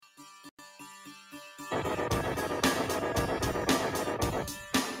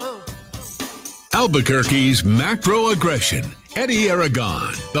Albuquerque's macro aggression. Eddie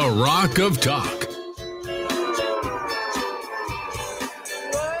Aragon, the Rock of Talk.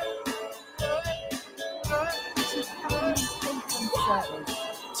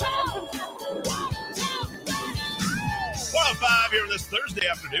 Here this Thursday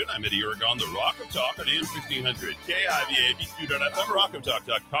afternoon, I'm Eddie Aragon, the Rock of Talk on AM 1600, KIVA82.FM,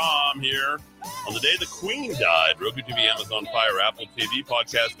 rockoftalk.com here on the day the Queen died. Roku TV, Amazon Fire, Apple TV,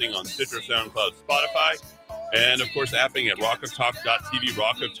 podcasting on Stitcher, SoundCloud, Spotify, and of course, apping at rockoftalk.tv,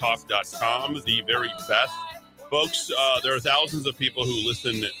 rockoftalk.com, the very best. Folks, there are thousands of people who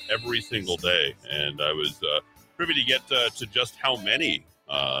listen every single day, and I was privy to get to just how many,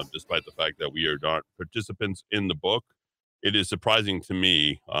 despite the fact that we are not participants in the book. It is surprising to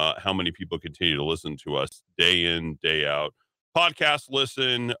me how many people continue to listen to us day in, day out. Podcast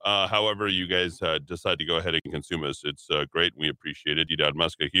listen, however you guys decide to go ahead and consume us. It's great. We appreciate it. Edad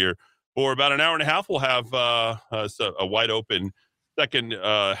Muska here. For about an hour and a half, we'll have a wide open second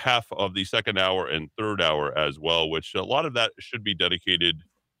half of the second hour and third hour as well, which a lot of that should be dedicated,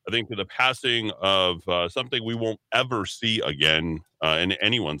 I think, to the passing of something we won't ever see again in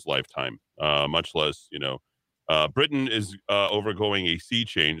anyone's lifetime, much less, Britain is overgoing a sea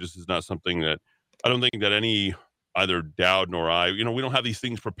change. This is not something that I don't think that either Dowd nor I, we don't have these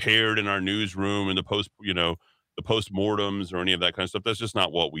things prepared in our newsroom and the postmortems or any of that kind of stuff. That's just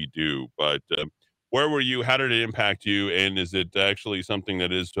not what we do. But where were you? How did it impact you? And is it actually something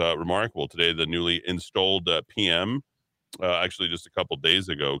that is remarkable today? The newly installed PM, actually just a couple days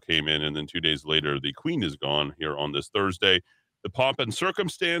ago, came in, and then 2 days later, the Queen is gone here on this Thursday. The pomp and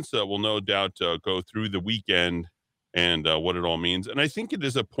circumstance will no doubt go through the weekend and what it all means. And I think it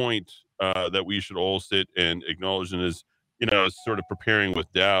is a point that we should all sit and acknowledge. And as sort of preparing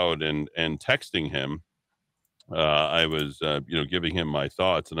with Dowd and texting him, I was, giving him my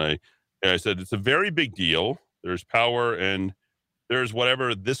thoughts. And I said, it's a very big deal. There's power and there's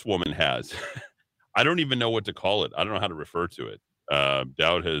whatever this woman has. I don't even know what to call it. I don't know how to refer to it.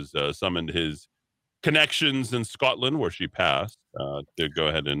 Dowd has summoned his connections in Scotland, where she passed, to go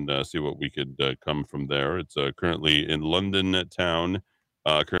ahead and see what we could come from there. It's currently in London town,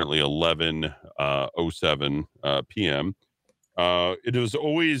 currently 11:07 p.m. It was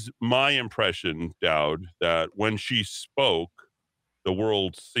always my impression, Dowd, that when she spoke, the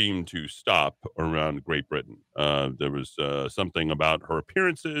world seemed to stop around Great Britain. There was something about her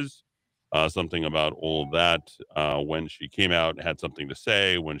appearances, something about all of that when she came out and had something to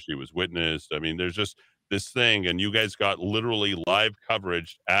say, when she was witnessed. I mean, there's just this thing, and you guys got literally live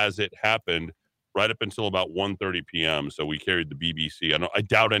coverage as it happened right up until about 1:30 p.m. So we carried the BBC. I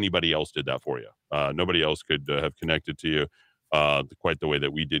doubt anybody else did that for you. Nobody else could have connected to you quite the way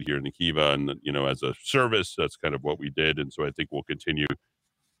that we did here in the Kiva. And, as a service, that's kind of what we did. And so I think we'll continue,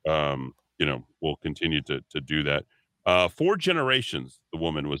 we'll continue to do that. 4 generations, the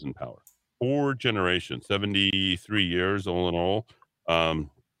woman was in power. 4 generations, 73 years all in all.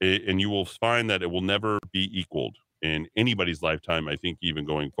 And you will find that it will never be equaled in anybody's lifetime, I think, even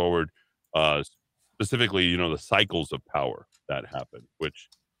going forward. Specifically, the cycles of power that happen, which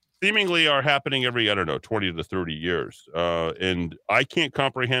seemingly are happening every, 20 to 30 years. And I can't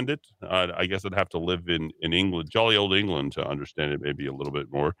comprehend it. I guess I'd have to live in England, jolly old England, to understand it maybe a little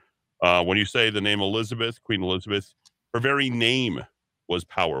bit more. When you say the name Elizabeth, Queen Elizabeth, her very name was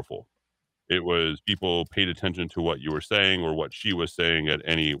powerful. It was people paid attention to what you were saying or what she was saying at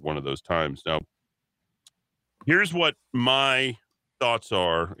any one of those times. Now, here's what my thoughts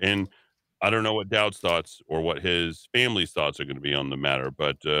are, and I don't know what Dowd's thoughts or what his family's thoughts are going to be on the matter,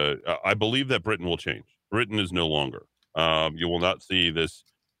 but I believe that Britain will change. Britain is no longer. You will not see this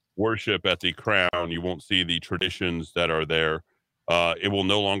worship at the crown. You won't see the traditions that are there. It will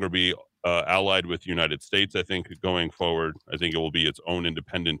no longer be allied with the United States, I think, going forward. I think it will be its own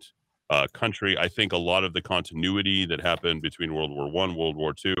independent country. I think a lot of the continuity that happened between World War I, World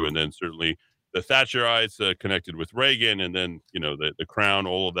War II, and then certainly the Thatcherites connected with Reagan, and then, the crown,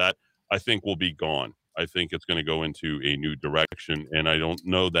 all of that, I think will be gone. I think it's going to go into a new direction. And I don't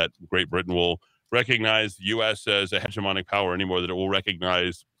know that Great Britain will recognize the U.S. as a hegemonic power anymore, that it will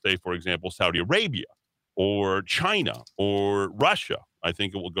recognize, say, for example, Saudi Arabia or China or Russia. I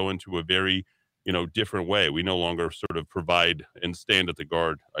think it will go into a very, different way. We no longer sort of provide and stand at the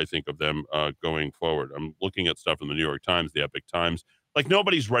guard, I think, of them going forward. I'm looking at stuff from the New York Times, the Epic Times. Like,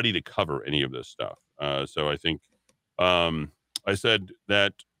 nobody's ready to cover any of this stuff. So I think I said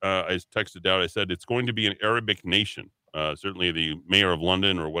that I texted out, I said, it's going to be an Arabic nation. Certainly the mayor of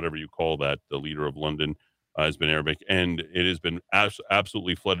London, or whatever you call that, the leader of London, has been Arabic, and it has been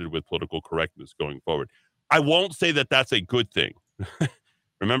absolutely flooded with political correctness going forward. I won't say that that's a good thing.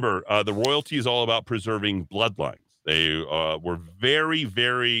 Remember, the royalty is all about preserving bloodlines. They were very,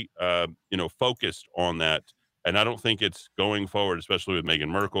 very, focused on that. And I don't think it's going forward, especially with Meghan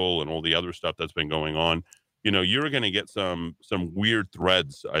Merkel and all the other stuff that's been going on. You're going to get some weird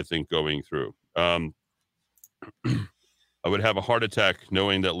threads, I think, going through. I would have a heart attack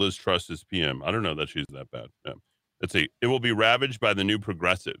knowing that Liz Truss is PM. I don't know that she's that bad. Yeah. Let's see. It will be ravaged by the new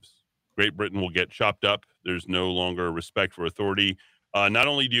progressives. Great Britain will get chopped up. There's no longer respect for authority. Not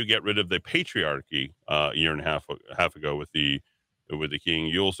only do you get rid of the patriarchy a year and a half ago with the king,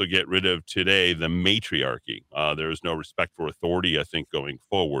 you also get rid of today the matriarchy. There is no respect for authority, I think, going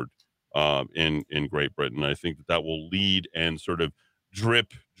forward in Great Britain. I think that will lead and sort of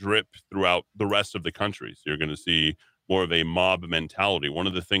drip throughout the rest of the country. So you're going to see more of a mob mentality. One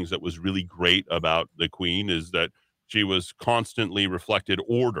of the things that was really great about the Queen is that she was constantly reflected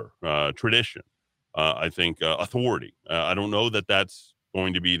order, tradition, I think authority. I don't know that that's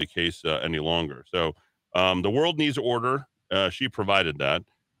going to be the case any longer. So the world needs order. She provided that.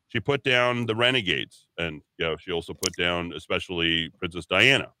 She put down the renegades, and she also put down especially Princess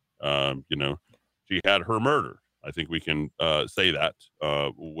Diana. She had her murdered. I think we can say that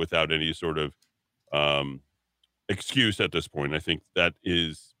without any sort of excuse at this point. I think that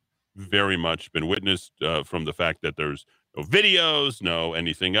is very much been witnessed from the fact that there's no videos, no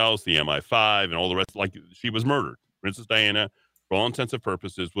anything else, the MI5 and all the rest. Like, she was murdered. Princess Diana, for all intents and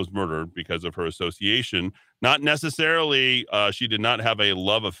purposes, was murdered because of her association. Not necessarily, she did not have a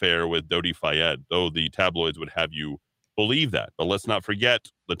love affair with Dodi Fayed, though the tabloids would have you believe that. But let's not forget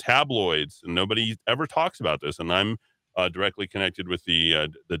the tabloids, and nobody ever talks about this, and I'm directly connected with the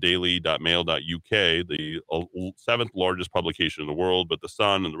daily.mail.uk, the seventh largest publication in the world, but the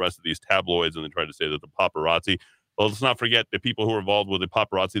Sun and the rest of these tabloids, and they try to say that the paparazzi. Well, let's not forget the people who were involved with the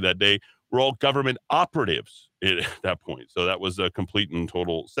paparazzi that day were all government operatives at that point. So that was a complete and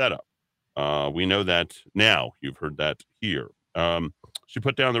total setup. We know that now. You've heard that here. She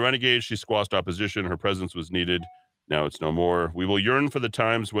put down the renegades. She squashed opposition. Her presence was needed. Now it's no more. We will yearn for the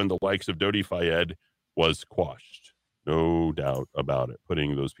times when the likes of Dodi Fayed was quashed. No doubt about it.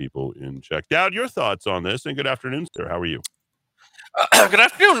 Putting those people in check. Dowd, your thoughts on this, and good afternoon, sir. How are you? Good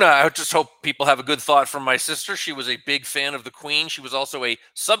afternoon. I just hope people have a good thought from my sister. She was a big fan of the Queen. She was also a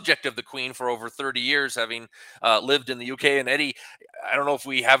subject of the Queen for over 30 years, having lived in the UK. And Eddie, I don't know if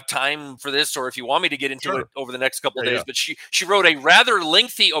we have time for this or if you want me to get into it over the next couple of days, but she wrote a rather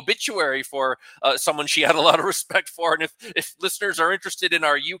lengthy obituary for someone she had a lot of respect for. And if listeners are interested in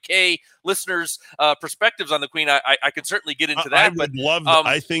our UK listeners' perspectives on the Queen, I could certainly get into that. I would love that.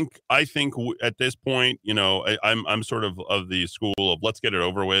 I think at this point, I'm sort of the school of let's get it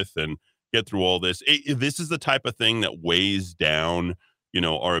over with and get through all this. This is the type of thing that weighs down,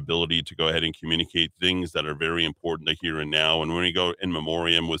 our ability to go ahead and communicate things that are very important to here and now. And when we go in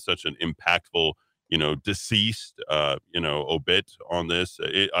memoriam with such an impactful, deceased, obit on this,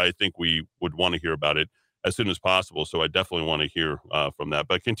 I think we would want to hear about it as soon as possible. So I definitely want to hear from that.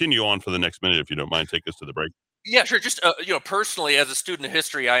 But continue on for the next minute, if you don't mind. Take us to the break. Yeah, sure. Just personally, as a student of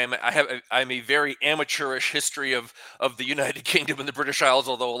history, I'm a very amateurish history of the United Kingdom and the British Isles.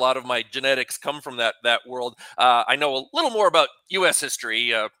 Although a lot of my genetics come from that world, I know a little more about U.S.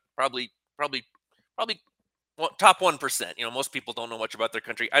 history. Probably top 1%. Most people don't know much about their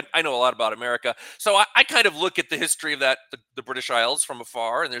country. I know a lot about America, so I kind of look at the history of the British Isles from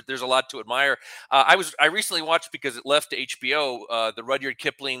afar, and there's a lot to admire. I recently watched, because it left HBO, the Rudyard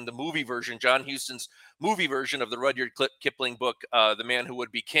Kipling, the movie version, John Huston's movie version of the Rudyard Kipling book, The Man Who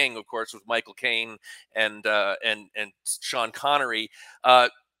Would Be King, of course, with Michael Caine and Sean Connery.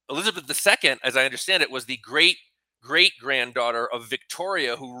 Elizabeth II, as I understand it, was the great-granddaughter of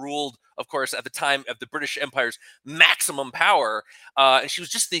Victoria, who ruled, of course, at the time of the British Empire's maximum power. And she was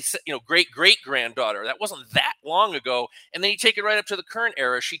just the great-granddaughter. That wasn't that long ago. And then you take it right up to the current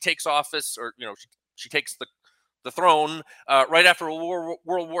era. She takes office, or she takes the throne right after World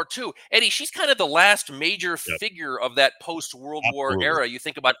War II. Eddie, she's kind of the last major figure of that post-World War era. You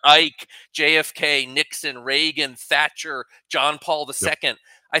think about Ike, JFK, Nixon, Reagan, Thatcher, John Paul II.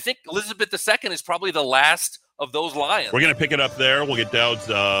 I think Elizabeth II is probably the last of those lions. We're going to pick it up there. We'll get Dowd's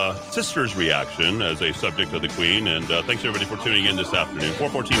sister's reaction as a subject of the Queen. And thanks, everybody, for tuning in this afternoon.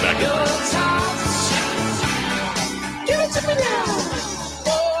 414 back in. Give it to me now.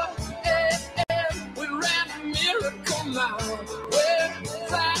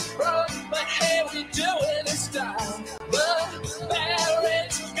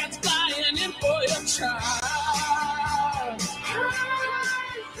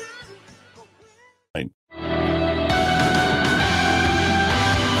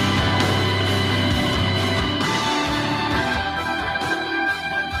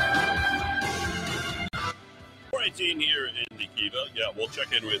 we'll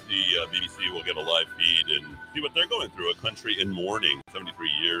check in with the BBC. We'll get a live feed and see what they're going through. A country in mourning. 73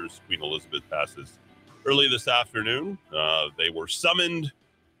 years. Queen Elizabeth passes early this afternoon. They were summoned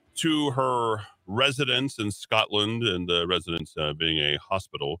to her residence in Scotland, and the residence being a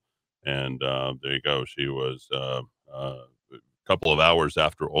hospital. And there you go. She was a couple of hours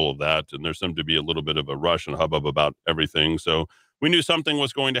after all of that, and there seemed to be a little bit of a rush and hubbub about everything. So we knew something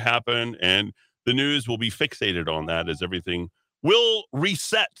was going to happen, and the news will be fixated on that as everything will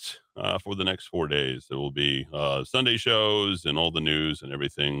reset for the next 4 days. There will be Sunday shows and all the news and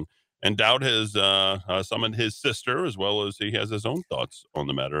everything. And Dowd has summoned his sister, as well as he has his own thoughts on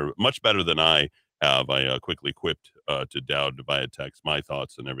the matter, much better than I have. I quickly quipped to Dowd via text my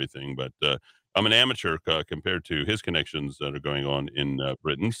thoughts and everything, but I'm an amateur compared to his connections that are going on in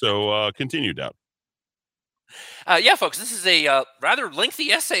Britain. So continue, Dowd. Yeah, folks, this is a rather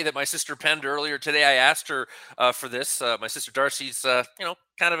lengthy essay that my sister penned earlier today. I asked her for this. My sister Darcy's,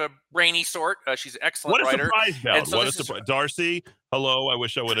 kind of a brainy sort. She's an excellent writer. What a surprise, Dowd. So what a surprise. Darcy, hello. I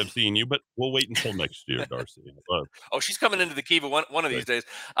wish I would have seen you, but we'll wait until next year, Darcy. Oh, she's coming into the Kiva one of these days.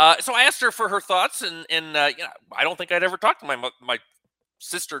 So I asked her for her thoughts, and I don't think I'd ever talked to my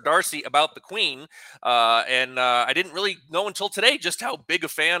sister Darcy about the Queen, and I didn't really know until today just how big a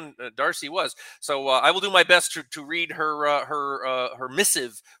fan Darcy was. So I will do my best to read her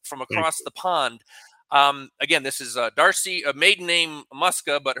missive from across the pond. Again, this is Darcy, a maiden name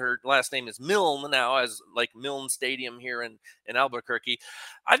Muska, but her last name is Milne now, as like Milne Stadium here in Albuquerque.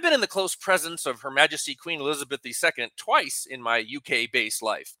 I've been in the close presence of Her Majesty Queen Elizabeth II twice in my UK-based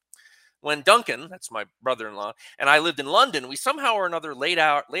life. When Duncan, that's my brother-in-law, and I lived in London, we somehow or another laid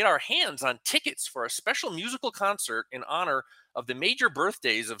our hands on tickets for a special musical concert in honor of the major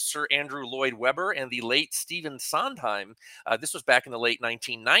birthdays of Sir Andrew Lloyd Webber and the late Stephen Sondheim. This was back in the late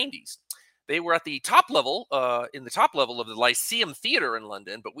 1990s. They were at the top level, in the top level of the Lyceum Theatre in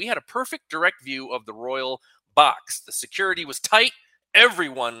London, but we had a perfect direct view of the royal box. The security was tight.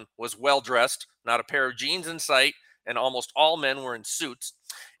 Everyone was well-dressed, not a pair of jeans in sight, and almost all men were in suits.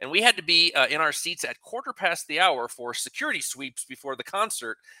 And we had to be in our seats at 1/4 the hour for security sweeps before the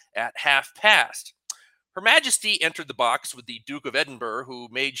concert at 1/2. Her Majesty entered the box with the Duke of Edinburgh, who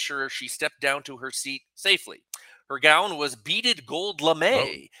made sure she stepped down to her seat safely. Her gown was beaded gold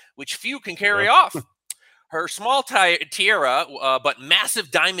lame, which few can carry off. Her small tiara, but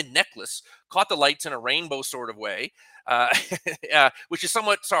massive diamond necklace, caught the lights in a rainbow sort of way, which is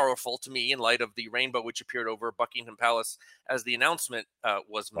somewhat sorrowful to me in light of the rainbow which appeared over Buckingham Palace as the announcement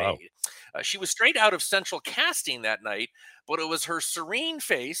was made. She was straight out of central casting that night, but it was her serene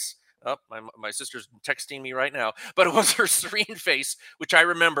face. Oh, my sister's texting me right now, but it was her serene face, which I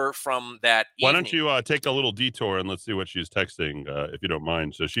remember from that evening. Why don't you take a little detour and let's see what she's texting, if you don't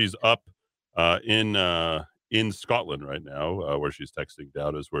mind. So she's up in Scotland right now, where she's texting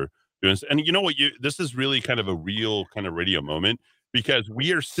Dowd as we're doing this. And you know what? This is really kind of a real kind of radio moment, because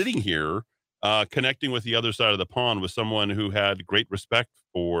we are sitting here connecting with the other side of the pond with someone who had great respect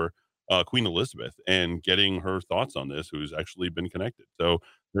for Queen Elizabeth and getting her thoughts on this, who's actually been connected. So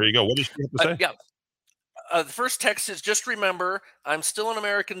there you go. What does she have to say? Yeah. The first text is, just remember, I'm still an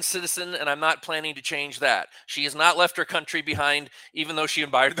American citizen, and I'm not planning to change that. She has not left her country behind, even though she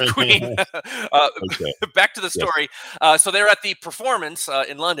admired the Queen. Back to the story. Yes. So they're at the performance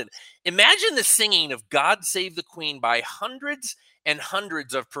in London. Imagine the singing of God Save the Queen by hundreds and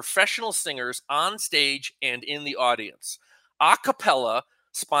hundreds of professional singers on stage and in the audience. A cappella,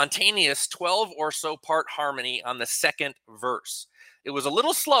 spontaneous 12 or so part harmony on the second verse. It was a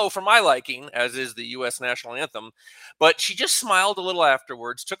little slow for my liking, as is the U.S. national anthem, but she just smiled a little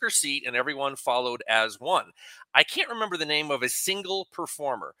afterwards, took her seat, and everyone followed as one. I can't remember the name of a single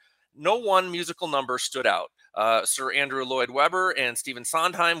performer. No one musical number stood out. Sir Andrew Lloyd Webber and Stephen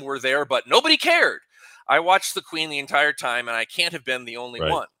Sondheim were there, but nobody cared. I watched the Queen the entire time, and I can't have been the only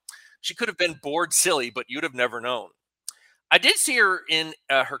one. She could have been bored silly, but you'd have never known. I did see her in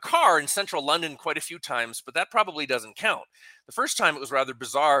her car in central London quite a few times, but that probably doesn't count. The first time it was rather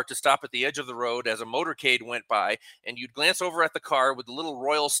bizarre to stop at the edge of the road as a motorcade went by, and you'd glance over at the car with the little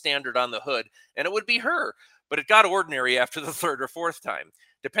royal standard on the hood, and it would be her. But it got ordinary after the third or fourth time.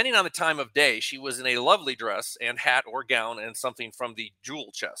 Depending on the time of day, she was in a lovely dress and hat or gown and something from the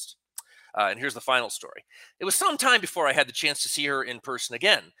jewel chest. And here's the final story. It was some time before I had the chance to see her in person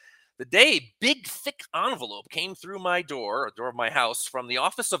again. The day, big, thick envelope came through my door, or door of my house, from the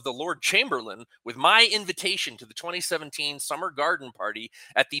office of the Lord Chamberlain with my invitation to the 2017 Summer Garden Party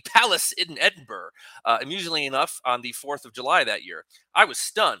at the Palace in Edinburgh, amusingly enough, on the 4th of July that year. I was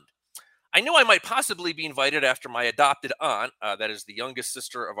stunned. I knew I might possibly be invited after my adopted aunt, that is the youngest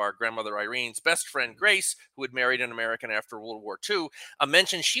sister of our grandmother Irene's best friend Grace, who had married an American after World War II,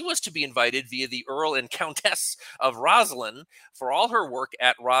 mentioned she was to be invited via the Earl and Countess of Roslin for all her work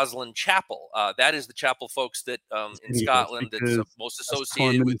at Roslin Chapel. That is the chapel, folks, that in Scotland that's most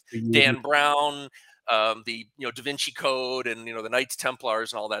associated with Dan Brown, the Da Vinci Code, and the Knights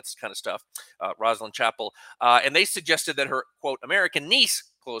Templars and all that kind of stuff. Roslin Chapel, and they suggested that her quote American niece,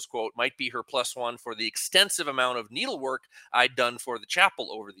 close quote, might be her plus one for the extensive amount of needlework I'd done for the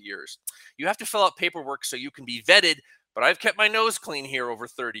chapel over the years. You have to fill out paperwork so you can be vetted, but I've kept my nose clean here over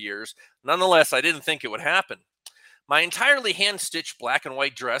 30 years. Nonetheless, I didn't think it would happen. My entirely hand-stitched black and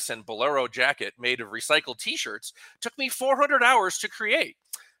white dress and bolero jacket made of recycled t-shirts took me 400 hours to create.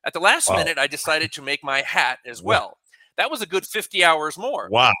 At the last minute, I decided to make my hat as well. That was a good 50 hours more.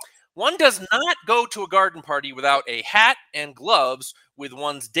 Wow. One does not go to a garden party without a hat and gloves with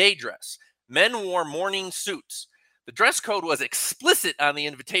one's day dress. Men wore morning suits. The dress code was explicit on the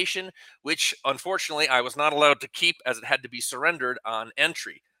invitation, which unfortunately I was not allowed to keep as it had to be surrendered on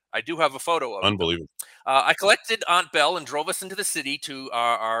entry. I do have a photo of it. Unbelievable. I collected Aunt Belle and drove us into the city to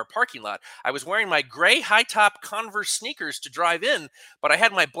our parking lot. I was wearing my gray high-top Converse sneakers to drive in, but I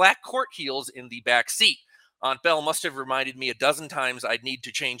had my black court heels in the back seat. Aunt Belle must have reminded me a dozen times I'd need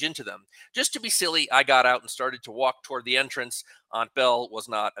to change into them. Just to be silly, I got out and started to walk toward the entrance. Aunt Belle was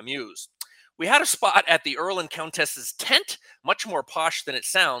not amused. We had a spot at the Earl and Countess's tent, much more posh than it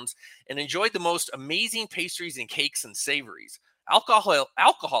sounds, and enjoyed the most amazing pastries and cakes and savories.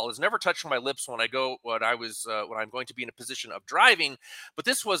 Alcohol is never touched my lips when I'm going to be in a position of driving, but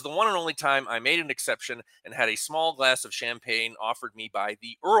this was the one and only time I made an exception and had a small glass of champagne offered me by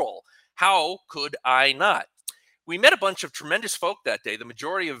the Earl. How could I not? We met a bunch of tremendous folk that day, the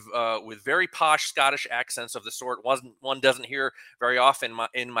majority of with very posh Scottish accents of the sort one doesn't hear very often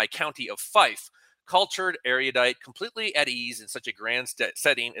in my county of Fife. Cultured, erudite, completely at ease in such a grand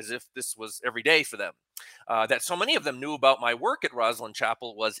setting as if this was every day for them. That so many of them knew about my work at Roslin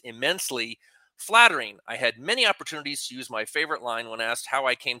Chapel was immensely flattering. I had many opportunities to use my favorite line when asked how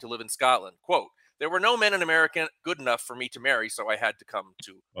I came to live in Scotland. Quote, "There were no men in America good enough for me to marry, so I had to come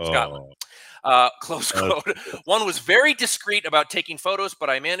to Scotland." Close quote. One was very discreet about taking photos, but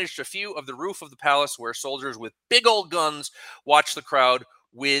I managed a few of the roof of the palace where soldiers with big old guns watched the crowd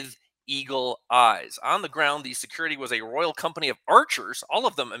with eagle eyes. On the ground, the security was a royal company of archers, all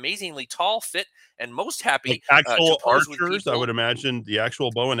of them amazingly tall, fit, and most happy. Like actual to pose archers, I would imagine the actual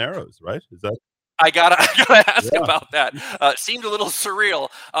bow and arrows, right? Is that? I gotta ask about that. Seemed a little surreal.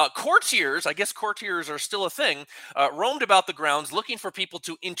 Courtiers, I guess courtiers are still a thing, roamed about the grounds looking for people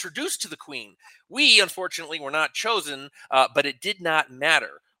to introduce to the queen. We, unfortunately, were not chosen, but it did not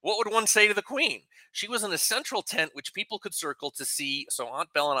matter. What would one say to the queen? She was in a central tent which people could circle to see, so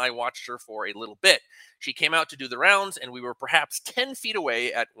Aunt Belle and I watched her for a little bit. She came out to do the rounds, and we were perhaps 10 feet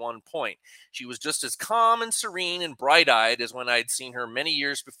away at one point. She was just as calm and serene and bright-eyed as when I had seen her many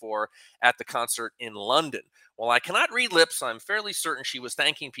years before at the concert in London. While I cannot read lips, I'm fairly certain she was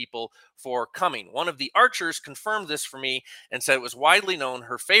thanking people for coming. One of the archers confirmed this for me and said it was widely known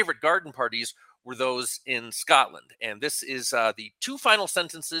her favorite garden parties were those in Scotland. And this is the two final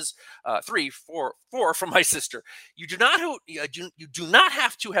sentences, four from my sister. You do not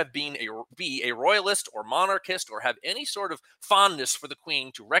have to be a royalist or monarchist or have any sort of fondness for the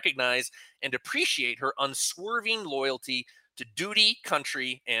queen to recognize and appreciate her unswerving loyalty to duty,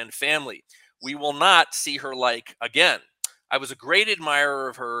 country, and family. We will not see her like again. I was a great admirer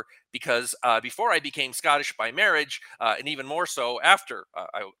of her because before I became Scottish by marriage, and even more so after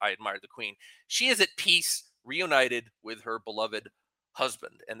I admired the Queen, she is at peace, reunited with her beloved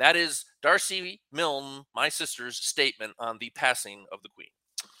husband. And that is Darcy Milne, my sister's statement on the passing of the Queen.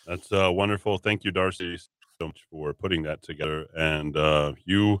 That's wonderful. Thank you, Darcy, so much for putting that together. And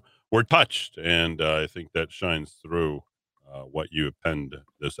you were touched, and I think that shines through what you penned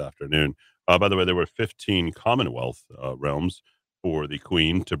this afternoon. By the way, there were 15 Commonwealth realms for the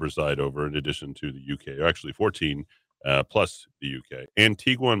Queen to preside over, in addition to the UK, or actually 14 plus the UK.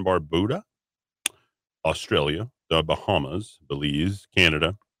 Antigua and Barbuda, Australia, the Bahamas, Belize,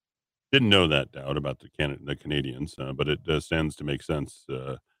 Canada. Didn't know that, Dowd, about the Canadians, but it stands to make sense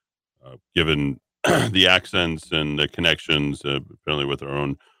given the accents and the connections, apparently with our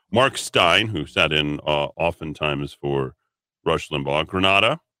own Mark Stein, who sat in oftentimes for Rush Limbaugh.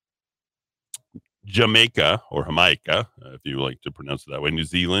 Grenada, Jamaica, or Jamaica, if you like to pronounce it that way, New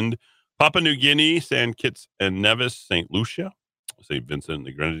Zealand, Papua New Guinea, St. Kitts and Nevis, St. Lucia, St. Vincent and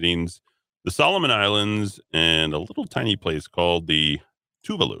the Grenadines, the Solomon Islands, and a little tiny place called the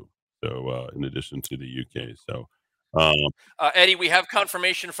Tuvalu. So, in addition to the UK. So, Um, Eddie, we have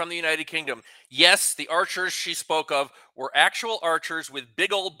confirmation from the United Kingdom. Yes, the archers she spoke of were actual archers with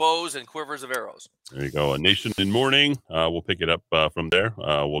big old bows and quivers of arrows. There you go. A Nation in Mourning. We'll pick it up from there.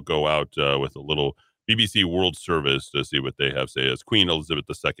 We'll go out with a little BBC World Service to see what they have to say as Queen Elizabeth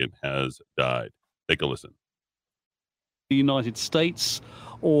II has died. Take a listen. The United States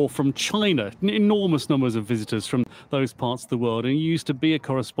or from China, enormous numbers of visitors from those parts of the world. And you used to be a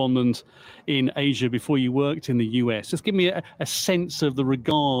correspondent in Asia before you worked in the US. Just give me a sense of the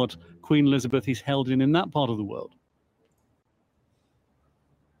regard Queen Elizabeth is held in that part of the world.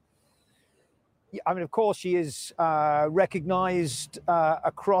 I mean, of course, she is recognized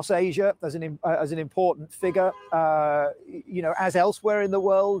across Asia as an important figure. You know, as elsewhere in the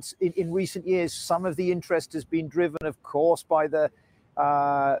world, in recent years, some of the interest has been driven, of course, by the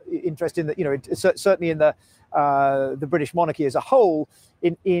interest in the, you know, certainly in the British monarchy as a whole,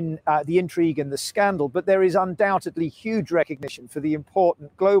 in the intrigue and the scandal. But there is undoubtedly huge recognition for the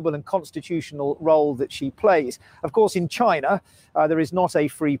important global and constitutional role that she plays. Of course, in China, there is not a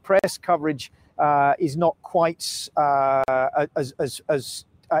free press. Coverage is not quite as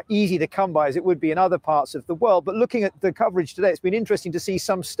easy to come by as it would be in other parts of the world. But looking at the coverage today, it's been interesting to see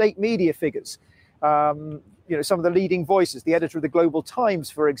some state media figures, you know, some of the leading voices, the editor of the Global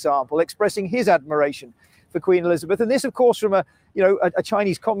Times, for example, expressing his admiration for Queen Elizabeth. And this, of course, from a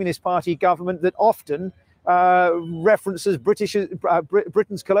Chinese Communist Party government that often references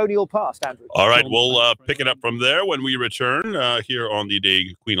Britain's colonial past, Andrew. All right, we'll pick it up from there when we return here on the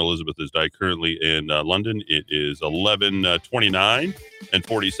day Queen Elizabeth has died, currently in London. It is 11:29 and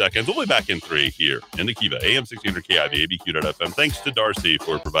 40 seconds. We'll be back in 3 here in the Kiva, AM 1600 KIV, ABQ.FM. Thanks to Darcy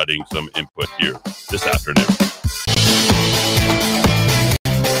for providing some input here this afternoon.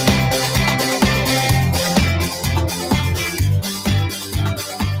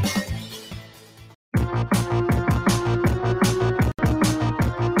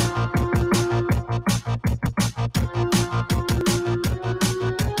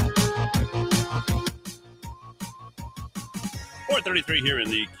 4:33 here in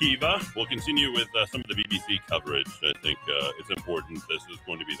the Kiva. We'll continue with some of the BBC coverage. I think it's important. This is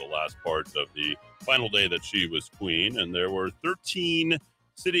going to be the last part of the final day that she was queen, and there were 13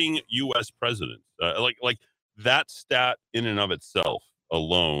 sitting U.S. presidents. Like that stat in and of itself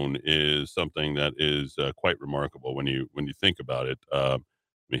alone is something that is quite remarkable when you think about it. Let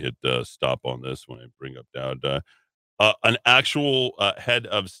me hit stop on this when I bring up Dowd. An actual head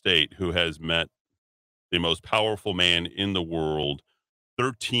of state who has met the most powerful man in the world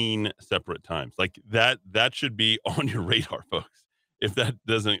 13 separate times. Like that should be on your radar, folks. If that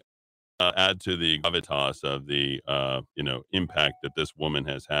doesn't add to the gravitas of the impact that this woman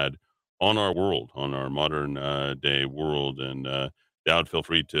has had on our world, on our modern day world. And Dowd, feel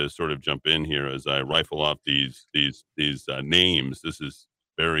free to sort of jump in here as I rifle off these names. This is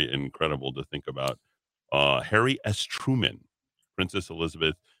very incredible to think about. Harry S. Truman, Princess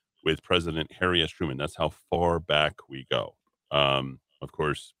Elizabeth with President Harry S. Truman. That's how far back we go. Of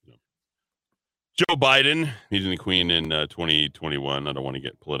course, Joe Biden meeting the Queen in 2021. I don't want to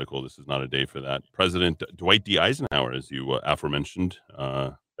get political. This is not a day for that. President Dwight D. Eisenhower, as you aforementioned,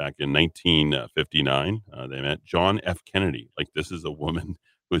 back in 1959, they met. John F. Kennedy. Like, this is a woman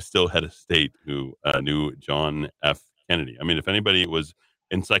who is still head of state who knew John F. Kennedy. I mean, if anybody was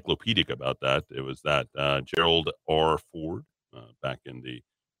encyclopedic about that, it was that. Gerald R. Ford, back in the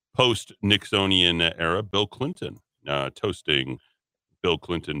post-Nixonian era. Bill Clinton, toasting Bill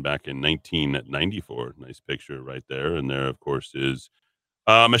Clinton back in 1994. Nice picture right there. And there, of course, is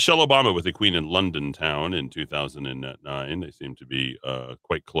Michelle Obama with the Queen in London town in 2009. They seem to be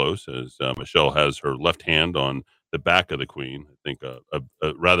quite close, as Michelle has her left hand on the back of the Queen. I think a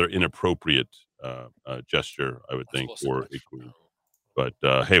rather inappropriate gesture, I would think, for a Queen. But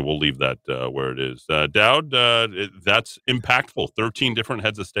hey, we'll leave that where it is. Dowd, that's impactful. 13 different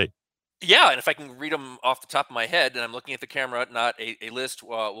heads of state. Yeah, and if I can read them off the top of my head, and I'm looking at the camera, not a list,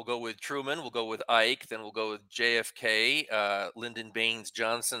 we'll go with Truman, we'll go with Ike, then we'll go with JFK, Lyndon Baines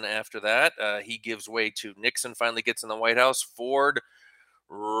Johnson after that. He gives way to Nixon, finally gets in the White House, Ford,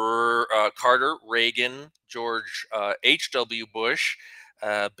 Carter, Reagan, George H.W. Bush,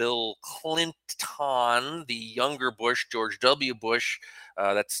 Bill Clinton, the younger Bush, George W. Bush,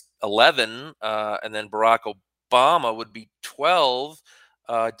 that's 11, and then Barack Obama would be 12.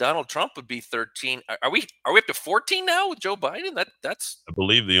 Donald Trump would be 13. Are we up to 14 now with Joe Biden? That's. I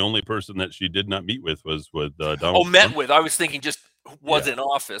believe the only person that she did not meet with was with Donald. Met Trump. with. I was thinking just was in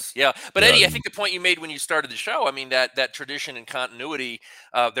office. Yeah, but Eddie, I think the point you made when you started the show. I mean that tradition and continuity.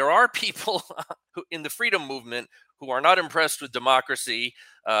 There are people who, in the freedom movement, who are not impressed with democracy,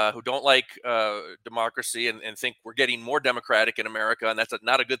 who don't like democracy and think we're getting more democratic in America, and that's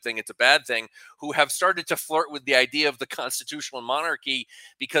not a good thing, it's a bad thing, who have started to flirt with the idea of the constitutional monarchy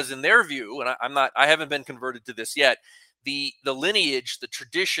because in their view, and I haven't been converted to this yet, the lineage, the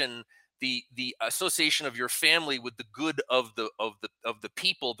tradition, the association of your family with the good of the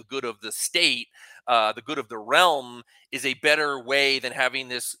people, the good of the state, the good of the realm is a better way than having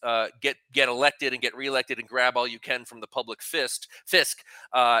this get elected and get reelected and grab all you can from the public fisc.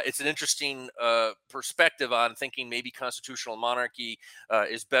 It's an interesting perspective on thinking maybe constitutional monarchy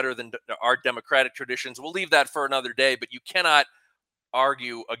is better than our democratic traditions. We'll leave that for another day, but you cannot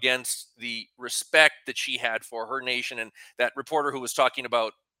argue against the respect that she had for her nation. And that reporter who was talking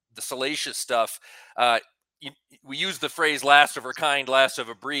about the salacious stuff, we use the phrase last of her kind, last of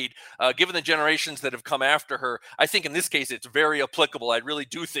a breed. Given the generations that have come after her, I think in this case it's very applicable. I really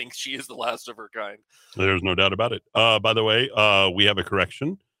do think she is the last of her kind. There's no doubt about it. By the way, we have a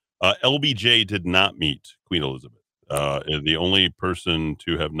correction. LBJ did not meet Queen Elizabeth. The only person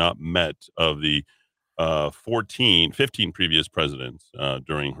to have not met of the 15 previous presidents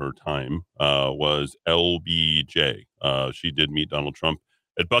during her time was LBJ. She did meet Donald Trump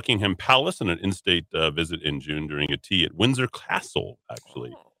at Buckingham Palace in an in-state visit in June during a tea at Windsor Castle,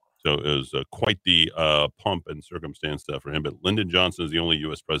 actually. So it was quite the pomp and circumstance for him. But Lyndon Johnson is the only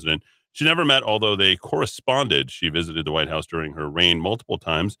U.S. president she never met, although they corresponded. She visited the White House during her reign multiple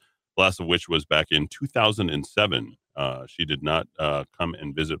times, the last of which was back in 2007. She did not come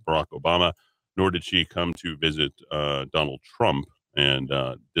and visit Barack Obama, nor did she come to visit Donald Trump, and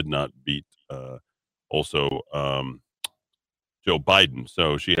did not beat also Joe Biden.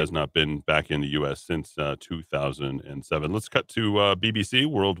 So she has not been back in the U.S. since 2007. Let's cut to BBC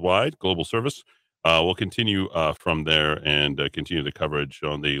Worldwide Global Service. We'll continue from there and continue the coverage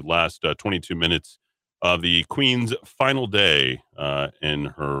on the last 22 minutes of the Queen's final day in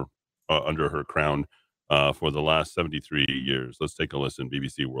her under her crown for the last 73 years. Let's take a listen.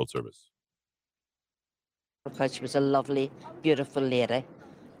 BBC World Service. She was a lovely, beautiful lady,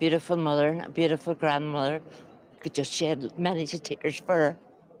 beautiful mother, beautiful grandmother. Could just shed many tears for her.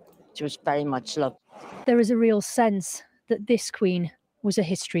 She was very much loved. There is a real sense that this Queen was a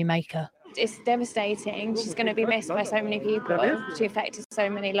history maker. It's devastating. She's going to be missed by so many people. She affected so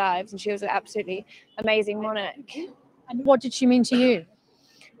many lives, and she was an absolutely amazing monarch. And what did she mean to you?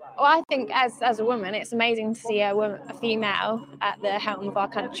 Well, I think as a woman, it's amazing to see a female at the helm of our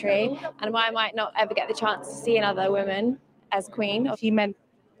country, and I might not ever get the chance to see another woman as Queen. She meant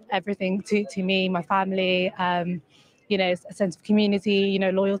everything to me, my family, you know, a sense of community, you know,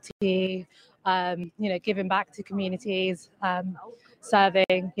 loyalty, you know, giving back to communities,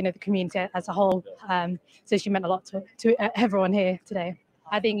 serving, you know, the community as a whole. So she meant a lot to everyone here today.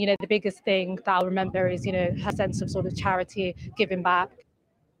 I think, you know, the biggest thing that I'll remember is, you know, her sense of sort of charity, giving back.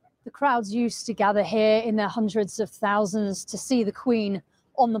 The crowds used to gather here in their hundreds of thousands to see the Queen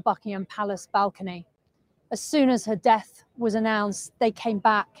on the Buckingham Palace balcony. As soon as her death was announced, they came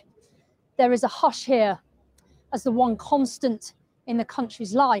back. There is a hush here as the one constant in the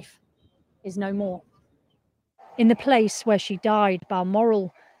country's life is no more. In the place where she died,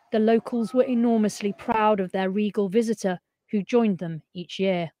 Balmoral, the locals were enormously proud of their regal visitor who joined them each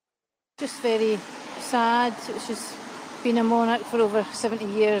year. Just very sad. She's been a monarch for over 70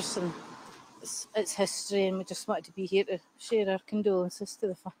 years and it's history, and we just wanted to be here to share our condolences to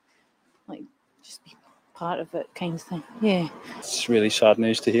the family, just be part of it, kind of thing. Yeah, it's really sad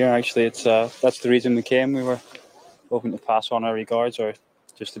news to hear. Actually, it's that's the reason we came. We were hoping to pass on our regards or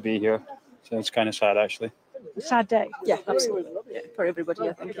just to be here. So it's kind of sad, actually. Sad day. Yeah, absolutely. Yeah, for everybody,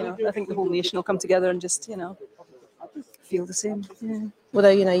 I think. You know, I think the whole nation will come together and just, you know, feel the same. Yeah. Although,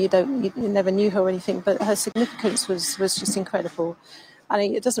 you know, you never knew her or anything, but her significance was just incredible. And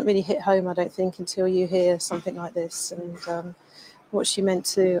it doesn't really hit home, I don't think, until you hear something like this. And what she meant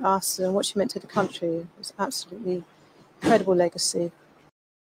to us and what she meant to the country was absolutely incredible legacy.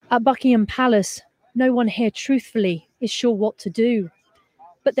 At Buckingham Palace, no one here truthfully is sure what to do,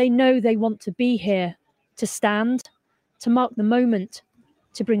 but they know they want to be here, to stand, to mark the moment,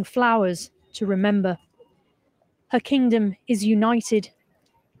 to bring flowers, to remember. Her kingdom is united.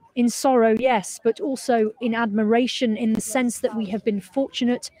 In sorrow, yes, but also in admiration, in the sense that we have been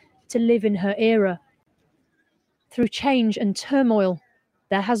fortunate to live in her era. Through change and turmoil,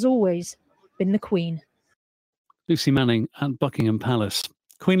 there has always been the Queen. Lucy Manning at Buckingham Palace.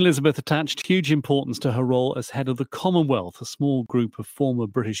 Queen Elizabeth attached huge importance to her role as head of the Commonwealth, a small group of former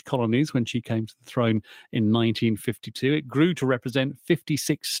British colonies when she came to the throne in 1952. It grew to represent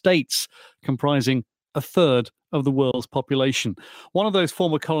 56 states, comprising a third of the world's population. One of those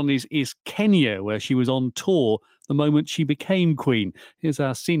former colonies is Kenya, where she was on tour the moment she became queen. Here's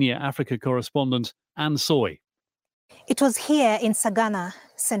our senior Africa correspondent, Anne Soy. It was here in Sagana,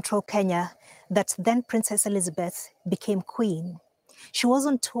 central Kenya, that then Princess Elizabeth became queen. She was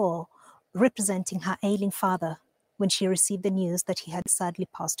on tour representing her ailing father when she received the news that he had sadly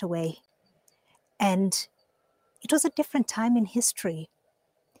passed away. And it was a different time in history.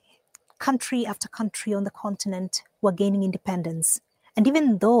 Country after country on the continent were gaining independence. And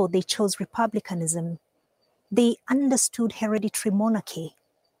even though they chose republicanism, they understood hereditary monarchy.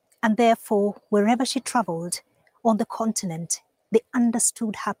 And therefore, wherever she traveled on the continent, they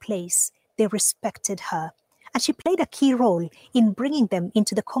understood her place. They respected her. And she played a key role in bringing them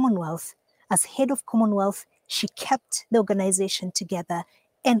into the Commonwealth. As head of Commonwealth, she kept the organization together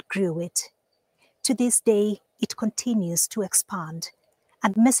and grew it. To this day, it continues to expand.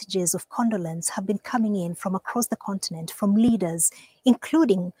 And messages of condolence have been coming in from across the continent, from leaders,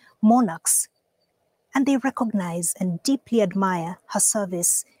 including monarchs. And they recognize and deeply admire her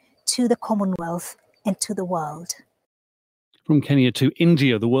service to the Commonwealth and to the world. From Kenya to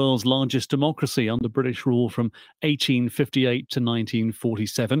India, the world's largest democracy under British rule from 1858 to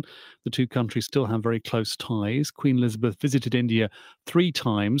 1947. The two countries still have very close ties. Queen Elizabeth visited India 3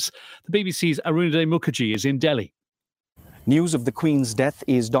 times. The BBC's Arunadhay Mukherjee is in Delhi. News of the Queen's death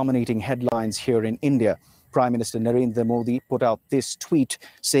is dominating headlines here in India. Prime Minister Narendra Modi put out this tweet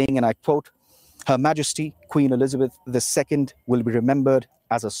saying, and I quote, "Her Majesty Queen Elizabeth II will be remembered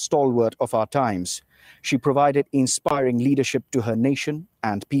as a stalwart of our times. She provided inspiring leadership to her nation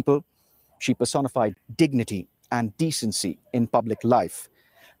and people. She personified dignity and decency in public life.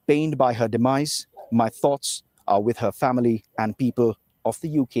 Pained by her demise, my thoughts are with her family and people of the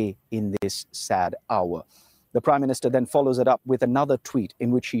UK in this sad hour." The Prime Minister then follows it up with another tweet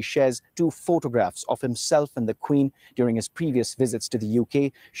in which he shares 2 photographs of himself and the Queen during his previous visits to the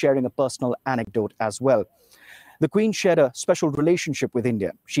UK, sharing a personal anecdote as well. The Queen shared a special relationship with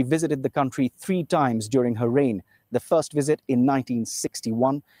India. She visited the country 3 times during her reign. The first visit in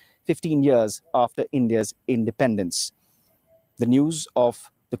 1961, 15 years after India's independence. The news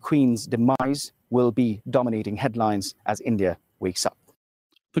of the Queen's demise will be dominating headlines as India wakes up.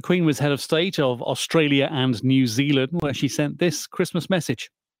 The Queen was head of state of Australia and New Zealand, where she sent this Christmas message.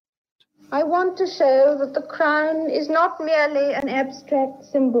 I want to show that the crown is not merely an abstract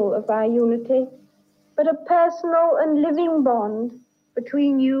symbol of our unity, but a personal and living bond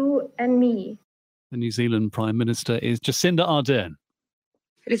between you and me. The New Zealand Prime Minister is Jacinda Ardern.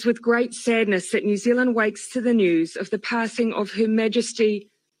 It is with great sadness that New Zealand wakes to the news of the passing of Her Majesty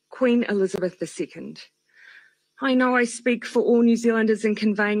Queen Elizabeth II. I know I speak for all New Zealanders in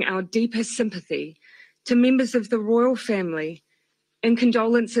conveying our deepest sympathy to members of the royal family and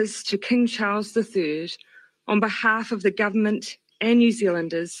condolences to King Charles III on behalf of the government and New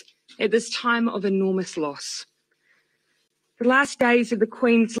Zealanders at this time of enormous loss. The last days of the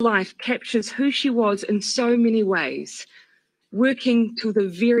Queen's life captures who she was in so many ways, working till the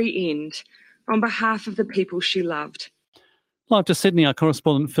very end on behalf of the people she loved. Live to Sydney, our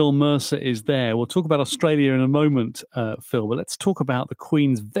correspondent Phil Mercer is there. We'll talk about Australia in a moment, Phil, but let's talk about the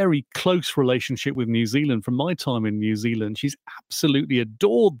Queen's very close relationship with New Zealand. From my time in New Zealand, she's absolutely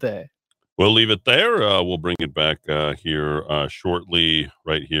adored there. We'll leave it there. We'll bring it back here shortly,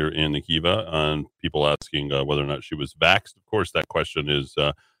 right here in the Kiva, on people asking whether or not she was vaxxed. Of course, that question is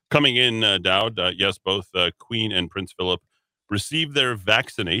coming in, Dowd. Yes, both Queen and Prince Philip received their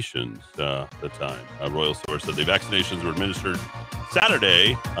vaccinations at the time. A royal source said the vaccinations were administered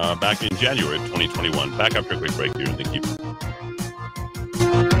Saturday back in January of 2021. Back after a quick break here in the Kiva.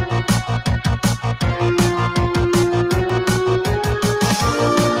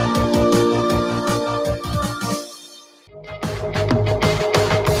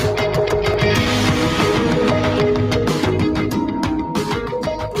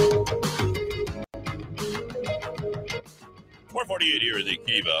 448 here at the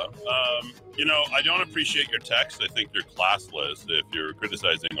Kiva. I don't appreciate your text. I think you're classless if you're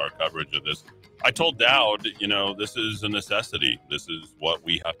criticizing our coverage of this. I told Dowd, this is a necessity. This is what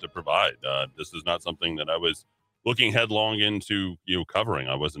we have to provide. This is not something that I was looking headlong into, covering.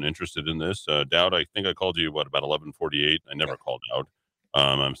 I wasn't interested in this. Dowd, I think I called you, about 11:48? I never called Dowd.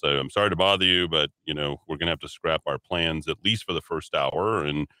 I'm sorry to bother you, but, we're going to have to scrap our plans at least for the first hour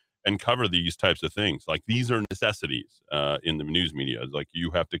and cover these types of things. Like, these are necessities in the news media. Like,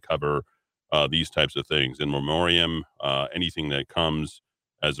 you have to cover these types of things. In memoriam, anything that comes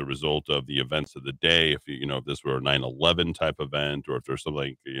as a result of the events of the day, if if this were a 9/11 type event, or if there's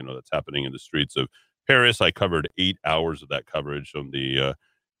something, that's happening in the streets of Paris. I covered 8 hours of that coverage from the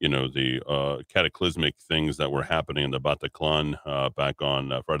the cataclysmic things that were happening in the Bataclan back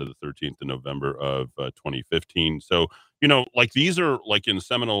on Friday the 13th of November of 2015. So, like these are like in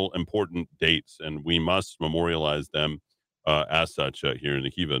seminal important dates, and we must memorialize them as such here in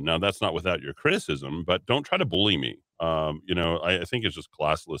the Kiva. Now, that's not without your criticism, but don't try to bully me. I think it's just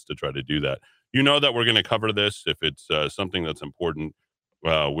classless to try to do that. You know that we're going to cover this if it's something that's important.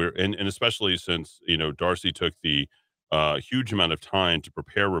 And especially since, Darcy took the huge amount of time to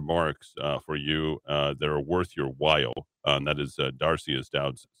prepare remarks for you that are worth your while. That is Darcy is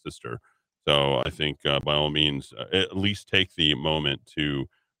Dowd's sister. So I think by all means, at least take the moment to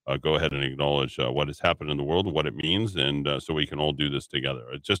go ahead and acknowledge what has happened in the world and what it means, and so we can all do this together.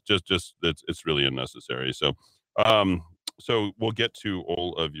 It's really unnecessary. So we'll get to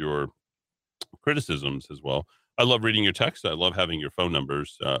all of your criticisms as well. I love reading your text. I love having your phone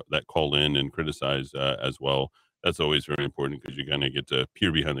numbers that call in and criticize as well. That's always very important because you're going to get to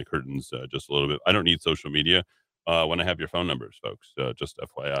peer behind the curtains just a little bit. I don't need social media when I have your phone numbers, folks. Just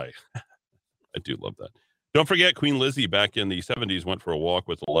FYI. I do love that. Don't forget, Queen Lizzie back in the 70s went for a walk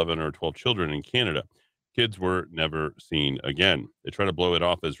with 11 or 12 children in Canada. Kids were never seen again. They try to blow it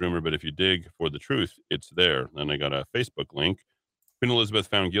off as rumor, but if you dig for the truth, it's there. Then I got a Facebook link. Queen Elizabeth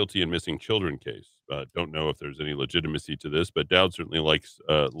found guilty in missing children case. Don't know if there's any legitimacy to this, but Dowd certainly likes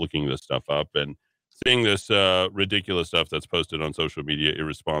looking this stuff up and seeing this ridiculous stuff that's posted on social media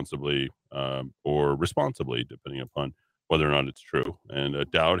irresponsibly or responsibly, depending upon whether or not it's true. And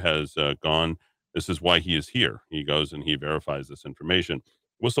Dowd has gone. This is why he is here. He goes and he verifies this information.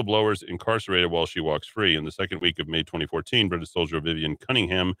 Whistleblowers incarcerated while she walks free. In the second week of May 2014, British soldier Vivian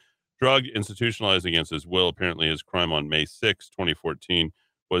Cunningham, drug institutionalized against his will. Apparently his crime on May 6, 2014,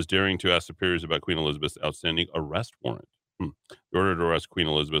 was daring to ask superiors about Queen Elizabeth's outstanding arrest warrant. The order to arrest Queen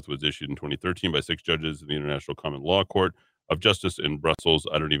Elizabeth was issued in 2013 by 6 judges in the International Common Law Court of Justice in Brussels.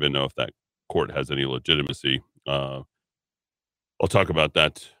 I don't even know if that court has any legitimacy. I'll talk about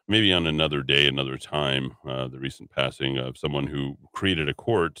that maybe on another day, another time. The recent passing of someone who created a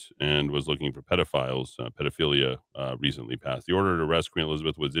court and was looking for pedophiles. Pedophilia recently passed. The order to arrest Queen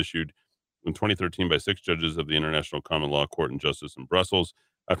Elizabeth was issued in 2013 by 6 judges of the International Common Law Court and Justice in Brussels.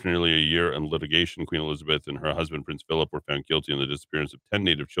 After nearly a year in litigation, Queen Elizabeth and her husband, Prince Philip, were found guilty in the disappearance of 10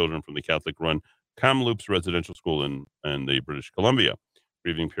 native children from the Catholic-run Kamloops residential school in the British Columbia.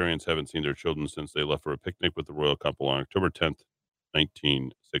 Grieving parents haven't seen their children since they left for a picnic with the royal couple on October 10th,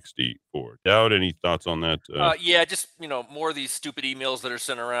 1964. Dowd, any thoughts on that? Yeah, just more of these stupid emails that are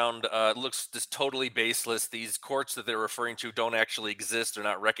sent around. It looks just totally baseless. These courts that they're referring to don't actually exist. They're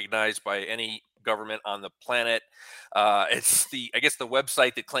not recognized by any government on the planet. It's I guess the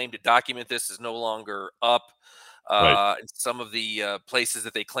website that claimed to document this is no longer up. Right. And some of the places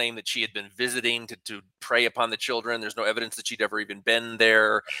that they claim that she had been visiting to prey upon the children, there's no evidence that she'd ever even been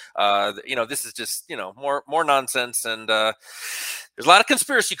there. This is just more nonsense, and there's a lot of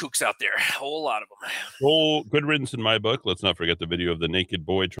conspiracy kooks out there, a whole lot of them. Well, good riddance in my book. Let's not forget the video of the naked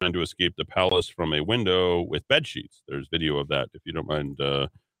boy trying to escape the palace from a window with bed sheets. There's video of that. If you don't mind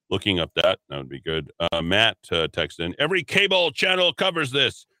looking up that would be good. Matt texted in, every cable channel covers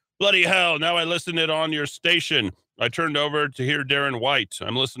this. Bloody hell, now I listen it on your station. I turned over to hear Darren White.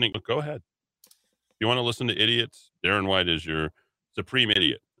 I'm listening. Go ahead. If you want to listen to idiots, Darren White is your supreme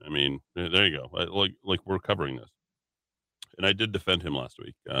idiot. I mean, there you go. Like we're covering this. And I did defend him last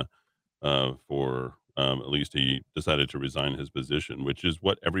week for at least he decided to resign his position, which is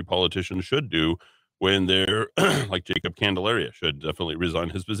what every politician should do when they're like Jacob Candelaria should definitely resign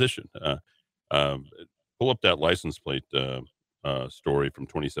his position. Pull up that license plate story from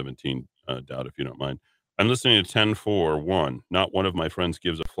 2017, Dowd, if you don't mind. I'm listening to 10-4-1. Not one of my friends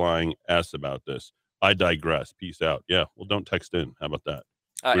gives a flying S about this. I digress. Peace out. Yeah, well, don't text in. How about that?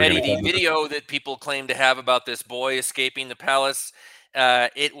 Eddie, the video that people claim to have about this boy escaping the palace,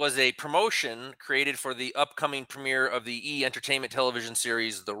 it was a promotion created for the upcoming premiere of the E! Entertainment television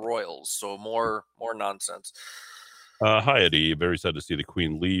series, The Royals. So more nonsense. Hi, Eddie. Very sad to see the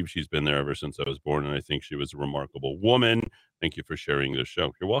Queen leave. She's been there ever since I was born, and I think she was a remarkable woman. Thank you for sharing this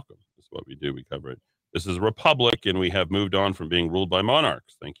show. You're welcome. This is what we do. We cover it. This is a republic, and we have moved on from being ruled by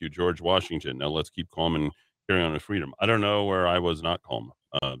monarchs. Thank you, George Washington. Now let's keep calm and carry on with freedom. I don't know where I was not calm.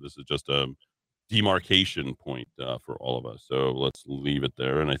 This is just a demarcation point for all of us. So let's leave it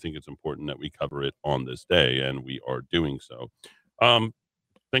there. And I think it's important that we cover it on this day, and we are doing so.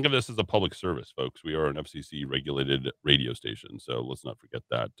 Think of this as a public service, folks. We are an FCC-regulated radio station, so let's not forget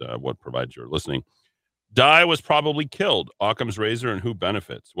that, what provides your listening. Di was probably killed. Occam's razor, and who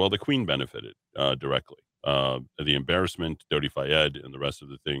benefits? Well, the Queen benefited directly. The embarrassment, Dodi Fayed, and the rest of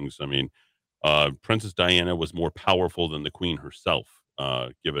the things. I mean, Princess Diana was more powerful than the Queen herself.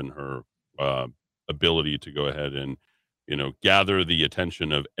 given her ability to go ahead and, gather the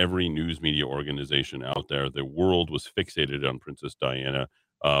attention of every news media organization out there. The world was fixated on Princess Diana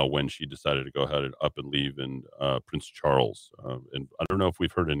when she decided to go ahead and up and leave, and Prince Charles. And I don't know if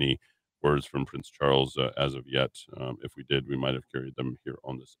we've heard any words from Prince Charles as of yet. If we did, we might have carried them here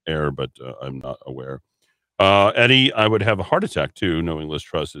on this air, but I'm not aware. Eddie, I would have a heart attack too, knowing Liz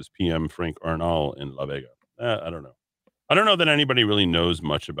Truss is PM Frank Arnal in La Vega. I don't know. I don't know that anybody really knows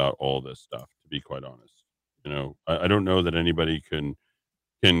much about all this stuff, to be quite honest. I don't know that anybody can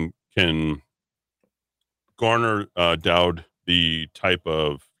garner Dowd the type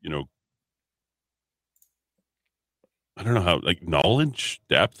of, I don't know how, like, knowledge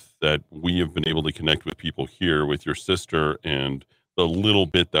depth that we have been able to connect with people here with your sister and the little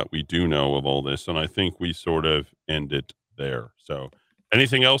bit that we do know of all this. And I think we sort of end it there. So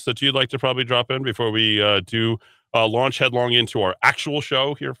anything else that you'd like to probably drop in before we do launch headlong into our actual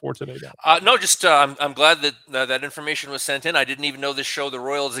show here for today? No, just I'm glad that that information was sent in. I didn't even know this show, The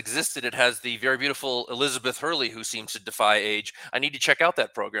Royals, existed. It has the very beautiful Elizabeth Hurley, who seems to defy age. I need to check out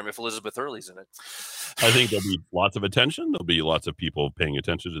that program if Elizabeth Hurley's in it. I think there'll be lots of attention. There'll be lots of people paying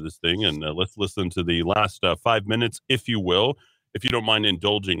attention to this thing. And let's listen to the last 5 minutes, if you will, if you don't mind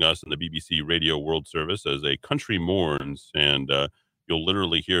indulging us in the BBC Radio World Service as a country mourns. And you'll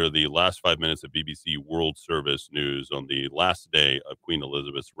literally hear the last 5 minutes of BBC World Service news on the last day of Queen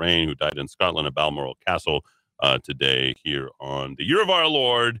Elizabeth's reign, who died in Scotland at Balmoral Castle today here on the Year of Our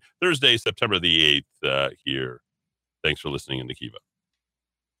Lord, Thursday, September the 8th here. Thanks for listening in the Kiva.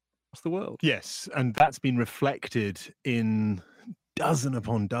 Across the world. Yes, and that's been reflected in dozen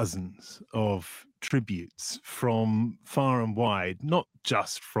upon dozens of tributes from far and wide, not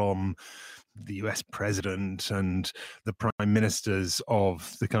just from the US president and the prime ministers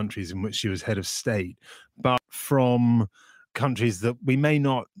of the countries in which she was head of state, but from countries that we may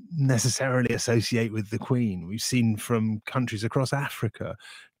not necessarily associate with the Queen. We've seen from countries across Africa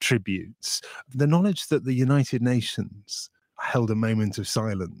tributes. The knowledge that the United Nations held a moment of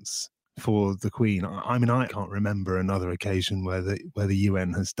silence for the Queen. I mean, I can't remember another occasion where the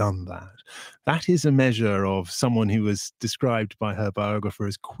UN has done that. That is a measure of someone who was described by her biographer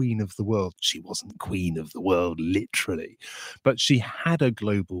as Queen of the World. She wasn't Queen of the World, literally, but she had a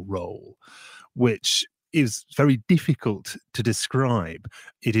global role, which is very difficult to describe.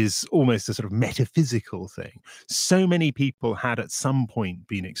 It is almost a sort of metaphysical thing. So many people had at some point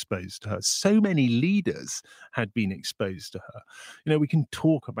been exposed to her. So many leaders had been exposed to her. We can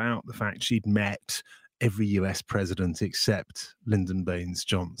talk about the fact she'd met every US president except Lyndon Baines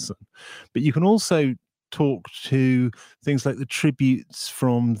Johnson. But you can also talk to things like the tributes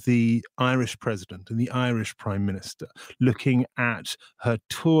from the Irish president and the Irish prime minister, looking at her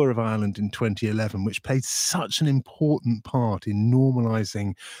tour of Ireland in 2011, which played such an important part in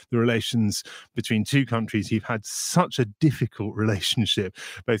normalizing the relations between two countries who've had such a difficult relationship,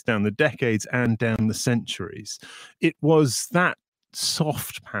 both down the decades and down the centuries. It was that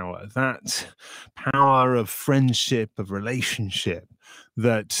soft power, that power of friendship, of relationship,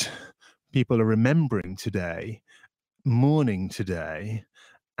 that people are remembering today, mourning today,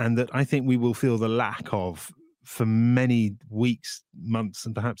 and that I think we will feel the lack of for many weeks, months,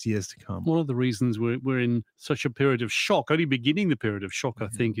 and perhaps years to come. One of the reasons we're in such a period of shock, only beginning the period of shock, I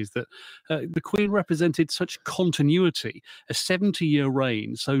think, is that the Queen represented such continuity, a 70-year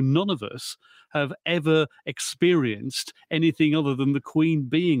reign, so none of us have ever experienced anything other than the Queen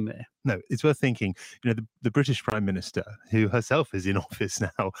being there. No, it's worth thinking, the British Prime Minister, who herself is in office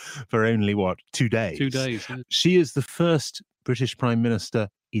now for only, 2 days? 2 days. Yeah. She is the first British Prime Minister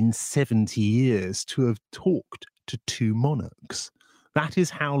in 70 years to have talked to two monarchs. That is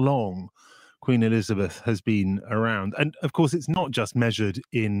how long Queen Elizabeth has been around. And of course, it's not just measured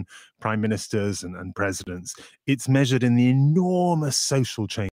in prime ministers and presidents. It's measured in the enormous social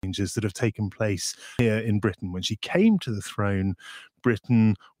changes that have taken place here in Britain. When she came to the throne,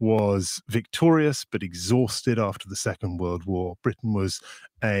 Britain was victorious but exhausted after the Second World War. Britain was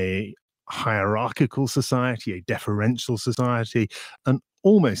a hierarchical society, a deferential society, an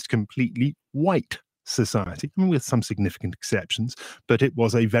almost completely white society, with some significant exceptions, but it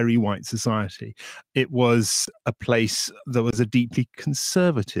was a very white society. It was a place that was a deeply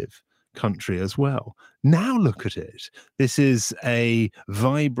conservative country as well. Now look at it. This is a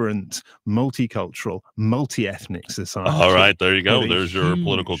vibrant, multicultural, multi-ethnic society. All right, there you go. There's your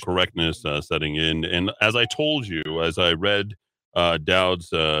political correctness setting in. And as I told you, as I read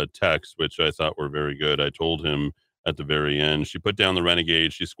Dowd's text, which I thought were very good, I told him at the very end, she put down the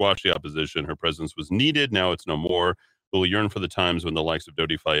renegade, she squashed the opposition, her presence was needed, now it's no more. We'll yearn for the times when the likes of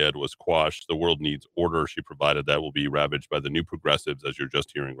Dodi Fayed was quashed. The world needs order. She provided that will be ravaged by the new progressives, as you're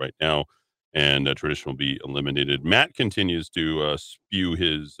just hearing right now, and tradition will be eliminated. Matt continues to spew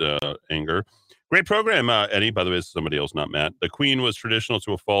his anger. Great program, Eddie. By the way, this is somebody else, not Matt. The Queen was traditional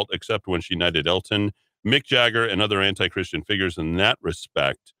to a fault, except when she knighted Elton, Mick Jagger, and other anti-Christian figures. In that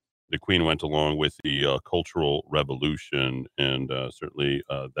respect, the Queen went along with the Cultural Revolution, and certainly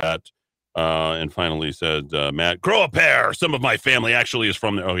that. And finally said, Matt, grow a pair. Some of my family actually is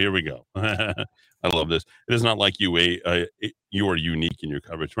from there. Oh, here we go. I love this. It is not like you are unique in your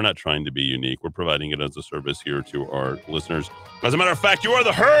coverage. We're not trying to be unique. We're providing it as a service here to our listeners. As a matter of fact, you are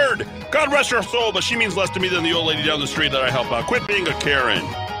the herd. God rest her soul, but she means less to me than the old lady down the street that I help out. Quit being a Karen.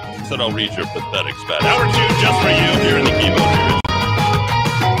 Said I'll read your pathetic spat. Hour 2 just for you here in the keyboard series.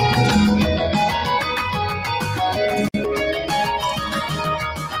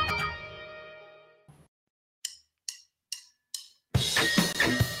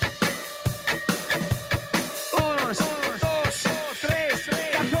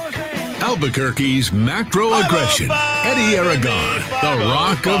 Albuquerque's macro aggression. Eddie Aragon, the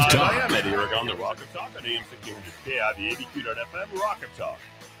Rock of Talk. I am Eddie Aragon, the Rock of Talk on AM 1600 KIV 82.FM,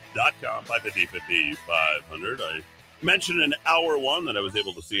 rockoftalk.com, 550 500. I mentioned in hour 1 that I was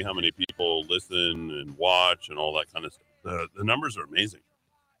able to see how many people listen and watch and all that kind of stuff. The numbers are amazing.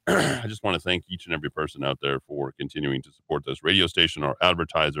 I just want to thank each and every person out there for continuing to support this radio station, our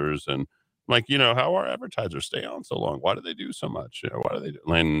advertisers, and like, how our advertisers stay on so long. Why do they do so much? Why do they do?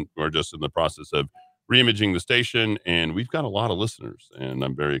 And we're just in the process of reimaging the station, and we've got a lot of listeners, and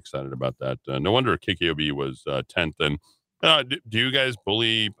I'm very excited about that. No wonder KKOB was 10th. And do you guys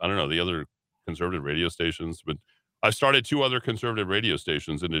bully, I don't know, the other conservative radio stations? But I've started 2 other conservative radio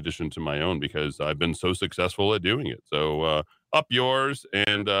stations in addition to my own because I've been so successful at doing it. So up yours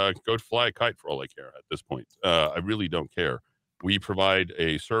and go fly a kite for all I care at this point. I really don't care. We provide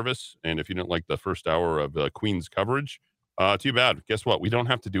a service, and if you didn't like the first hour of Queen's coverage, too bad. Guess what? We don't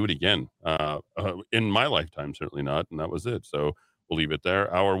have to do it again. In my lifetime, certainly not, and that was it. So we'll leave it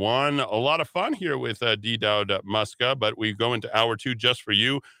there. Hour 1, a lot of fun here with D. Dowd Muska, but we go into hour 2 just for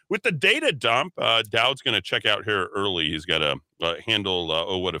you with the data dump. Dowd's going to check out here early. He's got to handle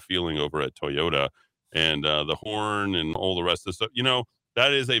Oh What a Feeling over at Toyota, and the horn and all the rest of the stuff.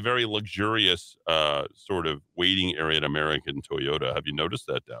 That is a very luxurious sort of waiting area at American Toyota. Have you noticed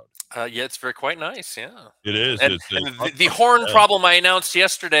that, Dowd? Yeah, it's quite nice. Yeah, it is. And the horn problem I announced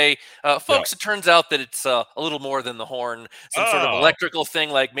yesterday, folks. Yeah. It turns out that it's a little more than the horn. Some sort of electrical thing,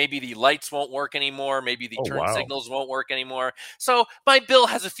 like maybe the lights won't work anymore, maybe the turn signals won't work anymore. So my bill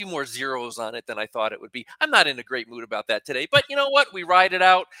has a few more zeros on it than I thought it would be. I'm not in a great mood about that today, but you know what? We ride it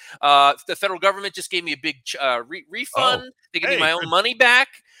out. The federal government just gave me a big refund. They gave me my own money back.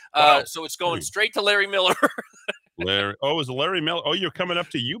 So it's going straight to Larry Miller. Larry, is it Larry Miller? Oh, you're coming up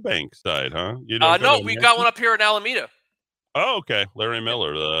to Eubank side, huh? No, we got one up here in Alameda. Oh, okay. Larry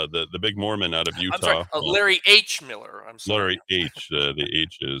Miller, the big Mormon out of Utah. I'm sorry, Larry H. Miller. I'm sorry. Larry H. The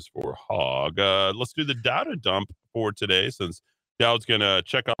H is for hog. Let's do the data dump for today, since Dowd's going to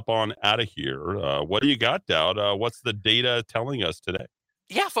check up on out of here. What do you got, Dowd? What's the data telling us today?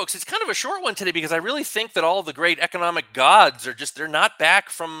 Yeah, folks, it's kind of a short one today because I really think that all the great economic gods they're not back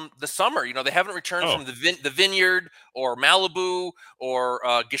from the summer. They haven't returned from the vineyard or Malibu or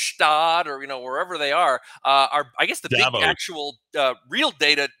Gestad or, wherever they are. I guess the Davos. big actual real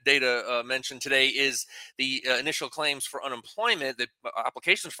data mentioned today is the initial claims for unemployment, the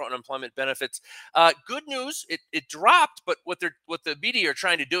applications for unemployment benefits. Good news, it dropped, but what the media are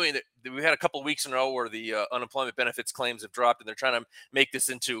trying to do, we had a couple of weeks in a row where the unemployment benefits claims have dropped, and they're trying to make this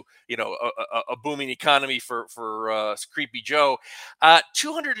into a booming economy for Creepy Joe.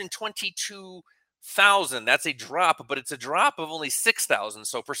 222,000. That's a drop, but it's a drop of only 6,000.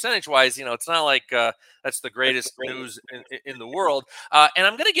 So percentage wise, it's not like that's the greatest news in the world. And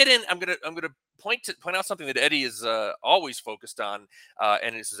I'm going to get in. I'm going to point out something that Eddie is always focused on,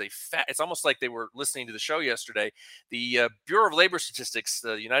 and this is it's almost like they were listening to the show yesterday. The Bureau of Labor Statistics,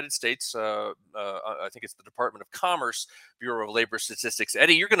 the United States, I think it's the Department of Commerce Bureau of Labor Statistics.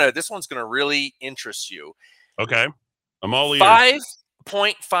 Eddie, this one's gonna really interest you. Okay, I'm all ears.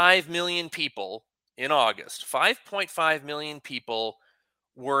 5.5 million people in August. 5.5 million people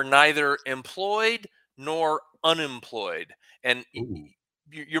were neither employed nor unemployed, and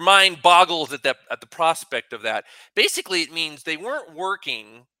your mind boggles at the prospect of that. Basically, it means they weren't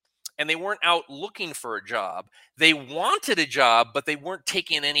working and they weren't out looking for a job. They wanted a job, but they weren't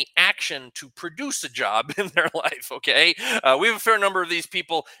taking any action to produce a job in their life. Okay, we have a fair number of these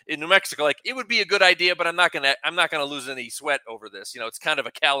people in New Mexico. Like, it would be a good idea, but I'm not gonna lose any sweat over this. It's kind of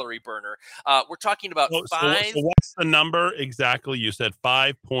a calorie burner. We're talking about So what's the number exactly? You said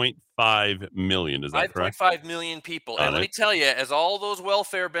 5.5 million. Is that correct? 5.5 million people. And let me tell you, as all those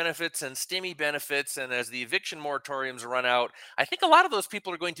welfare benefits and STIMI benefits and as the eviction moratoriums run out, I think a lot of those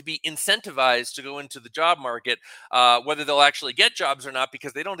people are going to be incentivized to go into the job market, whether they'll actually get jobs or not,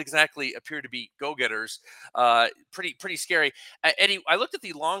 because they don't exactly appear to be go-getters. Pretty scary. Eddie, I looked at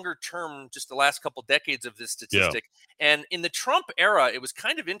the longer term, just the last couple decades of this statistic, and in the Trump era, it was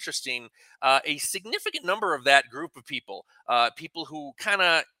kind of interesting. A significant number of that group of people, people who kind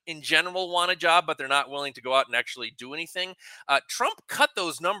of in general want a job, but they're not willing to go out and actually do anything. Trump cut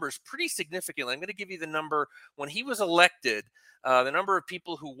those numbers pretty significantly. I'm going to give you the number when he was elected. The number of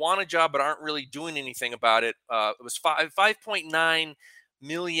people who want a job but aren't really doing anything about it, it was 5.9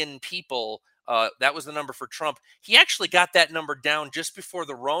 million people. That was the number for Trump. He actually got that number down just before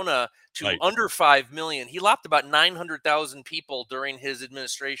the Rona to under 5 million. He lopped about 900,000 people during his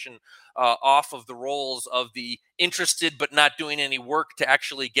administration off of the rolls of the interested but not doing any work to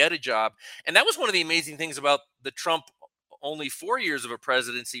actually get a job. And that was one of the amazing things about the Trump only 4 years of a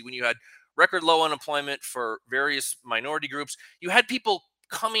presidency, when you had record low unemployment for various minority groups. You had people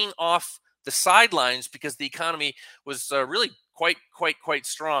coming off the sidelines because the economy was really quite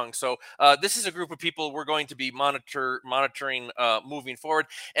strong. So this is a group of people we're going to be monitoring moving forward.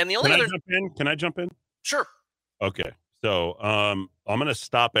 And the only Can I jump in? Sure. Okay. So I'm going to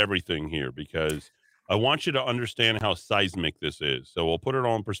stop everything here because I want you to understand how seismic this is. So we'll put it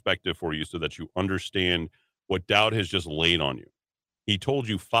all in perspective for you so that you understand what Dowd has just laid on you. He told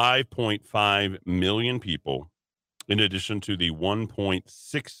you 5.5 million people, in addition to the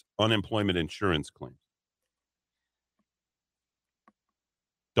 1.6 unemployment insurance claims.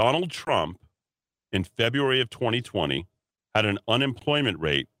 Donald Trump in February of 2020 had an unemployment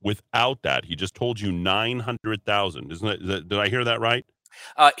rate without that. He just told you 900,000. Did I hear that right?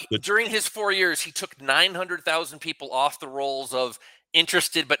 During his 4 years, he took 900,000 people off the rolls of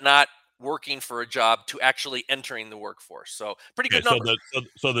interested but not working for a job to actually entering the workforce. So pretty good number.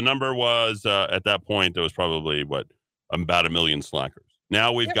 So the number was at that point, there was probably about 1 million slackers.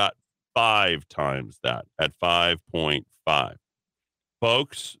 Now we've got 5 times that at 5.5.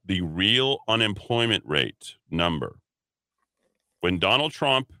 Folks, the real unemployment rate number, when Donald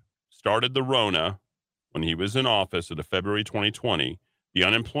Trump started the Rona, when he was in office in February 2020, the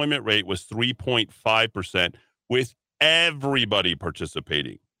unemployment rate was 3.5% with everybody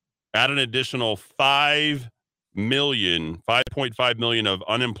participating. Add an additional 5.5 million of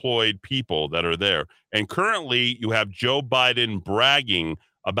unemployed people that are there. And currently you have Joe Biden bragging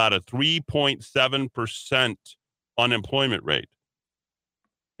about a 3.7% unemployment rate.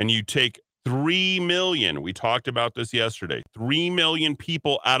 And you take 3 million, we talked about this yesterday, 3 million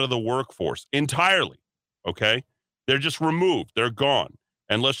people out of the workforce entirely, okay? They're just removed. They're gone.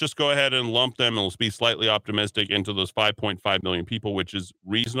 And let's just go ahead and lump them, and let's be slightly optimistic, into those 5.5 million people, which is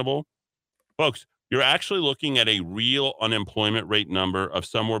reasonable. Folks, you're actually looking at a real unemployment rate number of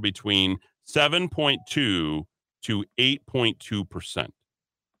somewhere between 7.2 to 8.2%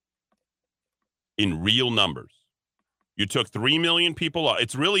 in real numbers. You took 3 million people off.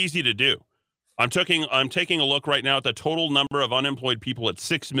 It's really easy to do. I'm taking a look right now at the total number of unemployed people at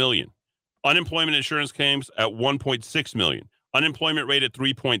 6 million. Unemployment insurance claims at 1.6 million. Unemployment rate at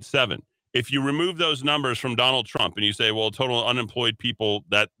 3.7. If you remove those numbers from Donald Trump and you say, well, total unemployed people,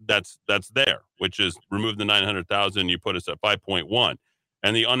 that's there, which is remove the 900,000, you put us at 5.1.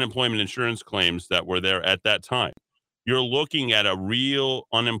 And the unemployment insurance claims that were there at that time, you're looking at a real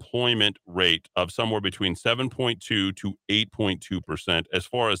unemployment rate of somewhere between 7.2 to 8.2% as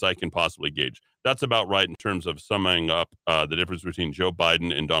far as I can possibly gauge. That's about right in terms of summing up the difference between Joe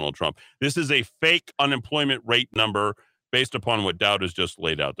Biden and Donald Trump. This is a fake unemployment rate number based upon what Dowd has just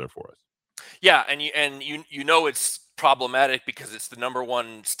laid out there for us. Yeah, and you know it's problematic because it's the number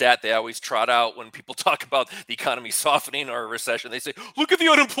one stat they always trot out when people talk about the economy softening or a recession. They say, look at the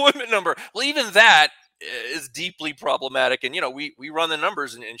unemployment number. Well, even that is deeply problematic. And, we run the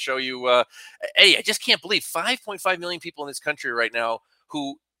numbers and show you, Eddie, I just can't believe 5.5 million people in this country right now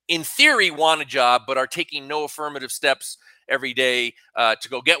who, in theory, want a job but are taking no affirmative steps every day to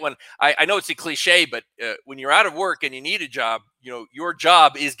go get one. I know it's a cliche, but when you're out of work and you need a job, your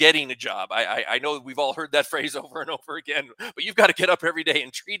job is getting a job. I know we've all heard that phrase over and over again, but you've got to get up every day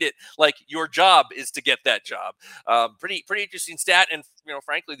and treat it like your job is to get that job. Pretty interesting stat. And,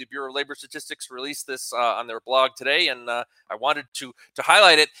 frankly, the Bureau of Labor Statistics released this on their blog today, and I wanted to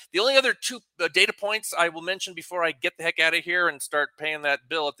highlight it. The only other two data points I will mention before I get the heck out of here and start paying that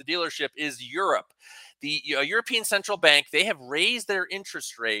bill at the dealership is Europe. The European Central Bank, they have raised their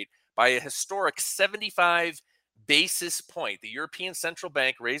interest rate by a historic 75 basis point. The European Central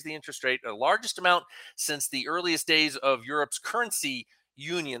Bank raised the interest rate, the largest amount since the earliest days of Europe's currency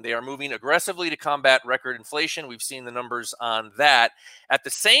union. They are moving aggressively to combat record inflation. We've seen the numbers on that. At the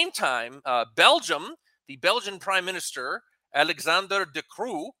same time, Belgium, the Belgian Prime Minister, Alexander De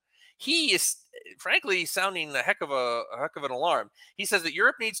Croo, he is frankly sounding a heck of an alarm. He says that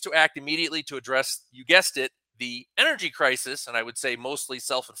Europe needs to act immediately to address, you guessed it, the energy crisis, and I would say mostly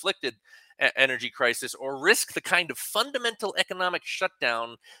self-inflicted energy crisis, or risk the kind of fundamental economic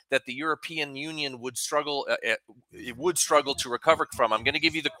shutdown that the European Union would struggle to recover from. I'm going to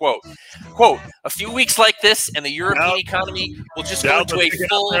give you the quote. Quote, a few weeks like this and the European economy will just go to a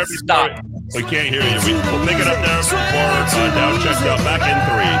full stop. We can't hear you. We'll pick it up there before Dow checks out. Back in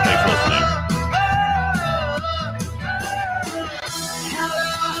 3. Thanks for listening.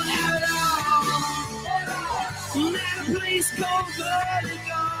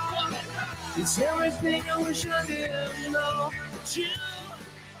 It's everything I wish I didn't know. You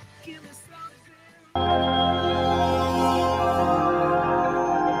give me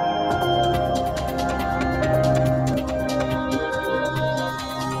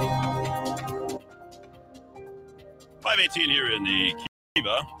 $5.18 here in the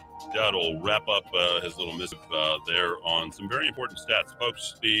Kiva. Dad will wrap up his little missive there on some very important stats.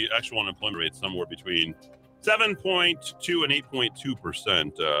 Folks, the actual unemployment rate is somewhere between 7.2 and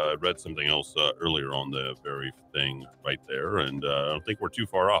 8.2%. I read something else earlier on the very thing right there, and I don't think we're too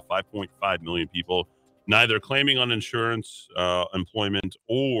far off. 5.5 million people neither claiming uninsurance employment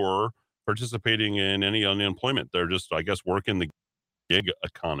or participating in any unemployment. They're just, I guess, working the gig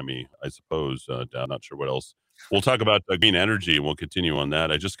economy, I suppose. I'm not sure what else. We'll talk about green energy, and we'll continue on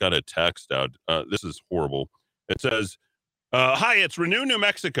that. I just got a text out. This is horrible. It says, hi, it's Renew New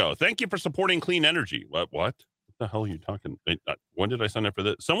Mexico. Thank you for supporting clean energy. What the hell are you talking? When did I sign up for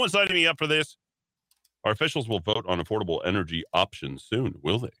this? Someone signing me up for this. Our officials will vote on affordable energy options soon.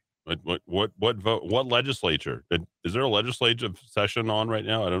 Will they? What vote? What legislature? Is there a legislative session on right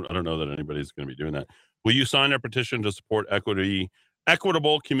now? I don't know that anybody's going to be doing that. Will you sign a petition to support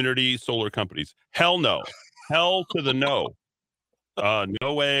equitable community solar companies? Hell no. Hell to the no.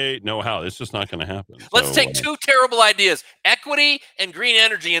 No way, no how. It's just not going to happen. Let's take two terrible ideas, equity and green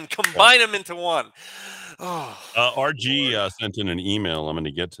energy, and combine them into one. RG sent in an email. I'm going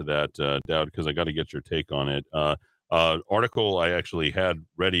to get to that, Dowd, because I got to get your take on it. Article I actually had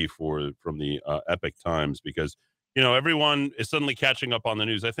ready from the Epic Times, because, everyone is suddenly catching up on the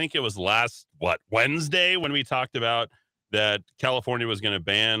news. I think it was Wednesday when we talked about that California was going to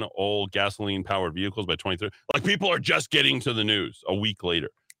ban all gasoline-powered vehicles by 2030. Like, people are just getting to the news a week later.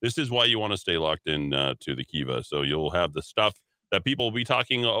 This is why you want to stay locked in to the Kiva. So you'll have the stuff that people will be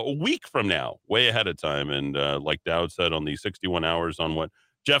talking a week from now, way ahead of time. And like Dowd said on the 61 hours on what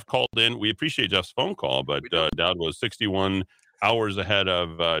Jeff called in, we appreciate Jeff's phone call, but Dowd was 61 hours ahead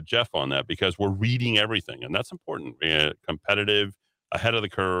of Jeff on that, because we're reading everything. And that's important. Competitive, ahead of the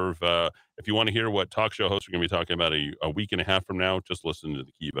curve. If you want to hear what talk show hosts are going to be talking about a week and a half from now, just listen to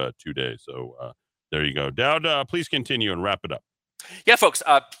the Kiva today. So there you go. Dowd, please continue and wrap it up. Yeah, folks,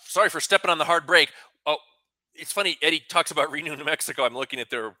 sorry for stepping on the hard break. Oh, it's funny. Eddie talks about Renew New Mexico. I'm looking at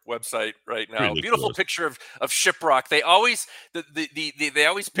their website right now. Ridiculous. Beautiful picture of Shiprock. They always they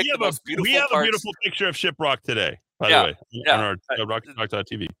always pick the most beautiful We have parts. a beautiful picture of Shiprock today, by Yeah, the way, yeah. on our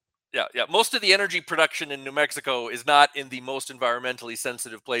RockTalk.tv. Yeah. Most of the energy production in New Mexico is not in the most environmentally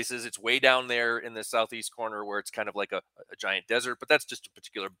sensitive places. It's way down there in the southeast corner where it's kind of like a giant desert, but that's just a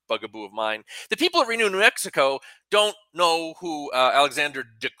particular bugaboo of mine. The people at Renew New Mexico don't know who Alexander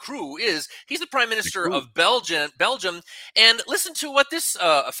De Croo is. He's the Prime Minister of Belgium. And listen to what this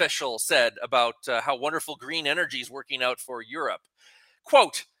official said about how wonderful green energy is working out for Europe.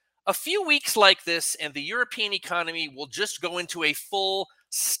 Quote, a few weeks like this and the European economy will just go into a full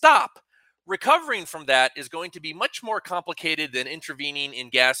stop. Recovering from that is going to be much more complicated than intervening in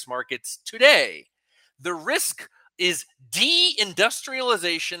gas markets today. The risk is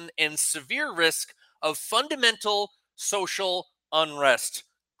deindustrialization and severe risk of fundamental social unrest.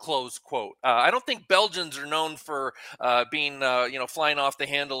 close quote. I don't think Belgians are known for being, flying off the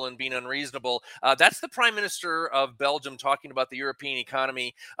handle and being unreasonable. That's the Prime Minister of Belgium talking about the European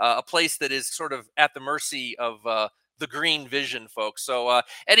economy, a place that is sort of at the mercy of the green vision, folks. So,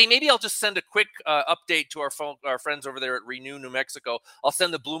 Eddie, maybe I'll just send a quick update to our friends over there at Renew New Mexico. I'll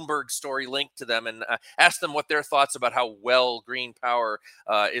send the Bloomberg story link to them and ask them what their thoughts about how well green power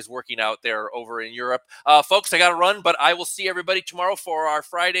is working out there over in Europe. Folks, I got to run, but I will see everybody tomorrow for our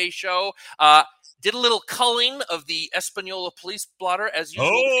Friday show. Did a little culling of the Espanola police blotter as usual.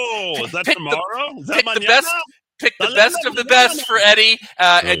 Oh, is that tomorrow? Is that Pick the best of the best for Eddie.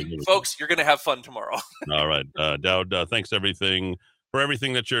 And folks, you're going to have fun tomorrow. All right. Dowd, thanks for everything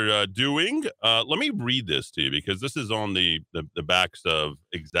that you're doing. Let me read this to you because this is on the backs of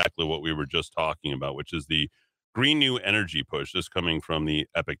exactly what we were just talking about, which is the Green New Energy push. This coming from the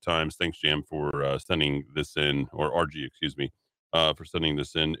Epic Times. Thanks, Jam, for sending this in, or RG, excuse me, for sending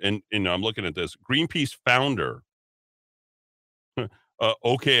this in. And I'm looking at this. Greenpeace founder.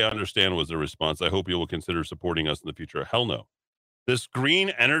 Okay, I understand was the response. I hope you will consider supporting us in the future. Hell no. This green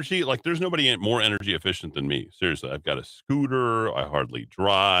energy, like there's nobody more energy efficient than me. Seriously, I've got a scooter. I hardly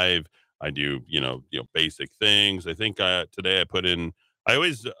drive. I do, basic things. I think today I put in,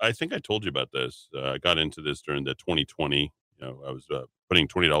 I think I told you about this. I got into this during the 2020. I was putting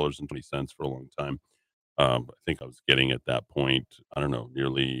 $20.20 for a long time. I think I was getting at that point, I don't know,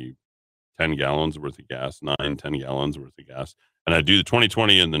 nearly 10 gallons worth of gas, 10 gallons worth of gas. And I do the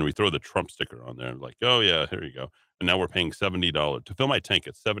 2020 and then we throw the Trump sticker on there. Like, oh yeah, here you go. And now we're paying $70 to fill my tank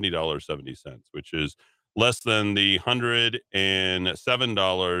at $70.70, which is less than the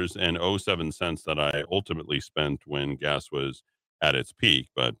 $107.07 that I ultimately spent when gas was at its peak.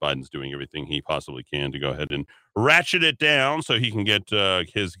 But Biden's doing everything he possibly can to go ahead and ratchet it down so he can get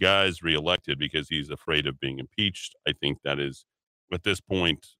his guys reelected because he's afraid of being impeached. I think that is, at this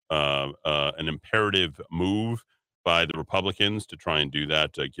point, an imperative move by the Republicans to try and do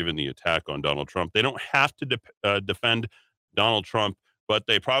that, given the attack on Donald Trump. They don't have to defend Donald Trump, but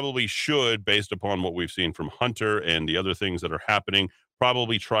they probably should, based upon what we've seen from Hunter and the other things that are happening,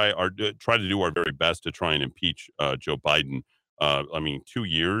 probably try to do our very best to try and impeach Joe Biden. 2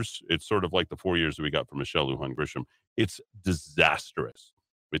 years, it's sort of like the 4 years that we got from Michelle Lujan Grisham. It's disastrous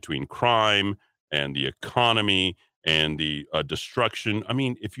between crime and the economy and the destruction. I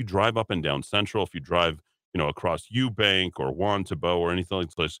mean, if you drive up and down Central, if you drive across Eubank or Juan Tabo or anything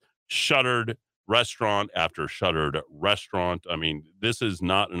like this, shuttered restaurant after shuttered restaurant. I mean, this is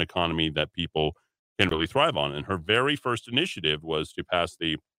not an economy that people can really thrive on. And her very first initiative was to pass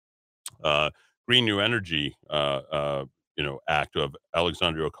the Green New Energy, act of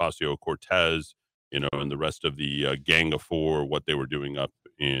Alexandria Ocasio-Cortez, and the rest of the Gang of Four, what they were doing up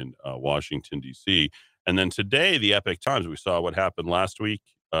in Washington, D.C. And then today, the Epic Times, we saw what happened last week.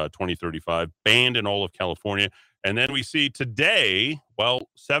 2035 banned in all of California. And then we see today,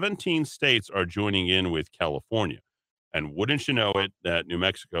 17 states are joining in with California. And wouldn't you know it, that New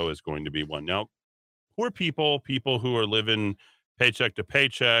Mexico is going to be one. Now, poor people who are living paycheck to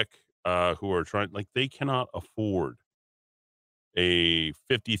paycheck, who are trying, they cannot afford a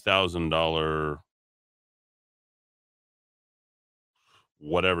 $50,000,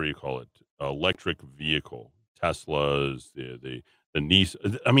 whatever you call it, electric vehicle, Teslas, the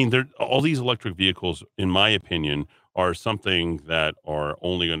Nissan. I mean, all these electric vehicles, in my opinion, are something that are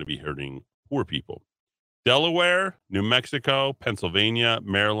only going to be hurting poor people. Delaware, New Mexico, Pennsylvania,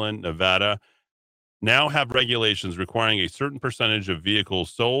 Maryland, Nevada now have regulations requiring a certain percentage of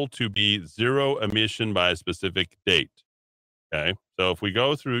vehicles sold to be zero emission by a specific date. Okay. So if we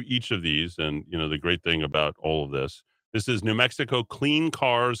go through each of these, and the great thing about all of this is New Mexico Clean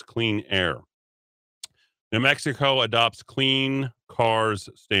Cars, Clean Air. New Mexico adopts clean cars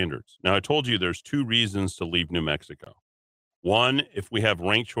standards. Now, I told you there's two reasons to leave New Mexico. One, if we have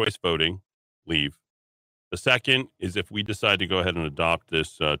ranked choice voting, leave. The second is if we decide to go ahead and adopt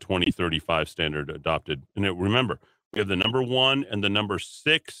this 2035 standard adopted. And remember, we have the number 1 and the number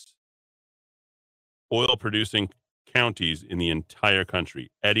 6 oil producing counties in the entire country,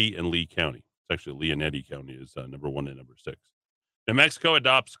 Eddy and Lee County. It's actually Lee and Eddy County is number 1 and number 6. New Mexico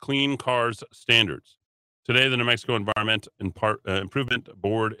adopts clean cars standards. Today, the New Mexico Environment Improvement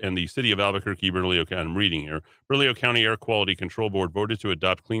Board and the City of Albuquerque, Bernalillo County, I'm reading here, Bernalillo County Air Quality Control Board voted to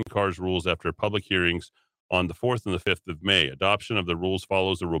adopt clean cars rules after public hearings on the 4th and the 5th of May. Adoption of the rules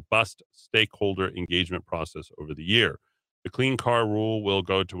follows a robust stakeholder engagement process over the year. The clean car rule will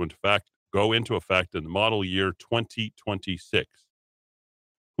go into effect in the model year 2026.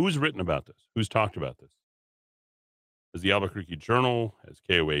 Who's written about this? Who's talked about this? Has the Albuquerque Journal, has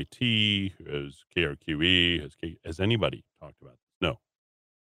KOAT, has KRQE, has anybody talked about this? No.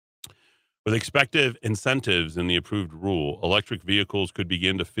 With expected incentives in the approved rule, electric vehicles could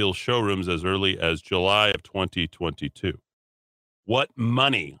begin to fill showrooms as early as July of 2022. What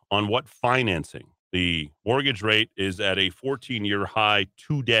money on what financing? The mortgage rate is at a 14-year high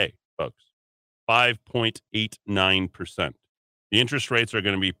today, folks, 5.89%. The interest rates are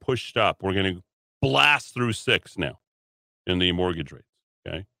going to be pushed up. We're going to blast through 6 now in the mortgage rates,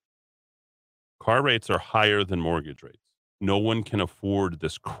 okay? Car rates are higher than mortgage rates. No one can afford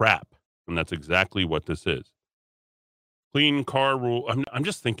this crap. And that's exactly what this is. Clean car rule. I'm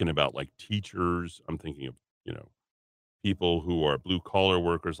just thinking about like teachers. I'm thinking of, people who are blue collar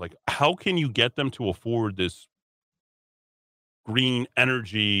workers. Like, how can you get them to afford this green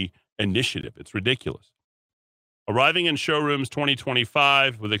energy initiative? It's ridiculous. Arriving in showrooms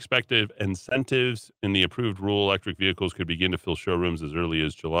 2025 with expected incentives in the approved rule, electric vehicles could begin to fill showrooms as early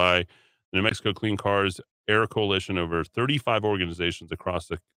as July. The New Mexico Clean Cars Air Coalition, over 35 organizations across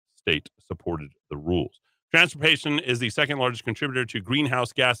the state supported the rules. Transportation is the second largest contributor to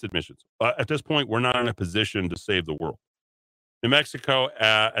greenhouse gas emissions. At this point, we're not in a position to save the world. New Mexico,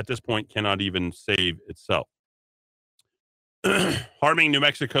 at this point, cannot even save itself. Harming New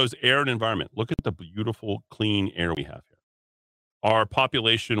Mexico's air and environment. Look at the beautiful, clean air we have here. Our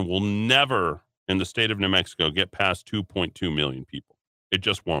population will never, in the state of New Mexico, get past 2.2 million people. It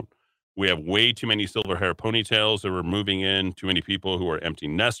just won't. We have way too many silver hair ponytails that are moving in, too many people who are empty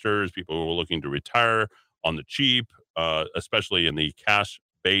nesters, people who are looking to retire on the cheap, especially in the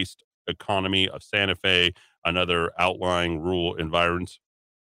cash-based economy of Santa Fe and other outlying rural environs.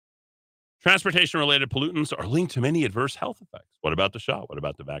 Transportation-related pollutants are linked to many adverse health effects. What about the shot? What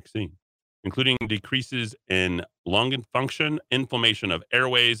about the vaccine? Including decreases in lung function, inflammation of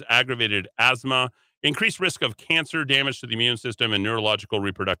airways, aggravated asthma, increased risk of cancer, damage to the immune system, and neurological,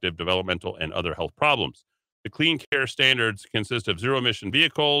 reproductive, developmental, and other health problems. The Clean Care standards consist of zero-emission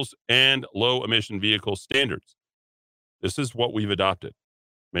vehicles and low-emission vehicle standards. This is what we've adopted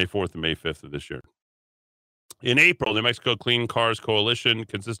May 4th and May 5th of this year. In April, the New Mexico Clean Cars Coalition,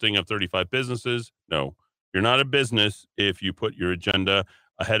 consisting of 35 businesses. No, you're not a business if you put your agenda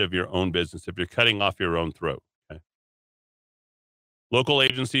ahead of your own business, if you're cutting off your own throat. Local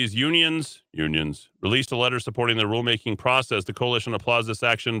agencies, unions released a letter supporting the rulemaking process. The coalition applauds this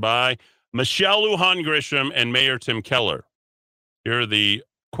action by Michelle Lujan Grisham and Mayor Tim Keller. Here are the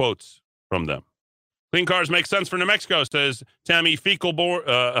quotes from them. Clean cars make sense for New Mexico, says Tammy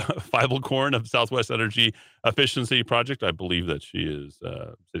Feivelkorn of Southwest Energy Efficiency Project. I believe that she is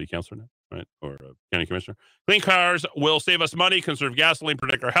city councilor now, right? Or county commissioner. Clean cars will save us money, conserve gasoline,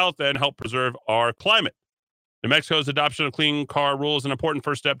 protect our health, and help preserve our climate. New Mexico's adoption of clean car rule is an important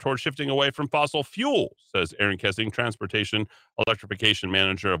first step towards shifting away from fossil fuel, says Aaron Kessing, Transportation Electrification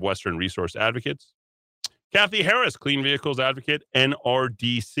Manager of Western Resource Advocates. Kathy Harris, Clean Vehicles Advocate,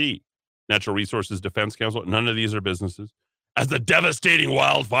 NRDC, Natural Resources Defense Council. None of these are businesses. As the devastating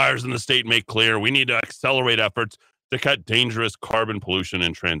wildfires in the state make clear, we need to accelerate efforts to cut dangerous carbon pollution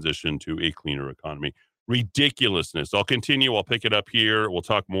and transition to a cleaner economy. Ridiculousness. I'll continue. I'll pick it up here. We'll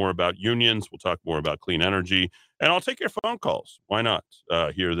talk more about unions. We'll talk more about clean energy. And I'll take your phone calls. Why not?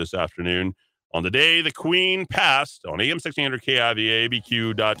 Here this afternoon on the day the Queen passed on AM 1600 KIVA,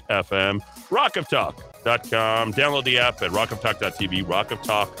 ABQ.FM, rockoftalk.com. Download the app at rockoftalk.tv,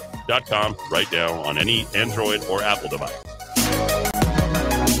 rockoftalk.com, right now on any Android or Apple device.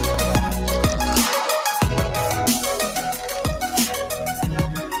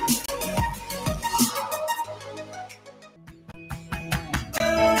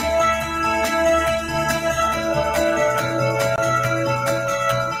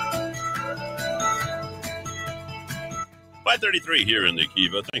 5:33 here in the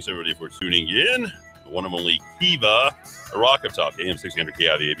Kiva. Thanks everybody for tuning in. The one and only Kiva, the Rock of Talk, AM 1600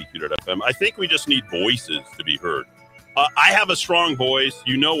 KIVA, ABQ.FM. I think we just need voices to be heard. I have a strong voice.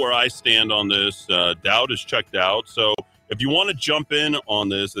 You know where I stand on this. Dowd is checked out. So if you want to jump in on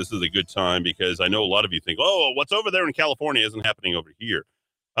this, this is a good time because I know a lot of you think, oh, what's over there in California isn't happening over here.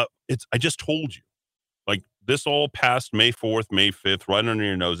 I just told you. Like this all passed May 4th, May 5th, right under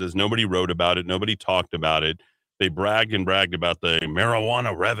your noses. Nobody wrote about it. Nobody talked about it. They bragged about the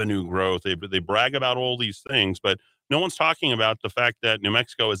marijuana revenue growth. They brag about all these things, but no one's talking about the fact that New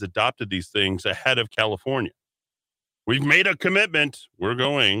Mexico has adopted these things ahead of California. We've made a commitment. We're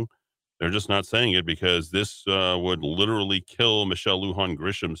going. They're just not saying it because this would literally kill Michelle Lujan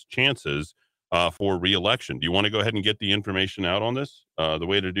Grisham's chances for re-election. Do you want to go ahead and get the information out on this? The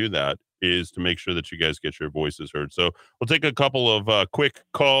way to do that is to make sure that you guys get your voices heard. So we'll take a couple of quick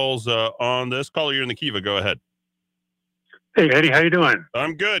calls on this. Caller, you're in the Kiva. Go ahead. Hey, Eddie, how you doing?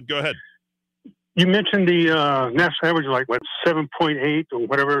 I'm good. Go ahead. You mentioned the national average, like what, 7.8 or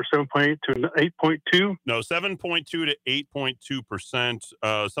whatever, 7.8 to 8.2? No, 7.2 to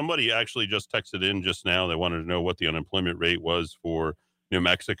 8.2%. Somebody actually just texted in just now. They wanted to know what the unemployment rate was for New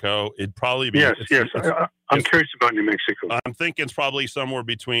Mexico. It'd probably be. Yes. I'm curious about New Mexico. I'm thinking it's probably somewhere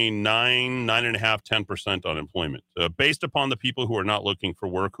between 9.5%, 10% unemployment. Based upon the people who are not looking for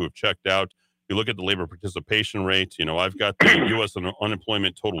work, who have checked out. You look at the labor participation rate. I've got the U.S.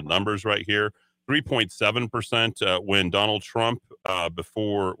 unemployment total numbers right here. 3.7% when Donald Trump,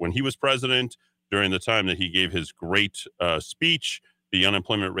 when he was president, during the time that he gave his great speech, the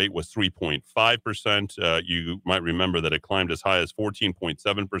unemployment rate was 3.5%. You might remember that it climbed as high as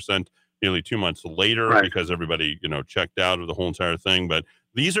 14.7% nearly 2 months later because everybody, checked out of the whole entire thing. But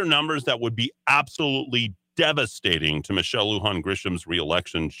these are numbers that would be absolutely devastating to Michelle Lujan Grisham's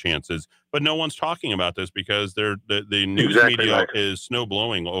reelection chances. But no one's talking about this because the news media is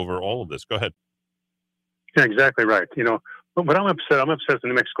snowblowing over all of this. Go ahead. Yeah, exactly right. But I'm upset at the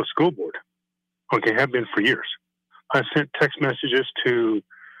New Mexico School Board. Okay, have been for years. I sent text messages to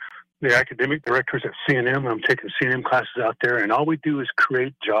the academic directors at CNM. I'm taking CNM classes out there, and all we do is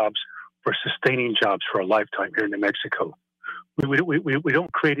create jobs for sustaining jobs for a lifetime here in New Mexico. We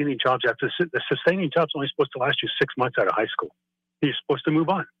don't create any jobs after the sustaining jobs only supposed to last you 6 months out of high school. You're supposed to move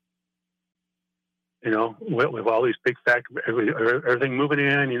on. With all these big factories, everything moving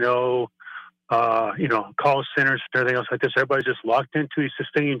in, call centers and everything else like this. Everybody's just locked into these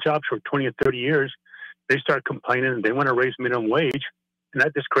sustaining jobs for 20 or 30 years. They start complaining and they want to raise minimum wage, and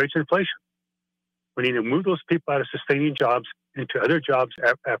that just creates inflation. We need to move those people out of sustaining jobs into other jobs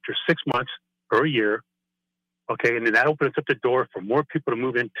after 6 months or a year. Okay, and then that opens up the door for more people to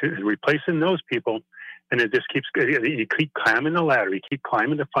move into and replacing those people. And it just you keep climbing the ladder. You keep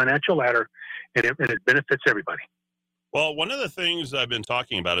climbing the financial ladder, and it benefits everybody. Well, one of the things I've been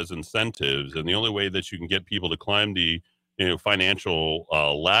talking about is incentives, and the only way that you can get people to climb the financial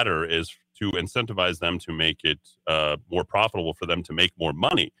ladder is to incentivize them to make it more profitable for them to make more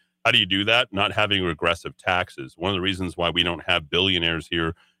money. How do you do that? Not having regressive taxes. One of the reasons why we don't have billionaires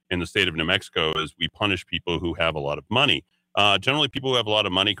here in the state of New Mexico is we punish people who have a lot of money. Generally, people who have a lot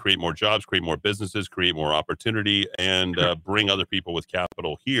of money create more jobs, create more businesses, create more opportunity, and bring other people with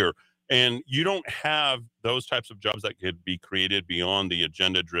capital here. And you don't have those types of jobs that could be created beyond the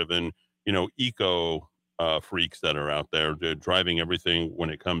agenda-driven, eco freaks that are out there driving everything when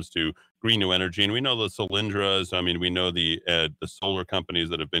it comes to green new energy. And we know the Solyndras. We know the solar companies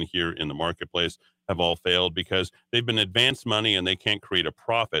that have been here in the marketplace have all failed because they've been advanced money and they can't create a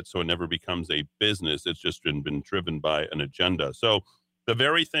profit. So it never becomes a business. It's just been driven by an agenda. So the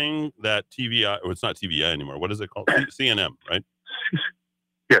very thing that TVI, or it's not TVI anymore. What is it called? CNM, right?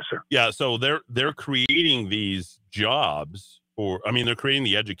 Yes, sir. Yeah. So they're creating these jobs they're creating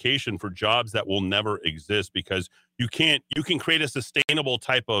the education for jobs that will never exist because you can create a sustainable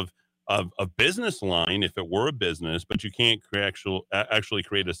type of business line if it were a business, but you can't actually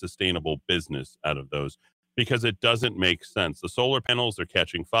create a sustainable business out of those because it doesn't make sense. The solar panels are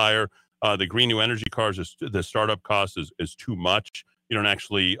catching fire. The green new energy cars, the startup cost is too much. You don't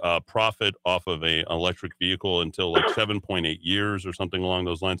actually profit off of an electric vehicle until like 7.8 years or something along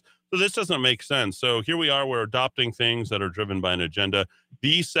those lines. So this doesn't make sense. So here we are, we're adopting things that are driven by an agenda.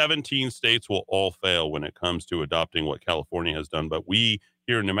 These 17 states will all fail when it comes to adopting what California has done. But we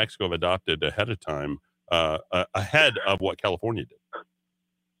here in New Mexico have adopted ahead of time, ahead of what California did.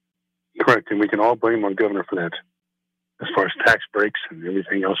 Correct. And we can all blame our governor for that. As far as tax breaks and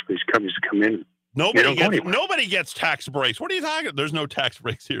everything else for these companies to come in. Nobody gets tax breaks. What are you talking about? There's no tax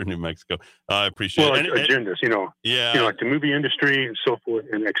breaks here in New Mexico. I appreciate it. Agendas, Yeah. Like the movie industry and so forth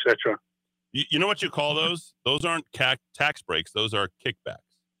and et cetera. You know what you call those? Those aren't tax breaks. Those are kickbacks.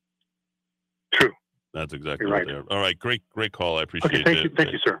 True. That's exactly You're what right. they are. All right. Great call. I appreciate it.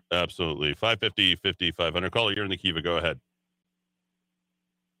 Thank you, sir. Absolutely. 550-5500. Caller, you're in the Kiva. Go ahead.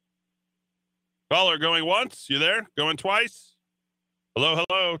 Caller, going once. You there? Going twice?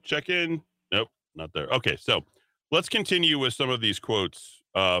 Hello. Check in. Nope, not there. Okay, so let's continue with some of these quotes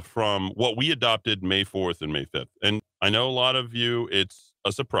from what we adopted May 4th and May 5th. And I know a lot of you, it's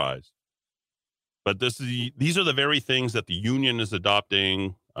a surprise. But these are the very things that the union is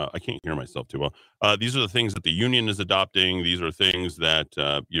adopting. I can't hear myself too well. These are the things that the union is adopting. These are things that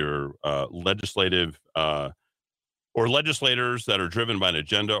your legislative or legislators that are driven by an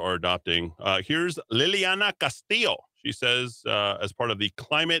agenda are adopting. Here's Liliana Castillo. She says, as part of the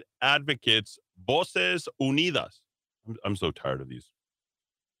Climate Advocates Voces Unidas. I'm so tired of these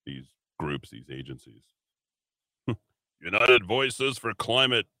groups, these agencies. United Voices for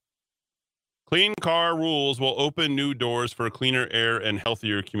Climate. Clean car rules will open new doors for cleaner air and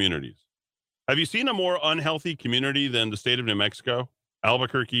healthier communities. Have you seen a more unhealthy community than the state of New Mexico,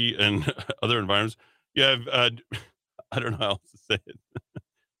 Albuquerque, and other environments? You have, I don't know how else to say it.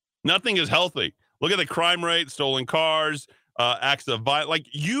 Nothing is healthy. Look at the crime rate, stolen cars, acts of violence. Like,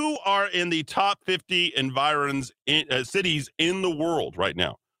 you are in the top 50 cities in the world right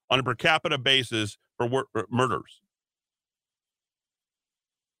now on a per capita basis for murders,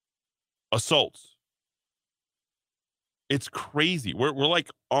 assaults. It's crazy. We're like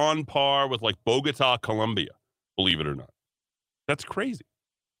on par with like Bogota, Colombia, believe it or not. That's crazy.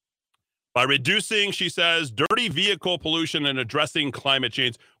 By reducing, she says, dirty vehicle pollution and addressing climate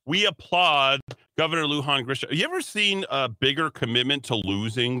change, we applaud Governor Lujan Grisham. Have you ever seen a bigger commitment to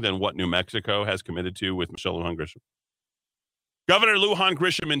losing than what New Mexico has committed to with Michelle Lujan Grisham? Governor Lujan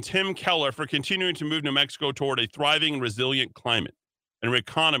Grisham and Tim Keller for continuing to move New Mexico toward a thriving, resilient climate and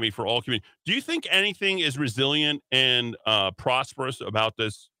economy for all communities. Do you think anything is resilient and prosperous about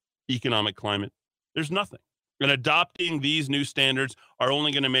this economic climate? There's nothing. And adopting these new standards are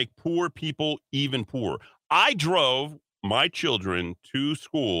only going to make poor people even poorer. I drove my children to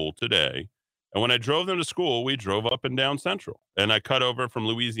school today, and when I drove them to school, we drove up and down Central, and I cut over from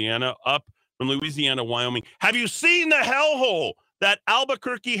Louisiana, Wyoming. Have you seen the hellhole that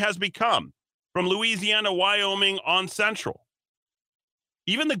Albuquerque has become from Louisiana, Wyoming on Central?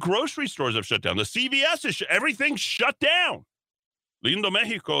 Even the grocery stores have shut down. The CVS is everything's shut down. Lindo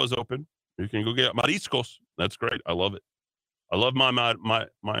Mexico is open. You can go get mariscos. That's great. I love it. I love my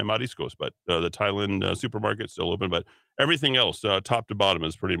mariscos, but the Thailand supermarket's still open. But everything else, top to bottom,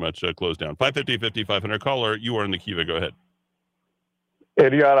 is pretty much closed down. 550-5500 caller. You are in the Kiva. Go ahead.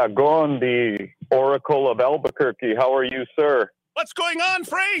 Eddie Aragon, the Oracle of Albuquerque. How are you, sir? What's going on,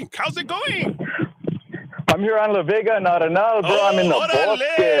 Frank? How's it going? I'm here on La Vega, Naranal, bro. I'm in the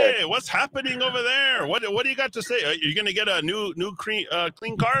bosque. What's happening over there? What do you got to say? Are you going to get a new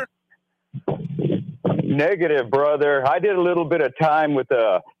clean car? Negative, brother. I did a little bit of time with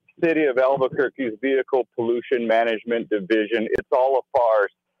the city of Albuquerque's Vehicle Pollution Management Division. It's all a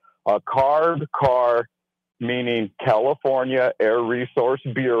farce. A CARB car, meaning California Air Resource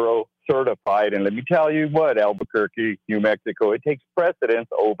Bureau certified. And let me tell you what, Albuquerque, New Mexico, it takes precedence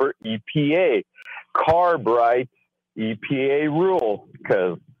over EPA. CARB writes EPA rule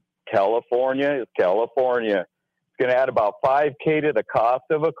because California is California. Going to add about $5,000 to the cost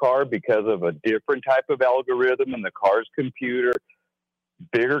of a car because of a different type of algorithm in the car's computer.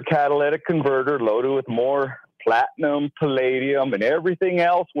 Bigger catalytic converter loaded with more platinum, palladium, and everything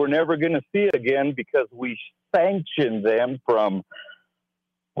else we're never going to see again because we sanctioned them from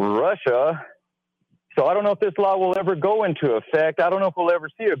Russia. So I don't know if this law will ever go into effect. I don't know if we'll ever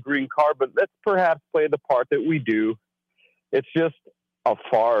see a green car, but let's perhaps play the part that we do. It's just a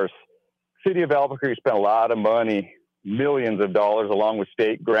farce. City of Albuquerque spent a lot of money, millions of dollars, along with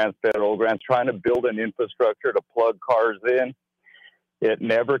state grants, federal grants, trying to build an infrastructure to plug cars in. It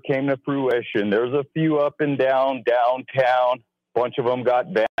never came to fruition. There's a few up and down downtown. A bunch of them got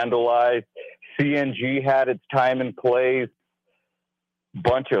vandalized. CNG had its time and place.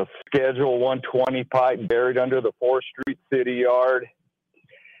 Bunch of Schedule 120 pipe buried under the 4th Street City Yard.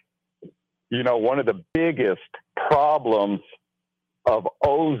 You know, one of the biggest problems of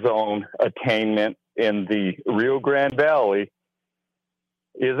ozone attainment in the Rio Grande Valley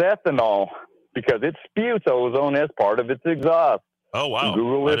is ethanol because it spews ozone as part of its exhaust. Oh, wow.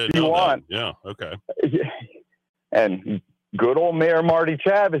 Google it if you want. Yeah, okay. And good old Mayor Marty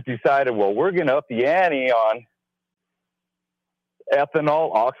Chavez decided, well, we're going to up the ante on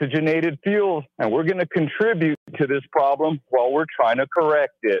ethanol, oxygenated fuels, and we're going to contribute to this problem while we're trying to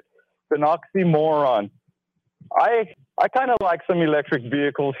correct it. It's an oxymoron. I kind of like some electric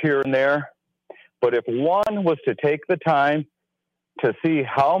vehicles here and there, but if one was to take the time to see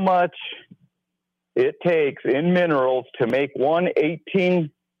how much it takes in minerals to make one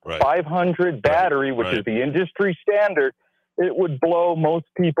 18500 battery, which is the industry standard, it would blow most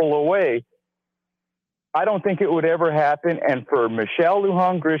people away. I don't think it would ever happen. And for Michelle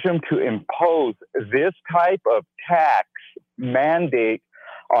Lujan Grisham to impose this type of tax mandate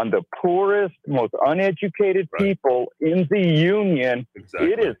on the poorest, most uneducated people in the union,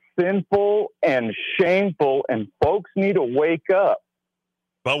 it is sinful and shameful, and folks need to wake up.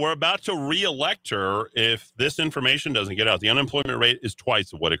 But we're about to re-elect her if this information doesn't get out. The unemployment rate is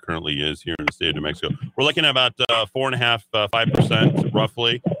twice of what it currently is here in the state of New Mexico. We're looking at about 4.5%, 5%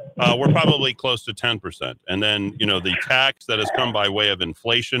 roughly. we're probably close to 10%. And then, the tax that has come by way of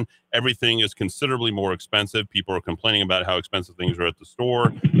inflation, everything is considerably more expensive. People are complaining about how expensive things are at the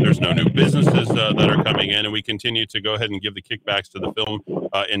store. There's no new businesses that are coming in, and we continue to go ahead and give the kickbacks to the film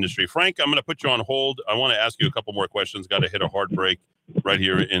industry. Frank, I'm going to put you on hold. I want to ask you a couple more questions. Got to hit a hard break right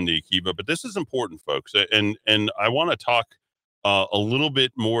here in the Kiva, but this is important, folks. And I want to talk a little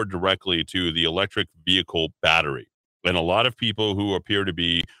bit more directly to the electric vehicle battery. And a lot of people who appear to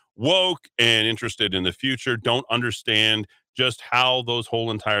be woke and interested in the future don't understand just how those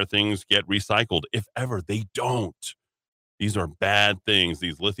whole entire things get recycled, if ever they don't. These are bad things,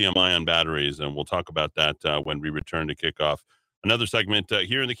 these lithium-ion batteries, and we'll talk about that when we return to kick off another segment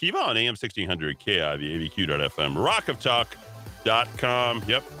here in the Kiva on AM 1600 KIV, ABQ.FM, rockoftalk.com.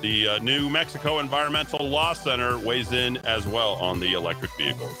 Yep, the New Mexico Environmental Law Center weighs in as well on the electric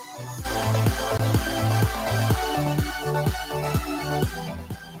vehicles.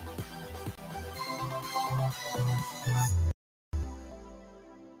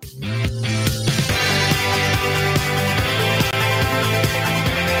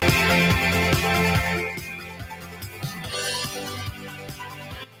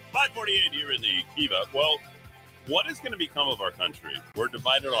 Here in the Kiva. Well, what is going to become of our country? We're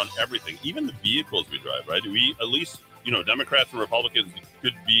divided on everything, even the vehicles we drive, right? We, at least, Democrats and Republicans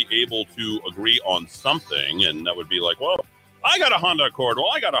could be able to agree on something, and that would be like, well, I got a Honda Accord.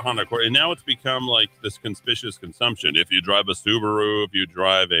 Well, I got a Honda Accord. And now it's become like this conspicuous consumption. If you drive a Subaru, if you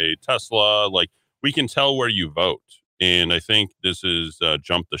drive a Tesla, like, we can tell where you vote. And I think this is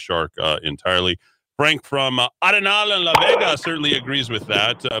jumped the shark entirely. Frank from Arenal and La Vega certainly agrees with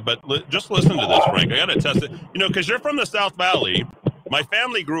that. But just listen to this, Frank. I got to test it. Because you're from the South Valley. My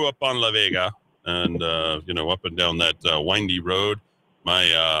family grew up on La Vega and, up and down that windy road.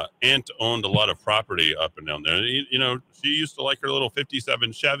 My aunt owned a lot of property up and down there. She used to like her little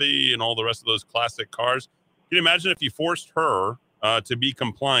 57 Chevy and all the rest of those classic cars. Can you imagine if you forced her to be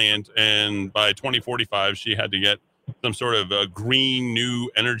compliant and by 2045 she had to get some sort of a green new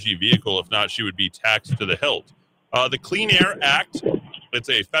energy vehicle? If not, she would be taxed to the hilt. The Clean Air Act, it's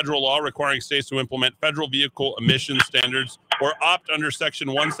a federal law requiring states to implement federal vehicle emission standards or opt under Section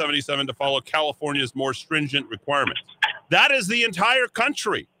 177 to follow California's more stringent requirements. That is the entire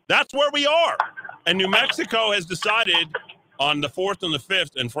country. That's where we are. And New Mexico has decided on the 4th and the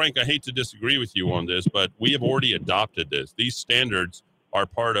 5th, and Frank, I hate to disagree with you on this, but we have already adopted this. These standards are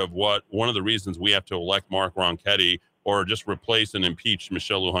part of one of the reasons we have to elect Mark Ronchetti or just replace and impeach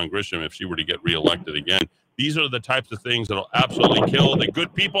Michelle Lujan Grisham if she were to get reelected again. These are the types of things that will absolutely kill the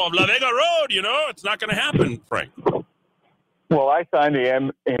good people of La Vega Road. It's not going to happen, Frank. Well, I signed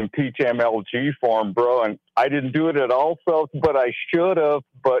the impeach MLG form, bro, and I didn't do it at all, but I should have.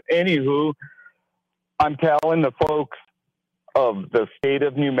 But anywho, I'm telling the folks of the state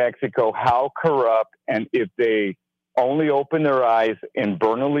of New Mexico how corrupt, and if they only open their eyes in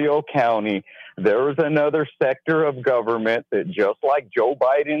Bernalillo County, there is another sector of government that, just like Joe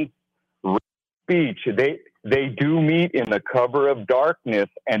Biden's speech, they do meet in the cover of darkness,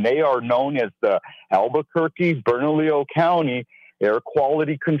 and they are known as the Albuquerque-Bernalillo County Air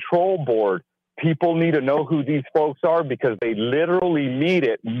Quality Control Board. People need to know who these folks are because they literally meet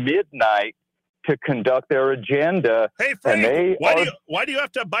at midnight to conduct their agenda. Hey, Frank, why do you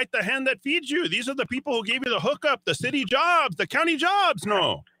have to bite the hand that feeds you? These are the people who gave you the hookup, the city jobs, the county jobs.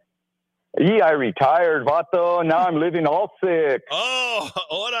 No. Yeah, I retired, vato. Now I'm living all sick. Oh,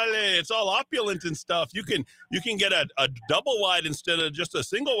 orale. It's all opulent and stuff. You can get a double wide instead of just a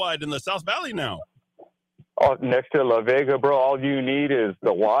single wide in the South Valley now. Oh, next to La Vega, bro, all you need is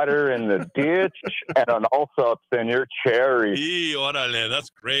the water in the ditch and an all-sups in your cherry. Orale,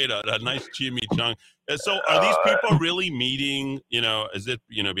 that's great. A nice chimichang. So are these people really meeting, is it,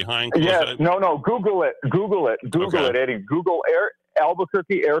 behind closed Yes, no, Google it, Eddie. Google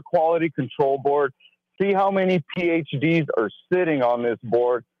Albuquerque Air Quality Control Board. See how many PhDs are sitting on this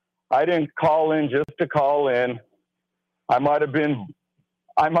board. I didn't call in just to call in. I might have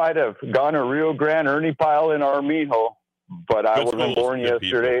gone to Rio Grande, Ernie Pyle, and Armijo, but I wasn't born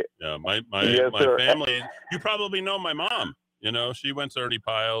yesterday. Yeah, my family, you probably know my mom. She went to Ernie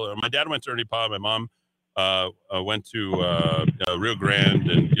Pyle. My dad went to Ernie Pyle. My mom went to Rio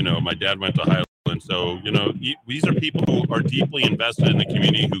Grande, and, my dad went to Highland. So, these are people who are deeply invested in the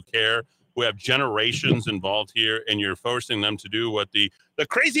community, who care, who have generations involved here, and you're forcing them to do what the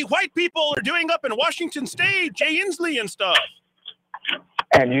crazy white people are doing up in Washington State, Jay Inslee and stuff.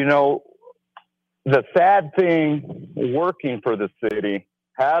 And, the sad thing, working for the city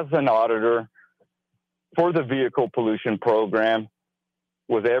as an auditor for the vehicle pollution program,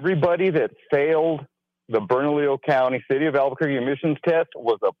 was everybody that failed the Bernalillo County, City of Albuquerque emissions test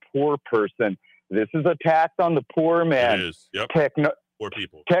was a poor person. This is a tax on the poor man. It is. Yep. Poor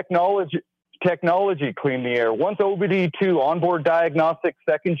people. Technology cleaned the air. Once OBD2, onboard diagnostic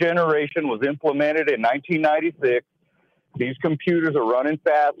second generation, was implemented in 1996, these computers are running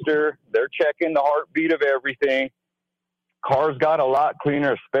faster. They're checking the heartbeat of everything. Cars got a lot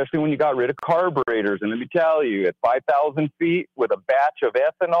cleaner, especially when you got rid of carburetors. And let me tell you, at 5,000 feet with a batch of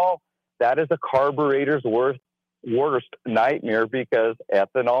ethanol, that is a carburetor's worst nightmare, because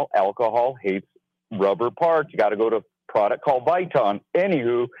ethanol, alcohol, hates rubber parts. You got to go to a product called Viton.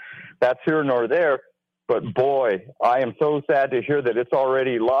 Anywho, that's here nor there. But boy, I am so sad to hear that it's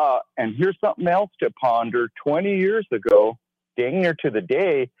already law. And here's something else to ponder. 20 years ago, dang near to the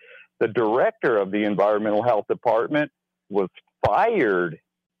day, the director of the Environmental Health Department was fired.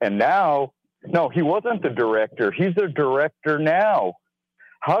 And now, no, he wasn't the director. He's the director now.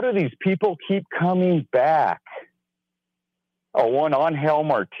 How do these people keep coming back? One Angel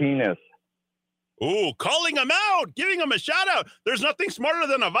Martinez. Ooh, calling him out, giving him a shout out. There's nothing smarter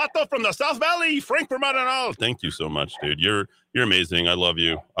than a vato from the South Valley, Frank Vermont. Thank you so much, dude. You're amazing. I love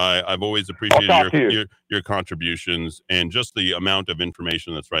you. I've always appreciated your contributions and just the amount of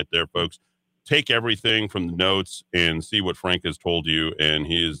information that's right there, folks. Take everything from the notes and see what Frank has told you, and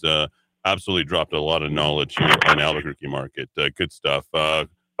he's absolutely dropped a lot of knowledge here on Albuquerque market. Good stuff.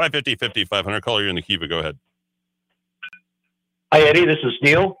 550-500. Caller, you're in the Kiva. Go ahead. Hi, Eddie. This is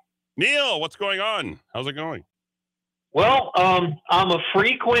Neil. Neil, what's going on? How's it going? Well, I'm a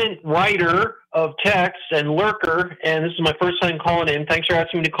frequent writer of texts and lurker, and this is my first time calling in. Thanks for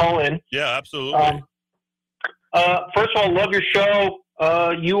asking me to call in. Yeah, absolutely. First of all, love your show.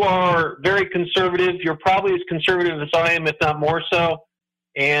 You are very conservative. You're probably as conservative as I am, if not more so.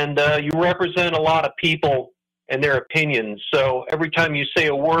 And you represent a lot of people and their opinions. So every time you say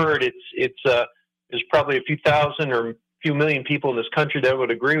a word, there's probably a few thousand or few million people in this country that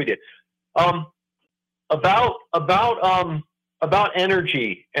would agree with you. About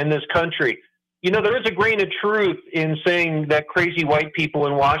energy in this country, there is a grain of truth in saying that crazy white people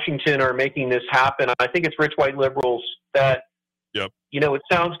in Washington are making this happen. I think it's rich white liberals that, it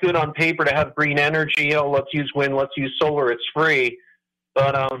sounds good on paper to have green energy. Oh, let's use wind, let's use solar, it's free.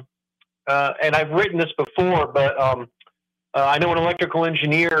 But, and I've written this before, but I know an electrical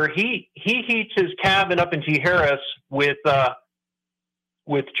engineer. He heats his cabin up in Tijeras with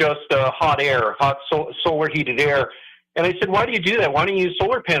just hot solar heated air. And I said, why do you do that? Why don't you use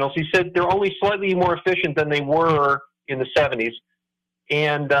solar panels? He said they're only slightly more efficient than they were in the 70s.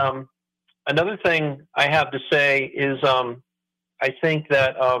 And another thing I have to say is I think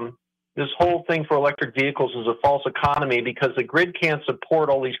that this whole thing for electric vehicles is a false economy, because the grid can't support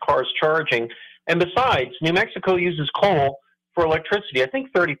all these cars charging. And besides, New Mexico uses coal for electricity, I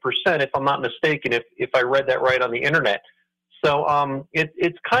think 30%, if I'm not mistaken, if I read that right on the internet. So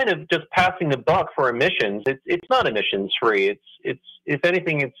it's kind of just passing the buck for emissions. It's not emissions free. It's if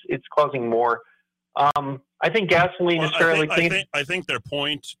anything, it's causing more. I think gasoline is fairly clean. I think their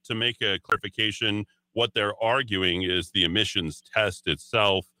point, to make a clarification, what they're arguing is the emissions test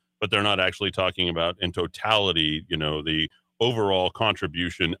itself, but they're not actually talking about in totality, the overall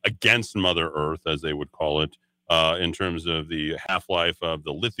contribution against Mother Earth, as they would call it, in terms of the half-life of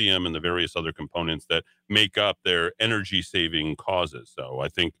the lithium and the various other components that make up their energy-saving causes. So I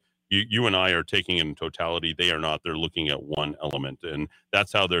think you and I are taking it in totality. They are not. They're looking at one element, and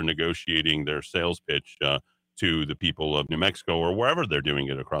that's how they're negotiating their sales pitch to the people of New Mexico or wherever they're doing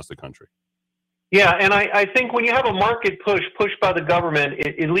it across the country. Yeah, and I think when you have a market pushed by the government,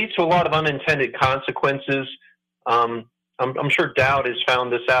 it leads to a lot of unintended consequences. I'm sure Dowd has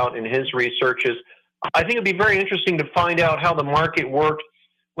found this out in his researches. I think it'd be very interesting to find out how the market worked.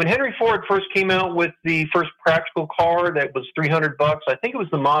 When Henry Ford first came out with the first practical car that was $300, I think it was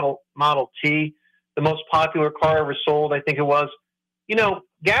the Model T, the most popular car ever sold, I think it was.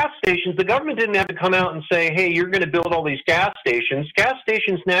 Gas stations, the government didn't have to come out and say, hey, you're going to build all these gas stations. Gas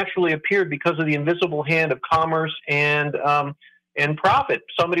stations naturally appeared because of the invisible hand of commerce and profit.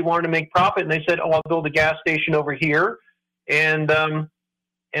 Somebody wanted to make profit, and they said, oh, I'll build a gas station over here. And I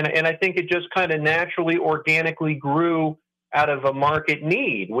think it just kind of naturally, organically grew out of a market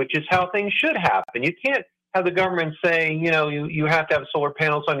need, which is how things should happen. You can't have the government say, you have to have solar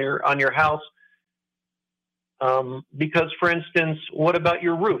panels on your house. Because, for instance, what about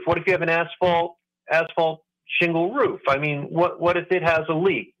your roof? What if you have an asphalt shingle roof? I mean, what if it has a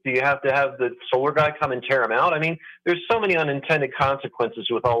leak? Do you have to have the solar guy come and tear them out? I mean, there's so many unintended consequences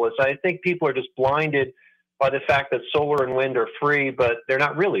with all this. I think people are just blinded by the fact that solar and wind are free, but they're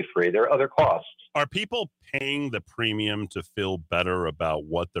not really free. There are other costs. Are people paying the premium to feel better about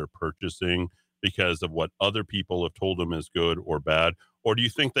what they're purchasing because of what other people have told them is good or bad? Or do you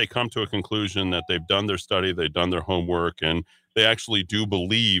think they come to a conclusion that they've done their study, they've done their homework, and they actually do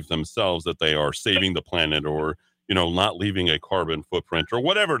believe themselves that they are saving the planet, or, you know, not leaving a carbon footprint, or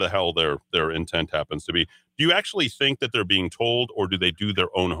whatever the hell their intent happens to be? Do you actually think that they're being told, or do they do their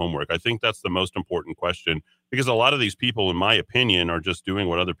own homework? I think that's the most important question, because a lot of these people, in my opinion, are just doing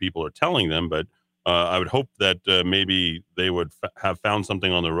what other people are telling them. But I would hope that maybe they would have found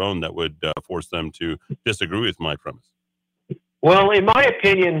something on their own that would force them to disagree with my premise. Well, in my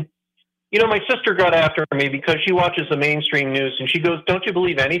opinion, you know, my sister got after me because she watches the mainstream news, and she goes, "Don't you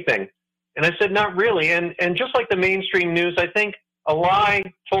believe anything?" And I said, "Not really." And just like the mainstream news, I think a lie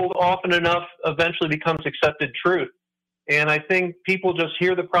told often enough eventually becomes accepted truth. And I think people just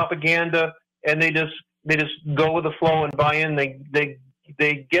hear the propaganda and they just go with the flow and buy in. They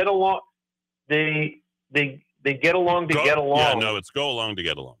get along. They get along to get along. Yeah, no, it's go along to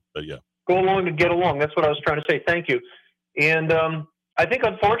get along. But yeah, go along to get along. That's what I was trying to say. Thank you. And I think,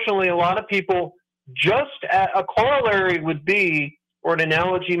 unfortunately, a lot of people, just a corollary would be, or an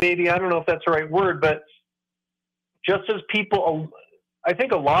analogy maybe, I don't know if that's the right word, but just as people, I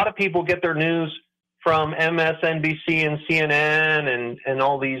think a lot of people get their news from MSNBC and CNN and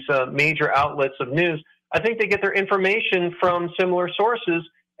all these major outlets of news. I think they get their information from similar sources,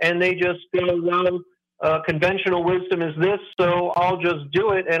 and they just go, well, conventional wisdom is this, so I'll just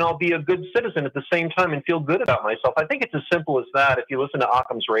do it, and I'll be a good citizen at the same time and feel good about myself. I think it's as simple as that if you listen to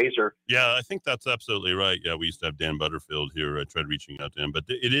Occam's razor. Yeah, I think that's absolutely right. Yeah, we used to have Dan Butterfield here. I tried reaching out to him, but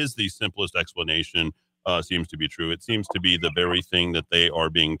it is the simplest explanation. Seems to be true. It seems to be the very thing that they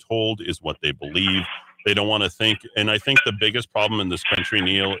are being told is what they believe. They don't want to think. And I think the biggest problem in this country,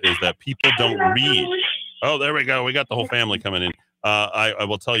 Neil, is that people don't read. Oh, there we go. We got the whole family coming in. I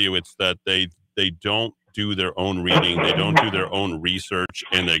will tell you, it's that they don't do their own reading. They don't do their own research,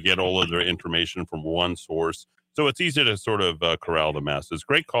 and they get all of their information from one source. So it's easy to sort of corral the masses.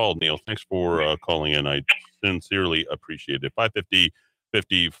 Great call, Neil. Thanks for calling in. I sincerely appreciate it.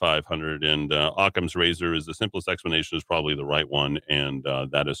 550-5500, and Occam's razor is the simplest explanation, is probably the right one, and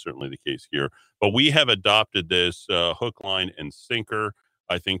that is certainly the case here. But we have adopted this hook, line, and sinker.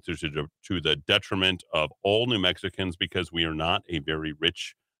 I think to the detriment of all New Mexicans, because we are not a very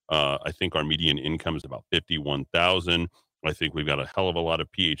rich. I think our median income is about $51,000. I think we've got a hell of a lot of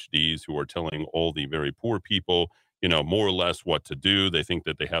PhDs who are telling all the very poor people, you know, more or less what to do. They think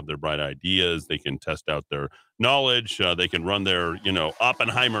that they have their bright ideas. They can test out their knowledge. They can run their, you know,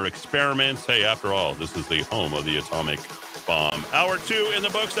 Oppenheimer experiments. Hey, after all, this is the home of the atomic bomb. Hour 2 in the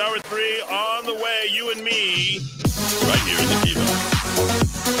books. Hour 3 on the way. You and me right here in the Kiva.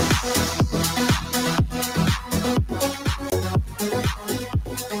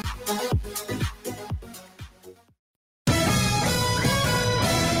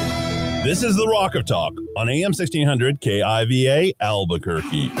 This is the Rock of Talk on AM 1600 KIVA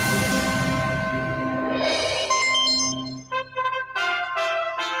Albuquerque.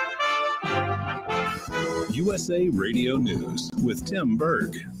 USA Radio News with Tim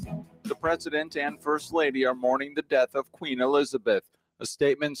Berg. The President and First Lady are mourning the death of Queen Elizabeth. A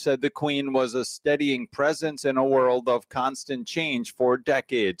statement said the Queen was a steadying presence in a world of constant change for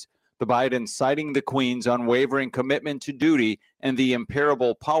decades. The Biden citing the Queen's unwavering commitment to duty and the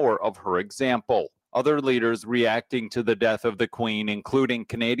imperishable power of her example. Other leaders reacting to the death of the Queen, including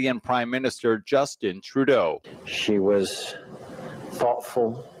Canadian Prime Minister Justin Trudeau. She was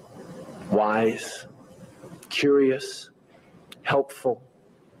thoughtful, wise, curious, helpful,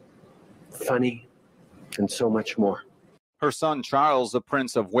 funny, and so much more. Her son Charles, the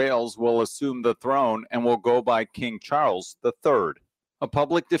Prince of Wales, will assume the throne and will go by King Charles III. A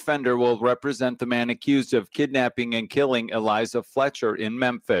public defender will represent the man accused of kidnapping and killing Eliza Fletcher in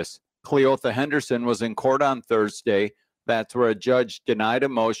Memphis. Cleotha Henderson was in court on Thursday. That's where a judge denied a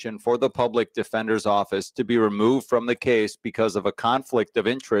motion for the public defender's office to be removed from the case because of a conflict of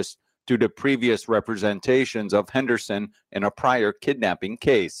interest due to previous representations of Henderson in a prior kidnapping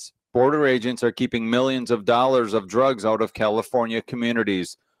case. Border agents are keeping millions of dollars of drugs out of California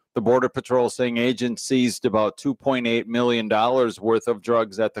communities. The Border Patrol saying agents seized about $2.8 million worth of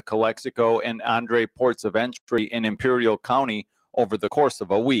drugs at the Calexico and Andre ports of entry in Imperial County over the course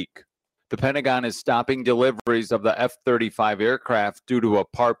of a week. The Pentagon is stopping deliveries of the F-35 aircraft due to a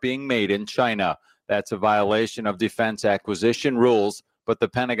part being made in China. That's a violation of defense acquisition rules, but the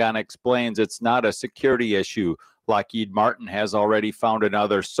Pentagon explains it's not a security issue. Lockheed Martin has already found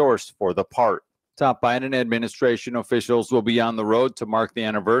another source for the part. Top Biden administration officials will be on the road to mark the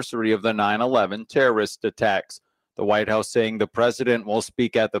anniversary of the 9/11 terrorist attacks. The White House saying the president will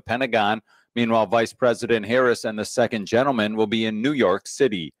speak at the Pentagon. Meanwhile, Vice President Harris and the second gentleman will be in New York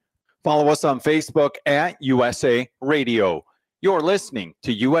City. Follow us on Facebook at USA Radio. You're listening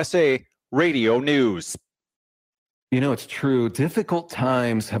to USA Radio News. You know, it's true. Difficult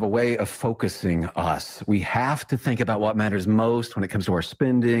times have a way of focusing us. We have to think about what matters most when it comes to our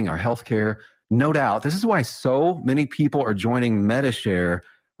spending, our healthcare. No doubt. This is why so many people are joining Medi-Share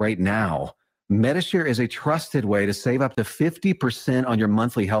right now. Medi-Share is a trusted way to save up to 50% on your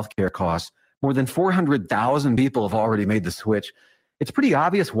monthly healthcare costs. More than 400,000 people have already made the switch. It's pretty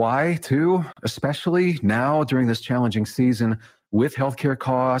obvious why, too, especially now during this challenging season with healthcare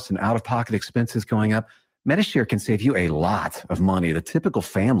costs and out-of-pocket expenses going up. Medi-Share can save you a lot of money. The typical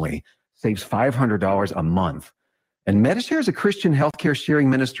family saves $500 a month. And Medi-Share is a Christian healthcare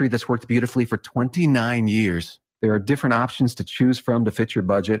sharing ministry that's worked beautifully for 29 years. There are different options to choose from to fit your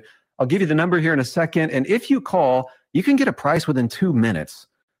budget. I'll give you the number here in a second. And if you call, you can get a price within 2 minutes.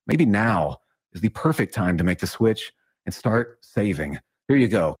 Maybe now is the perfect time to make the switch and start saving. Here you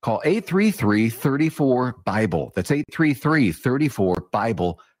go. Call 833-34-BIBLE. That's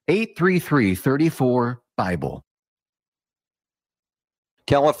 833-34-BIBLE. 833-34-BIBLE.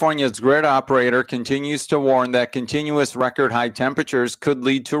 California's grid operator continues to warn that continuous record high temperatures could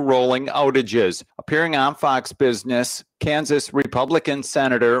lead to rolling outages. Appearing on Fox Business, Kansas Republican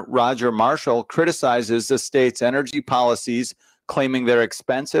Senator Roger Marshall criticizes the state's energy policies, claiming they're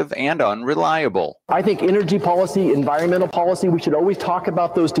expensive and unreliable. I think energy policy, environmental policy, we should always talk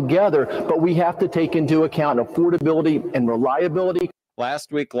about those together, but we have to take into account affordability and reliability.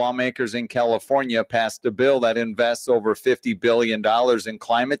 Last week, lawmakers in California passed a bill that invests over $50 billion in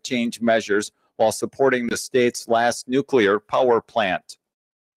climate change measures while supporting the state's last nuclear power plant.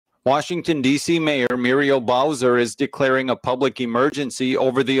 Washington, D.C. Mayor Muriel Bowser is declaring a public emergency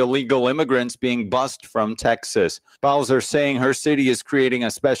over the illegal immigrants being bused from Texas. Bowser saying her city is creating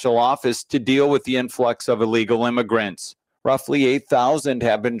a special office to deal with the influx of illegal immigrants. Roughly 8,000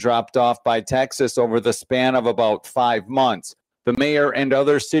 have been dropped off by Texas over the span of about 5 months. The mayor and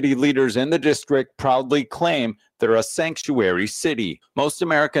other city leaders in the district proudly claim they're a sanctuary city. Most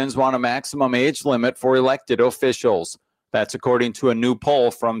Americans want a maximum age limit for elected officials. That's according to a new poll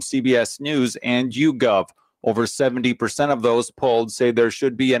from CBS News and YouGov. Over 70% of those polled say there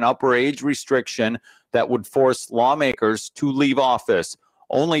should be an upper age restriction that would force lawmakers to leave office.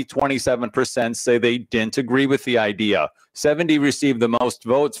 Only 27% say they didn't agree with the idea. 70 received the most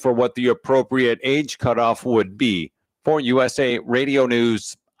votes for what the appropriate age cutoff would be. For USA Radio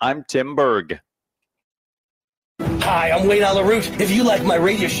News, I'm Tim Berg. Hi, I'm Wayne Alaroot. If you like my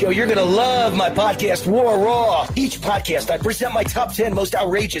radio show, you're going to love my podcast, War Raw. Each podcast, I present my top 10 most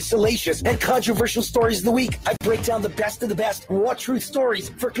outrageous, salacious, and controversial stories of the week. I break down the best of the best, raw truth stories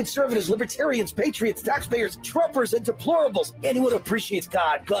for conservatives, libertarians, patriots, taxpayers, Trumpers, and deplorables. Anyone who appreciates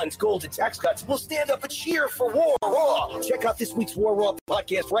God, guns, gold, and tax cuts will stand up and cheer for War Raw. Check out this week's War Raw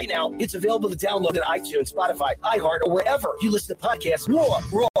podcast right now. It's available to download on iTunes, Spotify, iHeart, or wherever you listen to podcasts. War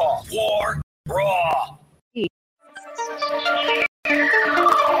Raw. War Raw.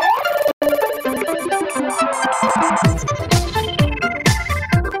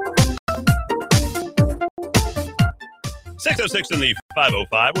 606 in the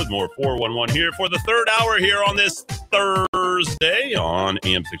 505 with more 411 here for the third hour here on this Thursday on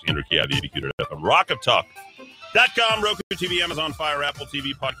AM 1600 KIV, FM, rockoftalk.com, Roku TV, Amazon Fire, Apple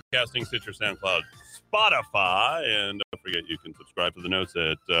TV, podcasting, Stitcher, SoundCloud, Spotify, and don't forget you can subscribe to the notes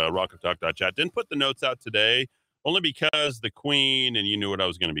at rockoftalk.chat. Didn't put the notes out today only because the Queen and you knew what I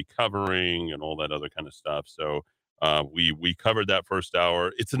was going to be covering and all that other kind of stuff. So we covered that first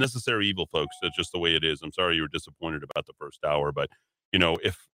hour. It's a necessary evil, folks. That's just the way it is. I'm sorry you were disappointed about the first hour, but you know,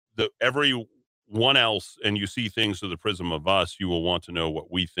 if everyone else and you see things through the prism of us, you will want to know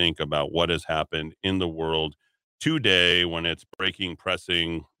what we think about what has happened in the world today when it's breaking,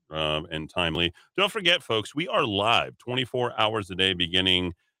 pressing, and timely. Don't forget, folks, we are live 24 hours a day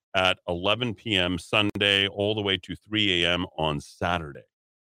beginning at 11 p.m. Sunday all the way to 3 a.m. on Saturday.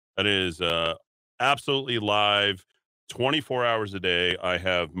 That is absolutely live 24 hours a day. I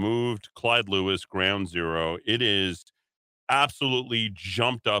have moved Clyde Lewis, Ground Zero. It is absolutely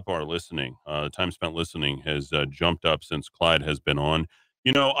jumped up our listening. Time spent listening has jumped up since Clyde has been on.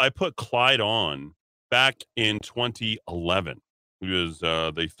 You know, I put Clyde on back in 2011. He was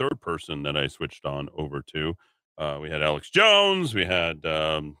the third person that I switched on over to. We had Alex Jones, we had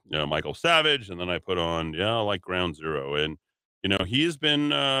Michael Savage, and then I put on like Ground Zero. And you know, he has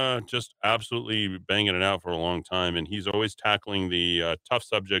been just absolutely banging it out for a long time, and he's always tackling the tough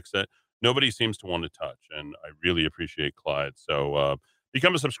subjects that nobody seems to want to touch. And I really appreciate Clyde. So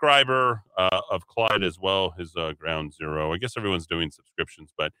become a subscriber of Clyde as well, his Ground Zero. I guess everyone's doing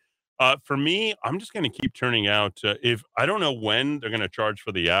subscriptions, but For me, I'm just going to keep turning out. If I don't know when they're going to charge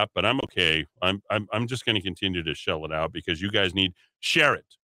for the app, but I'm okay. I'm just going to continue to shell it out because you guys share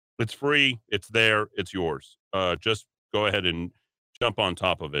it. It's free. It's there. It's yours. Just go ahead and jump on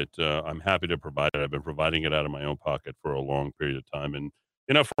top of it. I'm happy to provide it. I've been providing it out of my own pocket for a long period of time, and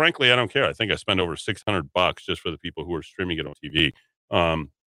frankly, I don't care. I think I spend over $600 just for the people who are streaming it on TV.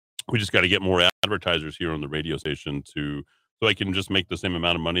 We just got to get more advertisers here on the radio station so I can just make the same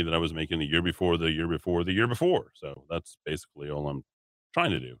amount of money that I was making the year before. So that's basically all I'm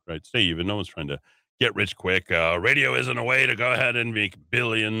trying to do, right? Stay even. No one's trying to get rich quick. Radio isn't a way to go ahead and make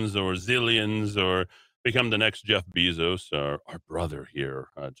billions or zillions or become the next Jeff Bezos, our brother here,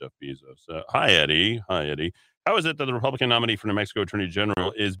 Jeff Bezos. Hi, Eddie. How is it that the Republican nominee for New Mexico Attorney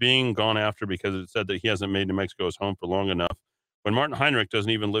General is being gone after because it said that he hasn't made New Mexico his home for long enough when Martin Heinrich doesn't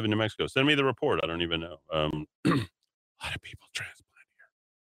even live in New Mexico? Send me the report. I don't even know. A lot of people transplant here.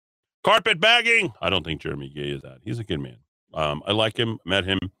 Carpet bagging. I don't think Jeremy Gay is that. He's a good man. I like him. Met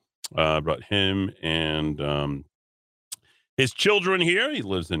him. Brought him and his children here. He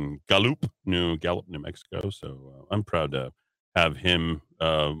lives in Gallup, New Mexico. So I'm proud to have him.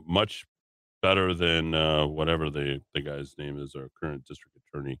 Much better than whatever the guy's name is, our current district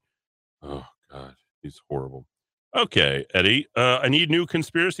attorney. Oh, God, he's horrible. Okay, Eddie, I need new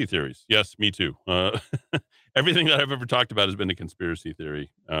conspiracy theories. Yes, me too. Everything that I've ever talked about has been a conspiracy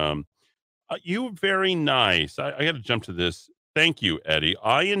theory. You very nice. I got to jump to this. Thank you, Eddie.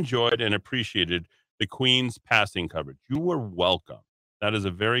 I enjoyed and appreciated the Queen's passing coverage. You were welcome. That is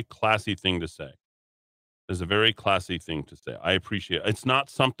a very classy thing to say. I appreciate it. It's not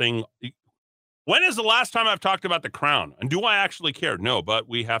something... When is the last time I've talked about the crown? And do I actually care? No, but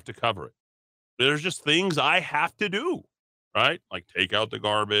we have to cover it. There's just things I have to do, right? Like take out the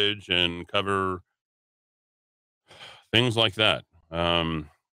garbage and cover things like that. I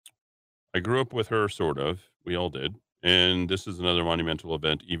grew up with her, sort of. We all did. And this is another monumental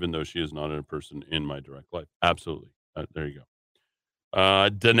event, even though she is not a person in my direct life. Absolutely. There you go.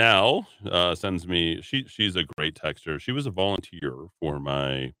 Danelle sends me, she's a great texter. She was a volunteer for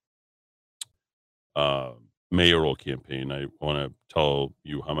my mayoral campaign. I want to tell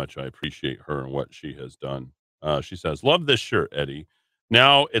you how much I appreciate her and what she has done. She says, love this shirt, Eddie.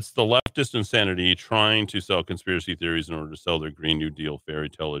 Now it's the leftist insanity trying to sell conspiracy theories in order to sell their Green New Deal fairy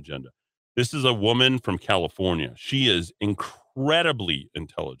tale agenda. This is a woman from California. She is incredibly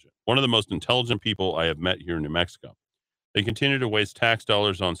intelligent. One of the most intelligent people I have met here in New Mexico. They continue to waste tax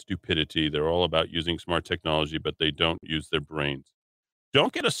dollars on stupidity. They're all about using smart technology, but they don't use their brains.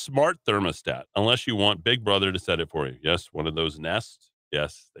 Don't get a smart thermostat unless you want Big Brother to set it for you. Yes, one of those Nest.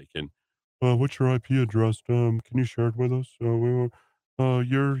 Yes, they can. What's your IP address? Can you share it with us?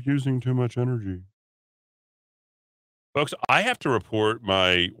 You're using too much energy. Folks, I have to report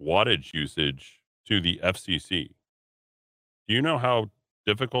my wattage usage to the FCC. Do you know how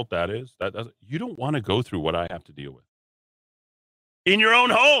difficult that is? You don't want to go through what I have to deal with. In your own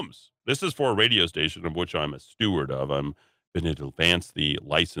homes. This is for a radio station of which I'm a steward of. I'm going to advance the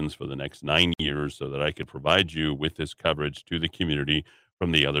license for the next 9 years so that I could provide you with this coverage to the community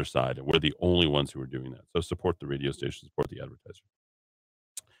from the other side. And we're the only ones who are doing that. So support the radio station, support the advertiser.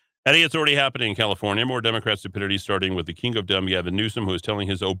 Eddie, it's already happening in California. More Democrat stupidity, starting with the king of dumb, Gavin Newsom, who is telling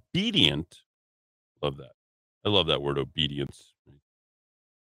his obedient, love that. I love that word, obedience.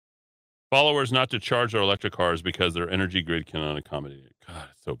 Followers not to charge their electric cars because their energy grid cannot accommodate it. God,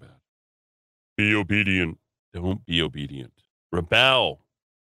 it's so bad. Be obedient. Don't be obedient. Rebel.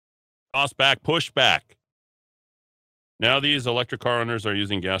 Toss back, push back. Now these electric car owners are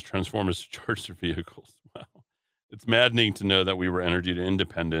using gas transformers to charge their vehicles. Wow. It's maddening to know that we were energy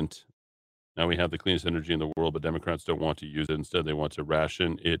independent. Now we have the cleanest energy in the world, but Democrats don't want to use it. Instead, they want to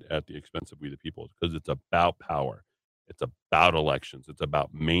ration it at the expense of we the people because it's about power. It's about elections. It's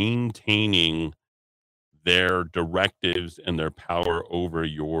about maintaining their directives and their power over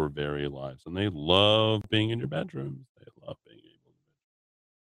your very lives. And they love being in your bedrooms. They love being able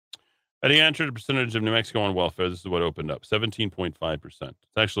to. Eddie answered a percentage of New Mexico on welfare. This is what opened up, 17.5%. It's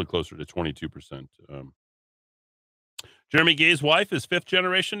actually closer to 22%. Jeremy Gay's wife is fifth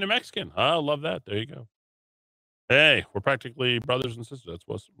generation New Mexican. I love that. There you go. Hey, we're practically brothers and sisters.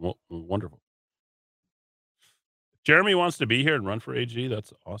 That's what's wonderful. Jeremy wants to be here and run for AG.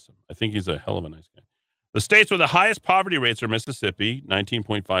 That's awesome. I think he's a hell of a nice guy. The states with the highest poverty rates are Mississippi,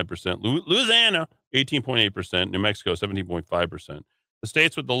 19.5%, Louisiana, 18.8%, New Mexico, 17.5%. The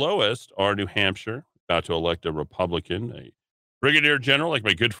states with the lowest are New Hampshire, about to elect a Republican, a brigadier general, like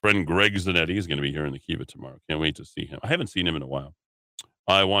my good friend Greg Zanetti is going to be here in the Kiva tomorrow. Can't wait to see him. I haven't seen him in a while.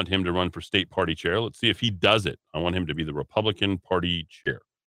 I want him to run for state party chair. Let's see if he does it. I want him to be the Republican Party chair.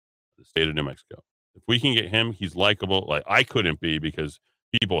 the state of New Mexico. If we can get him, he's likable. Like I couldn't be because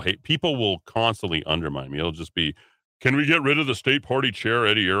people will constantly undermine me. It'll just be, can we get rid of the state party chair,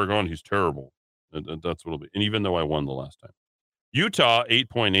 Eddie Aragon? He's terrible. And that's what it'll be. And even though I won the last time. Utah,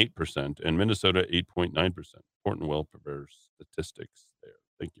 8.8%, and Minnesota, 8.9%. Important well-prepared statistics there.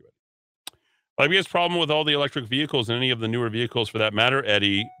 Thank you, Eddie. My biggest problem with all the electric vehicles and any of the newer vehicles for that matter,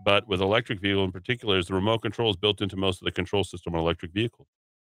 Eddie, but with electric vehicle in particular, is the remote controls built into most of the control system on electric vehicles.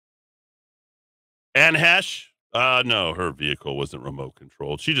 Anne Hesh, no, her vehicle wasn't remote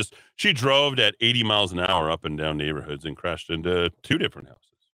controlled. She drove at 80 miles an hour up and down neighborhoods and crashed into 2 different houses.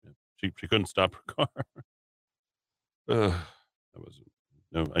 She couldn't stop her car.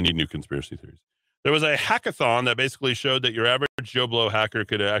 I need new conspiracy theories. There was a hackathon that basically showed that your average Joe Blow hacker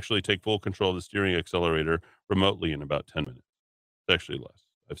could actually take full control of the steering accelerator remotely in about 10 minutes. It's actually less.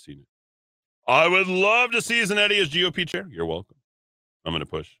 I've seen it. I would love to see Zanetti as GOP chair. You're welcome. I'm going to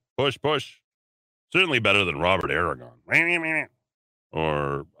push. Certainly better than Robert Aragon.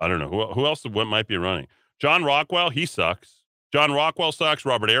 Or, I don't know, who else might be running? John Rockwell, he sucks. John Rockwell sucks.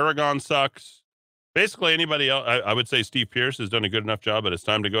 Robert Aragon sucks. Basically, anybody else, I would say Steve Pierce has done a good enough job, but it's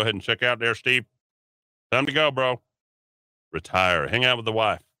time to go ahead and check out there, Steve. Time to go, bro. Retire. Hang out with the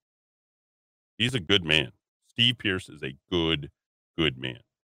wife. He's a good man. Steve Pierce is a good man.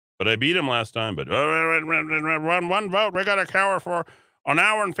 But I beat him last time, but one vote. We got to cower for an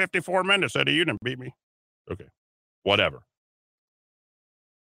hour and 54 minutes. Eddie, you didn't beat me. Okay. Whatever.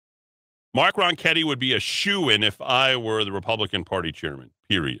 Mark Ronchetti would be a shoo-in if I were the Republican Party chairman,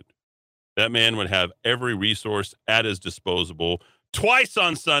 period. That man would have every resource at his disposal twice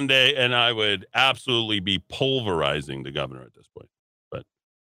on Sunday, and I would absolutely be pulverizing the governor at this point. But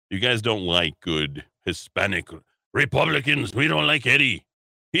you guys don't like good Hispanic Republicans. We don't like Eddie.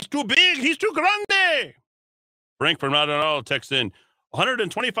 He's too big. He's too grande. Frank from Rodonal texts in,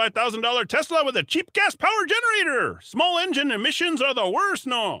 $125,000 Tesla with a cheap gas power generator. Small engine emissions are the worst.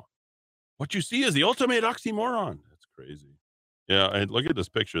 No. What you see is the ultimate oxymoron. That's crazy. Yeah, look at this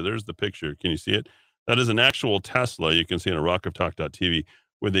picture. There's the picture. Can you see it? That is an actual Tesla. You can see it on rockoftalk.tv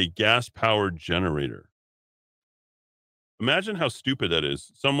with a gas-powered generator. Imagine how stupid that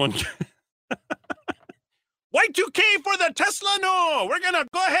is. Someone... Y2K for the Tesla? No! We're going to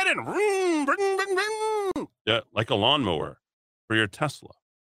go ahead and... vroom, vroom, vroom, vroom. Yeah, like a lawnmower for your Tesla.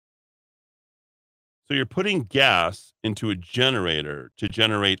 So you're putting gas into a generator to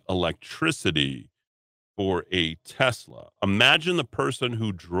generate electricity for a Tesla. Imagine the person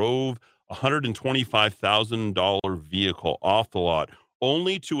who drove a $125,000 vehicle off the lot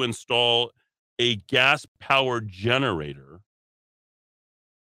only to install a gas-powered generator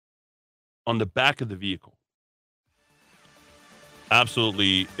on the back of the vehicle.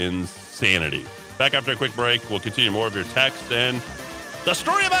 Absolutely insanity. Back after a quick break, we'll continue more of your text and the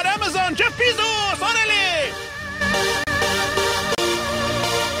story about Amazon. Jeff Bezos, órale!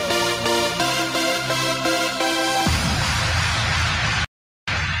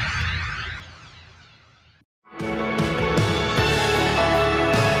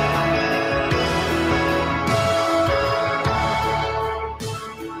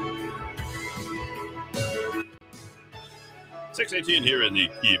 618 here in the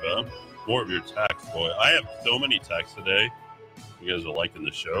Kiva. More of your text, boy. I have so many texts today. You guys are liking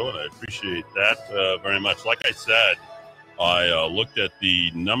the show, and I appreciate that very much. Like I said, I looked at the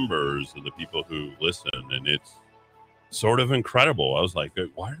numbers of the people who listen, and it's sort of incredible. I was like,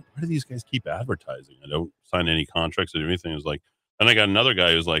 why do these guys keep advertising? I don't sign any contracts or anything. It was like, and I got another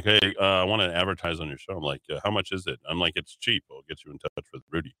guy who's like, hey, I want to advertise on your show. I'm like, how much is it? I'm like, it's cheap. I'll get you in touch with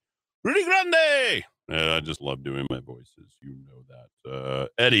Rudy Grande. I just love doing my voices. You know that.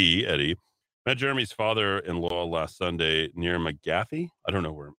 Eddie. Met Jeremy's father-in-law last Sunday near McGaffey. I don't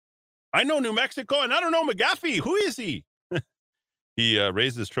know where. I know New Mexico, and I don't know McGaffey. Who is he? He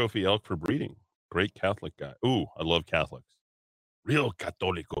raised his trophy elk for breeding. Great Catholic guy. Ooh, I love Catholics. Real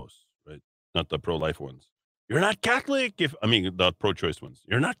Catolicos, right? Not the pro-life ones. You're not Catholic the pro-choice ones.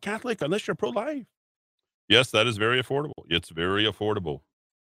 You're not Catholic unless you're pro-life. Yes, that is very affordable. It's very affordable.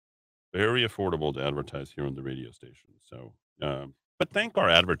 Very affordable to advertise here on the radio station. So, but thank our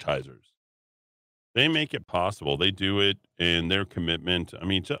advertisers. They make it possible. They do it in their commitment. I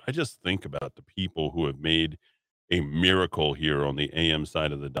mean, I just think about the people who have made a miracle here on the AM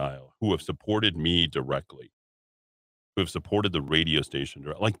side of the dial, who have supported me directly, who have supported the radio station.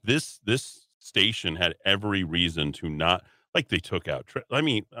 Like this station had every reason to not, like they took out. I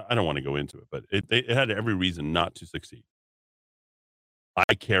mean, I don't want to go into it, but it had every reason not to succeed.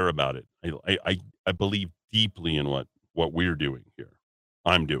 I care about it. I believe deeply in what we're doing here.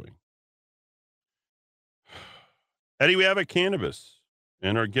 I'm doing. Eddie, we have a cannabis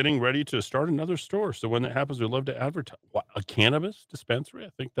and are getting ready to start another store. So when that happens, we'd love to advertise. What, a cannabis dispensary? I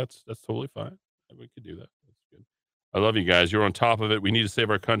think that's totally fine. We could do that. That's good. I love you guys. You're on top of it. We need to save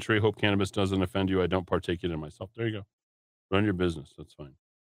our country. Hope cannabis doesn't offend you. I don't partake in it myself. There you go. Run your business. That's fine.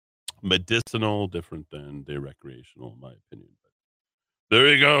 Medicinal, different than the recreational, in my opinion. But there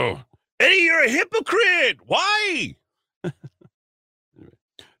you go. Eddie, you're a hypocrite. Why? Anyway,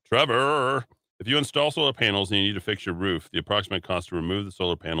 Trevor, if you install solar panels and you need to fix your roof, the approximate cost to remove the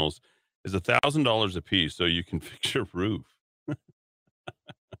solar panels is $1,000 a piece so you can fix your roof.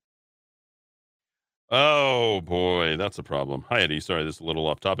 Oh, boy, that's a problem. Hi, Eddie. Sorry, this is a little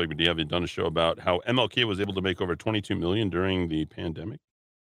off topic, but have you done a show about how MLK was able to make over $22 million during the pandemic?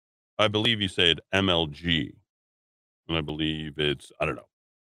 I believe you said MLG, and I believe it's, I don't know,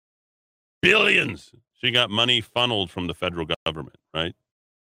 billions. She got money funneled from the federal government, right?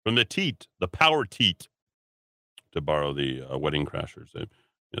 From the teat, the power teat, to borrow the Wedding Crashers. They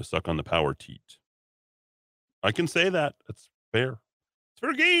suck on the power teat. I can say that. That's fair. It's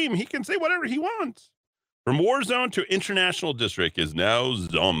fair game. He can say whatever he wants. From war zone to international district is now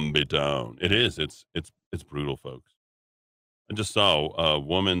Zombie Town. It is. It's brutal, folks. I just saw a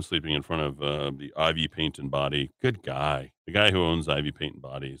woman sleeping in front of the Ivy Paint and Body. Good guy. The guy who owns Ivy Paint and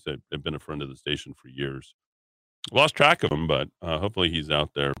Body. Said I've been a friend of the station for years. Lost track of him, but hopefully he's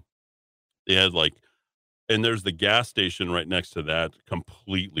out there. They had and there's the gas station right next to that,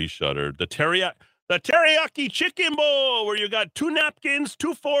 completely shuttered. The teriyaki chicken bowl, where you got 2 napkins,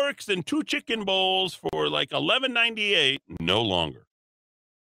 2 forks, and 2 chicken bowls for $11.98. No longer.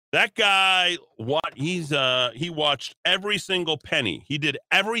 That guy, he watched every single penny. He did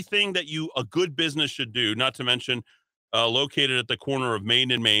everything that a good business should do. Not to mention, located at the corner of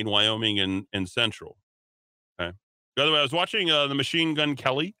Maine and Maine, Wyoming, and Central. Okay. By the way, I was watching the Machine Gun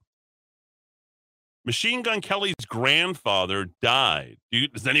Kelly. Machine Gun Kelly's grandfather died.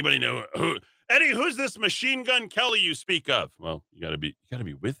 Does anybody know who? Eddie, who's this Machine Gun Kelly you speak of? Well, you gotta be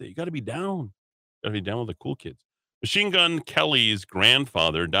with it. You gotta be down. Gotta be down with the cool kids. Machine Gun Kelly's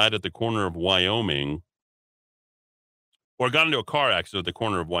grandfather died at the corner of Wyoming, or got into a car accident at the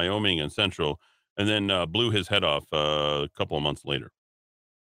corner of Wyoming and Central, and then blew his head off a couple of months later.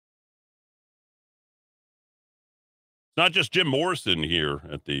 It's not just Jim Morrison here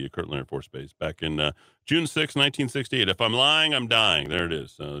at the Kirtland Air Force Base back in June 6, 1968. If I'm lying, I'm dying. There it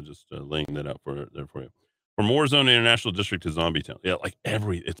is. Just laying that out for you. From Warzone International District to Zombie Town. Yeah,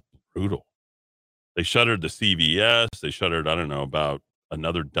 it's brutal. They shuttered the CVS. They shuttered, I don't know, about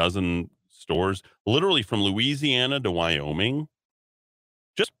another dozen stores, literally from Louisiana to Wyoming.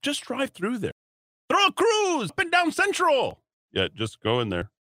 Just drive through there. Throw a cruise up and down Central. Yeah, just go in there.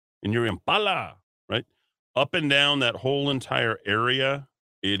 And you're in Impala, right? Up and down that whole entire area,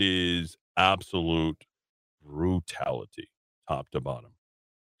 it is absolute brutality, top to bottom.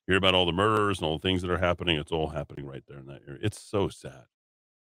 Hear about all the murders and all the things that are happening. It's all happening right there in that area. It's so sad.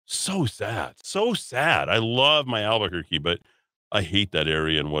 So sad. So sad. I love my Albuquerque, but I hate that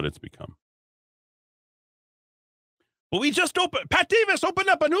area and what it's become. Well, Pat Davis opened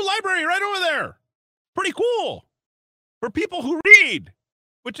up a new library right over there. Pretty cool. For people who read,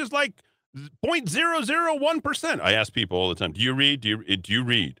 which is 0.001%. I ask people all the time, do you read? Do you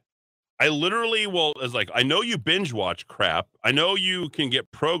read? I literally I know you binge watch crap. I know you can get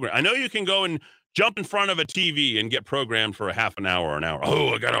programmed. I know you can go and jump in front of a TV and get programmed for a half an hour or an hour. Oh,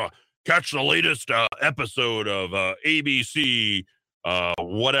 I got to catch the latest episode of ABC,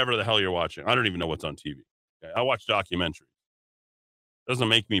 whatever the hell you're watching. I don't even know what's on TV. Okay? I watch documentaries. Doesn't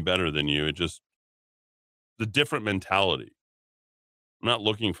make me better than you. It just, the different mentality. I'm not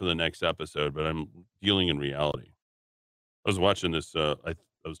looking for the next episode, but I'm dealing in reality. I was watching this. I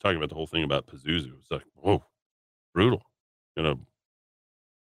was talking about the whole thing about Pazuzu. It's like, whoa, brutal. This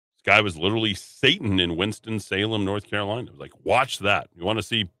guy was literally Satan in Winston-Salem, North Carolina. I was like, watch that. You want to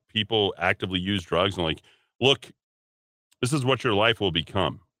see people actively use drugs? And look, this is what your life will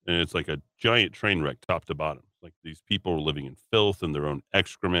become. And it's like a giant train wreck, top to bottom. Like these people are living in filth and their own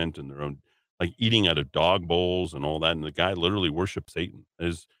excrement and their own, eating out of dog bowls and all that. And the guy literally worshipped Satan.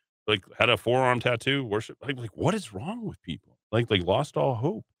 Had a forearm tattoo, worship. What is wrong with people? Lost all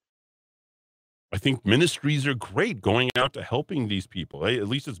hope. I think ministries are great going out to helping these people. At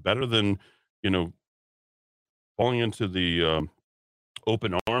least it's better than, falling into the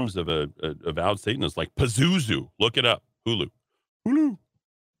open arms of a avowed Satanist like Pazuzu. Look it up. Hulu.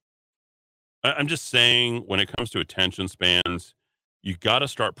 I'm just saying, when it comes to attention spans, you got to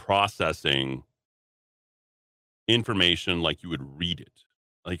start processing information like you would read it.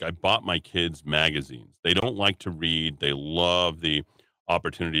 I bought my kids magazines. They don't like to read. They love the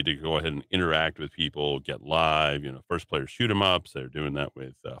opportunity to go ahead and interact with people, get live, first player shoot 'em ups. They're doing that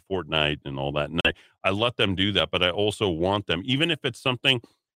with Fortnite and all that. And I let them do that, but I also want them, even if it's something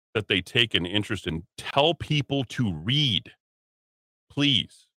that they take an interest in, tell people to read,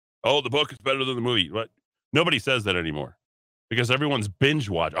 please. Oh, the book is better than the movie. What? Nobody says that anymore because everyone's binge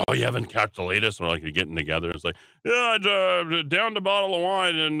watch. Oh, you haven't catch the latest? Or like you're getting together. It's like, yeah, I downed a bottle of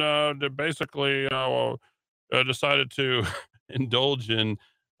wine and basically decided to indulge in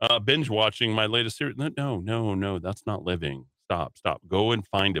binge watching my latest series. No, that's not living. Stop. Go and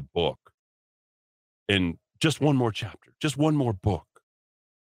find a book. And just one more chapter, just one more book,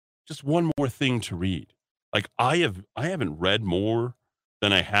 just one more thing to read. Like I haven't read more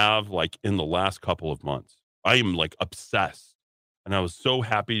than I have like in the last couple of months. I am like obsessed. And I was so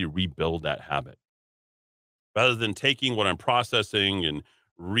happy to rebuild that habit. Rather than taking what I'm processing and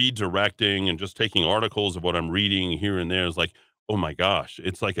redirecting and just taking articles of what I'm reading here and there, is like, oh my gosh,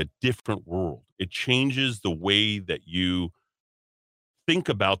 it's like a different world. It changes the way that you think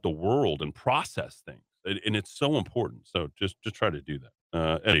about the world and process things. And it's so important. So just try to do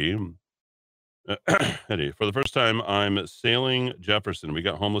that. Eddie, for the first time, I'm sailing Jefferson. We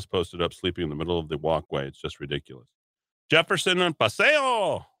got homeless posted up, sleeping in the middle of the walkway. It's just ridiculous. Jefferson and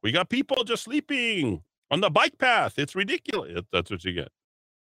Paseo. We got people just sleeping on the bike path. It's ridiculous. That's what you get.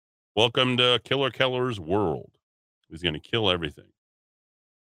 Welcome to Killer Keller's world. He's going to kill everything.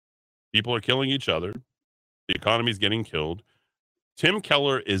 People are killing each other. The economy's getting killed. Tim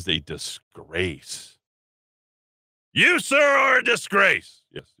Keller is a disgrace. You, sir, are a disgrace.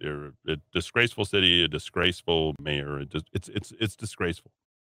 Yes, you're a disgraceful city, a disgraceful mayor. It's disgraceful.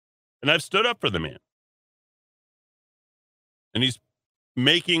 And I've stood up for the man. And he's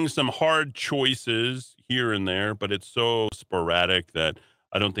making some hard choices here and there, but it's so sporadic that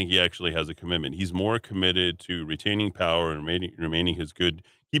I don't think he actually has a commitment. He's more committed to retaining power and remaining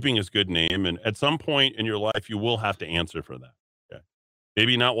keeping his good name. And at some point in your life, you will have to answer for that. Okay?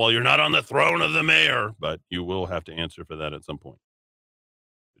 Maybe not while you're not on the throne of the mayor, but you will have to answer for that at some point.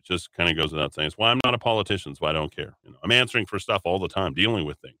 It just kind of goes without saying. It's why I'm not a politician. It's why I don't care. I'm answering for stuff all the time, dealing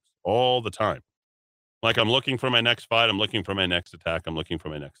with things all the time. Like I'm looking for my next fight. I'm looking for my next attack. I'm looking for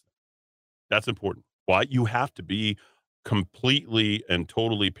my next thing. That's important. Why? You have to be completely and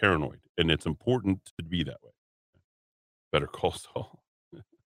totally paranoid. And it's important to be that way. Better call Saul.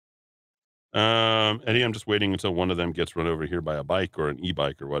 Eddie, I'm just waiting until one of them gets run over here by a bike or an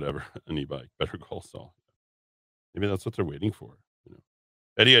e-bike or whatever. An e-bike. Better call Saul. Maybe that's what they're waiting for.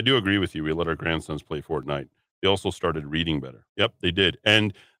 Eddie, I do agree with you. We let our grandsons play Fortnite. They also started reading better. Yep, they did.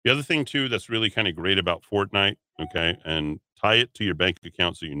 And the other thing, too, that's really kind of great about Fortnite, okay, and tie it to your bank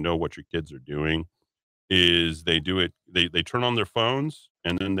account so you know what your kids are doing, is they do it, they turn on their phones,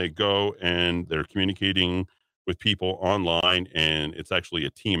 and then they go and they're communicating with people online, and it's actually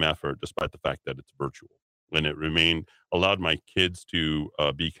a team effort, despite the fact that it's virtual. And it allowed my kids to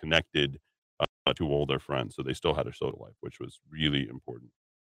be connected to all their friends, so they still had a social life, which was really important.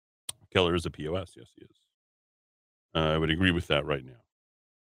 Keller is a POS. Yes, he is. I would agree with that right now.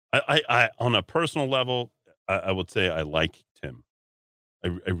 I on a personal level, I would say I like Tim.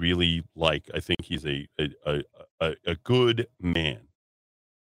 I really I think he's a good man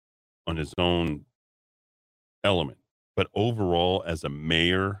on his own element. But overall, as a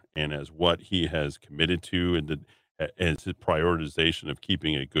mayor and as what he has committed to and as his prioritization of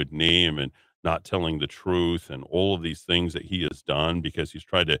keeping a good name and not telling the truth and all of these things that he has done because he's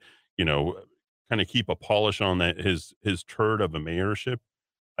tried to, kind of keep a polish on that his turd of a mayorship.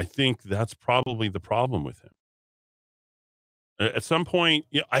 I think that's probably the problem with him. At some point,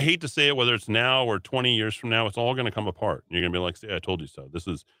 I hate to say it, whether it's now or 20 years from now, it's all going to come apart. You're going to be like, "See, I told you so. This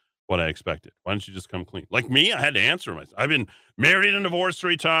is what I expected. Why don't you just come clean?" Like me, I had to answer myself. I've been married and divorced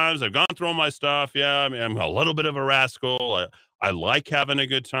 3 times. I've gone through all my stuff. Yeah, I mean, I'm a little bit of a rascal. I like having a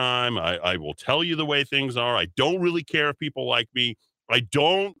good time. I will tell you the way things are. I don't really care if people like me. I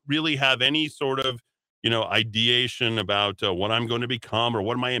don't really have any sort of, ideation about what I'm going to become or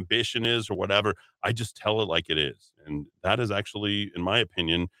what my ambition is or whatever. I just tell it like it is. And that has actually, in my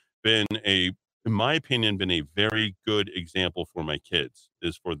opinion, been a very good example for my kids,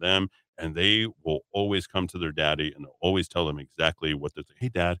 is for them. And they will always come to their daddy and they'll always tell them exactly what they're saying. "Hey,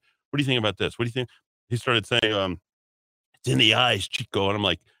 Dad, what do you think about this? What do you think?" He started saying, "It's in the eyes, Chico." And I'm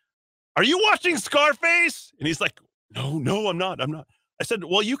like, "Are you watching Scarface?" And he's like, No, I'm not. I said,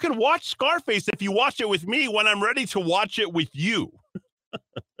 "Well, you can watch Scarface if you watch it with me when I'm ready to watch it with you."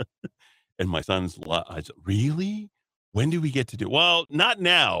 And my son's, I said, "Really? When do we get to do?" "Well, not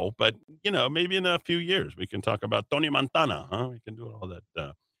now, but maybe in a few years we can talk about Tony Montana, huh? We can do all that."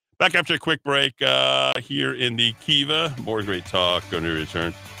 Back after a quick break here in the Kiva. More great talk. Going to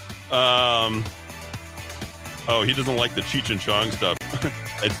return. Oh, he doesn't like the Cheech and Chong stuff.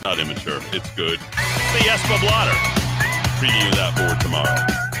 It's not immature. It's good. The Espa Blotter. Treating you that for tomorrow.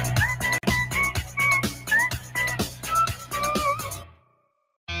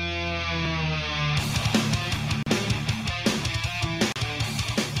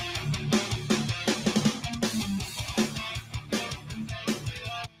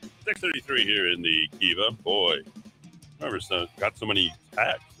 .33 here in the Kiva. Boy, I've never got so many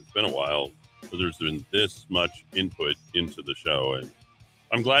texts. It's been a while. There's been this much input into the show, and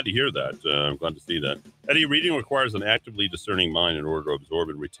I'm glad to hear that. I'm glad to see that. Eddie, reading requires an actively discerning mind in order to absorb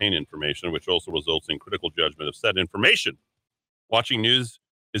and retain information, which also results in critical judgment of said information. Watching news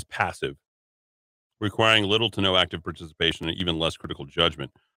is passive, requiring little to no active participation and even less critical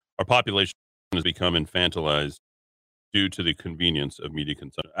judgment. Our population has become infantilized due to the convenience of media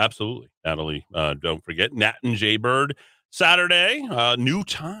consumption. Absolutely, Natalie. Don't forget Nat and Jay Bird Saturday, new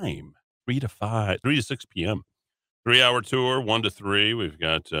time, 3 to 6 p.m. 3-hour tour, 1 to 3. We've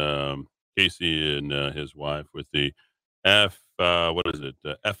got Casey and his wife with the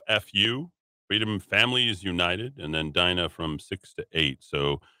FFU, Freedom Families United, and then Dinah from 6 to 8.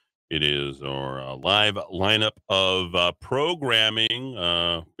 So it is our live lineup of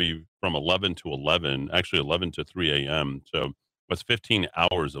programming be from 11 to 11, actually 11 to 3 a.m. So that's 15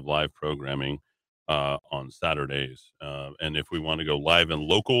 hours of live programming on Saturdays. And if we want to go live and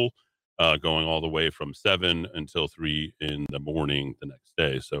local, going all the way from 7 until 3 in the morning the next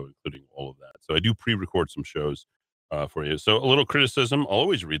day. So including all of that. So I do pre-record some shows for you. So a little criticism. I'll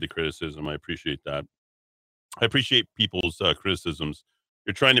always read the criticism. I appreciate that. I appreciate people's criticisms.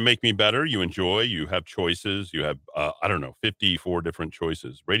 You're trying to make me better. You enjoy. You have choices. You have, 54 different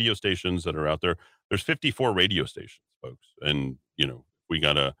choices. Radio stations that are out there. There's 54 radio stations, folks. And, we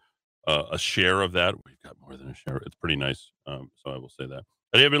got a share of that. We've got more than a share. It's pretty nice. So I will say that.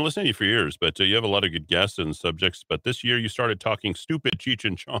 I've been listening to you for years, but you have a lot of good guests and subjects. But this year you started talking stupid Cheech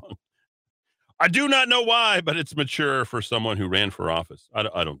and Chong. I do not know why, but it's mature for someone who ran for office.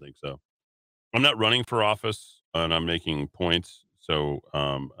 I don't think so. I'm not running for office, and I'm making points. So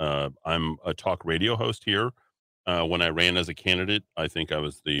I'm a talk radio host here. When I ran as a candidate, I think I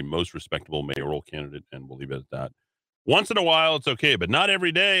was the most respectable mayoral candidate, and we'll leave it at that. Once in a while, it's okay, but not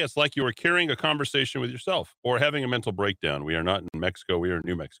every day. It's like you are carrying a conversation with yourself or having a mental breakdown. We are not in Mexico. We are in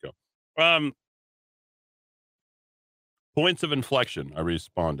New Mexico. Points of inflection, I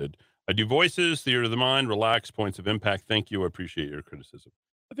responded. I do voices, theater of the mind, relax, points of impact. Thank you. I appreciate your criticism.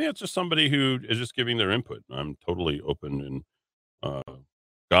 I think it's just somebody who is just giving their input. I'm totally open and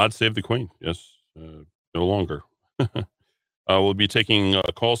God save the Queen. Yes, no longer. We'll be taking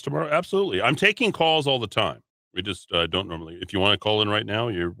calls tomorrow. Absolutely. I'm taking calls all the time. We just don't normally. If you want to call in right now,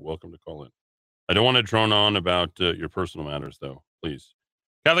 you're welcome to call in. I don't want to drone on about your personal matters, though. Please.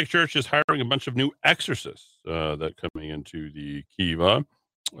 Catholic Church is hiring a bunch of new exorcists that coming into the Kiva.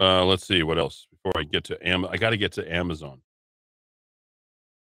 Let's see what else before I get to I got to get to Amazon.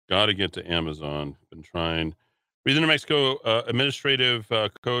 Been trying. Read the New Mexico administrative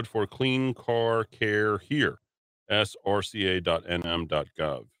code for clean car care here.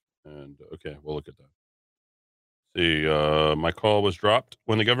 srca.nm.gov. And okay, we'll look at that. See, my call was dropped.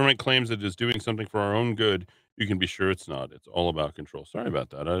 When the government claims it is doing something for our own good, you can be sure it's not. It's all about control. Sorry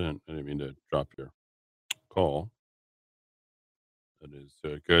about that. I didn't mean to drop your call. That is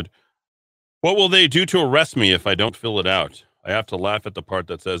good. What will they do to arrest me if I don't fill it out? I have to laugh at the part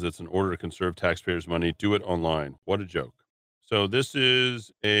that says it's in order to conserve taxpayers' money. Do it online. What a joke. So this is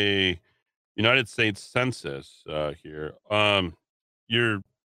a United States Census here. You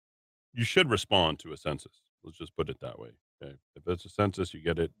should respond to a census. Let's just put it that way. Okay. If it's a census, you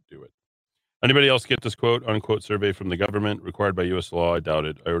get it, do it. Anybody else get this quote, unquote survey from the government required by U.S. law? I doubt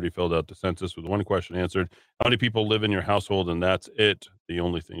it. I already filled out the census with one question answered. How many people live in your household? And that's it. The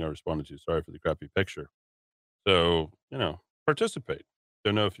only thing I responded to. Sorry for the crappy picture. So, participate.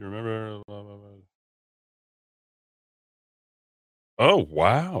 Don't know if you remember. Oh,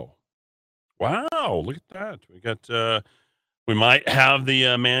 wow. Wow. Look at that. We got, we might have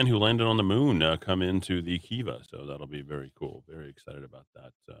the man who landed on the moon come into the Kiva. So that'll be very cool. Very excited about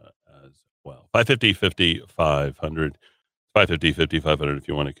that as well. 550-50-500. 550-50-500 if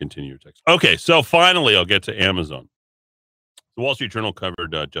you want to continue your text. Okay, so finally I'll get to Amazon. The Wall Street Journal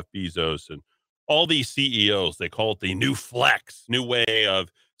covered Jeff Bezos and all these CEOs. They call it the new flex, new way of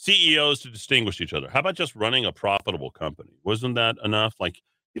CEOs to distinguish each other. How about just running a profitable company? Wasn't that enough? Like,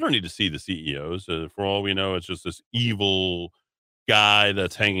 you don't need to see the CEOs. For all we know, it's just this evil guy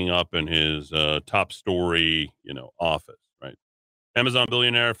that's hanging up in his top story, office, right? Amazon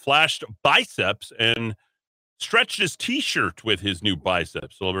billionaire flashed biceps and stretched his T-shirt with his new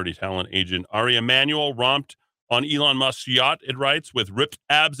biceps. Celebrity talent agent Ari Emanuel romped on Elon Musk's yacht, it writes, with ripped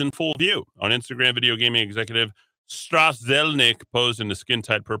abs in full view. On Instagram, video gaming executive Strauss Zelnick posed in the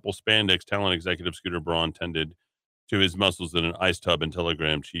skin-tight purple spandex. Talent executive Scooter Braun tended to his muscles in an ice tub, and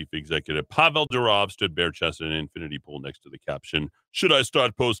Telegram chief executive Pavel Durov stood bare-chested in an infinity pool next to the caption, "Should I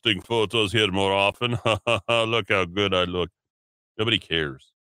start posting photos here more often? Look how good I look." Nobody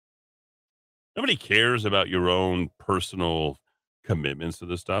cares. Nobody cares about your own personal commitments to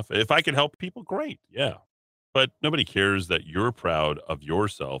this stuff. If I can help people, great. Yeah. But nobody cares that you're proud of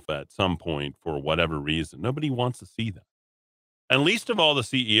yourself at some point for whatever reason. Nobody wants to see that. And least of all the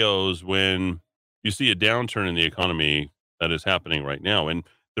CEOs when you see a downturn in the economy that is happening right now. And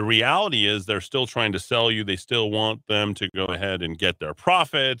the reality is they're still trying to sell you. They still want them to go ahead and get their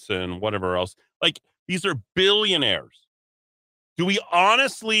profits and whatever else. Like, these are billionaires. Do we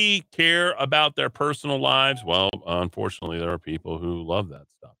honestly care about their personal lives? Well, unfortunately, there are people who love that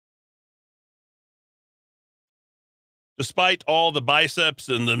stuff. Despite all the biceps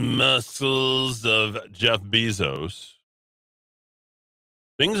and the muscles of Jeff Bezos,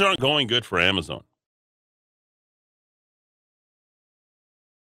 things aren't going good for Amazon.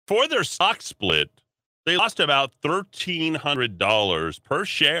 For their stock split, they lost about $1,300 per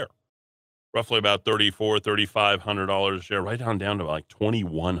share, roughly about $3,500 a share, right down to like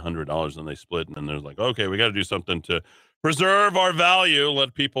 $2,100. And they split, and then they're like, okay, we got to do something to preserve our value,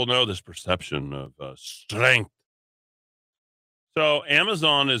 let people know this perception of strength. So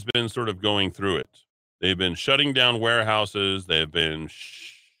Amazon has been sort of going through it. They've been shutting down warehouses. They've been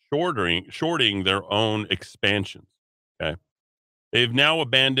shorting their own expansions. Okay. They've now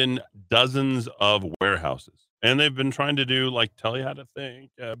abandoned dozens of warehouses, and they've been trying to do, like, tell you how to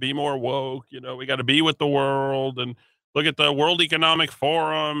think, be more woke. You know, we got to be with the world and look at the World Economic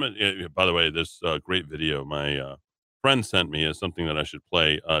Forum. And, by the way, this great video my friend sent me is something that I should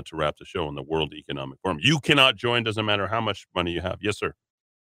play to wrap the show on the World Economic Forum. You cannot join, doesn't matter how much money you have. Yes, sir.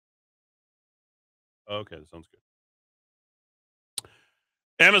 Okay, that sounds good.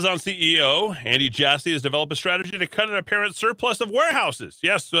 Amazon CEO Andy Jassy has developed a strategy to cut an apparent surplus of warehouses.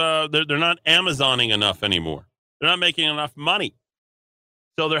 Yes, they're not Amazoning enough anymore. They're not making enough money.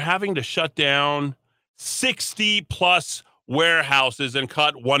 So they're having to shut down 60 plus warehouses and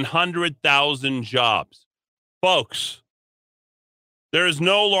cut 100,000 jobs. Folks, there is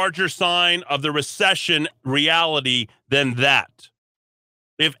no larger sign of the recession reality than that.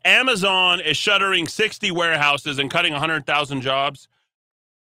 If Amazon is shuttering 60 warehouses and cutting 100,000 jobs,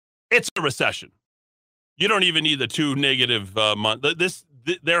 it's a recession. You don't even need the two negative months.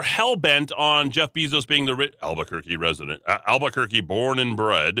 They're hell-bent on Jeff Bezos being the Albuquerque resident, Albuquerque born and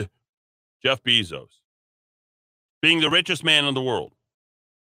bred, Jeff Bezos, being the richest man in the world.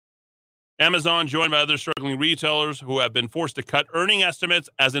 Amazon, joined by other struggling retailers who have been forced to cut earning estimates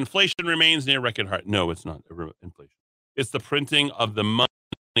as inflation remains near record high. No, it's not inflation. It's the printing of the money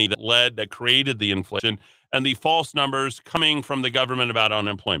that created the inflation and the false numbers coming from the government about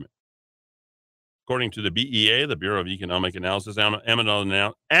unemployment. According to the BEA, the Bureau of Economic Analysis, Amazon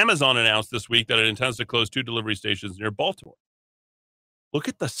announced this week that it intends to close 2 delivery stations near Baltimore. Look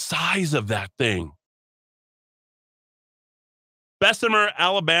at the size of that thing. Bessemer,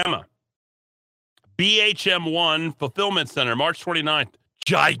 Alabama. BHM1 Fulfillment Center, March 29th.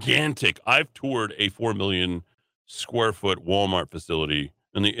 Gigantic. I've toured a 4 million square foot Walmart facility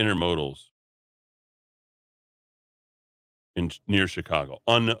in the intermodals near Chicago.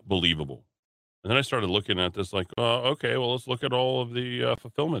 Unbelievable. And then I started looking at this like, okay, well, let's look at all of the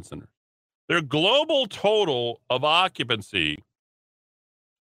fulfillment centers. Their global total of occupancy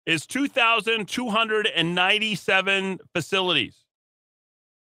is 2,297 facilities.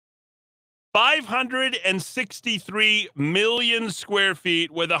 563 million square feet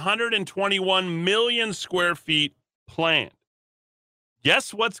with 121 million square feet planned.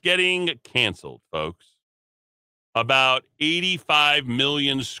 Guess what's getting canceled, folks? About 85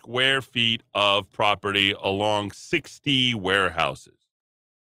 million square feet of property along 60 warehouses.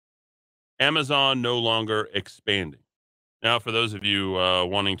 Amazon no longer expanding. Now, for those of you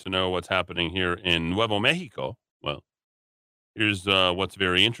wanting to know what's happening here in Nuevo Mexico, well, here's what's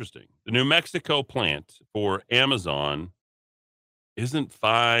very interesting. The New Mexico plant for Amazon isn't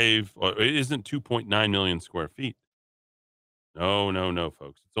 2.9 million square feet. No,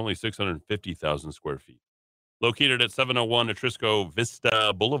 folks. It's only 650,000 square feet. Located at 701 Atrisco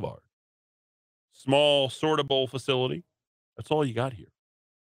Vista Boulevard. Small sortable facility. That's all you got here.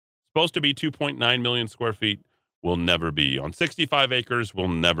 Supposed to be 2.9 million square feet. Will never be. On 65 acres, will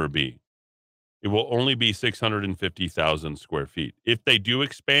never be. It will only be 650,000 square feet. If they do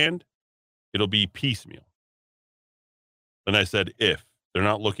expand, it'll be piecemeal. And I said if. They're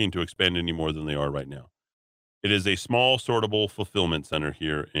not looking to expand any more than they are right now. It is a small, sortable fulfillment center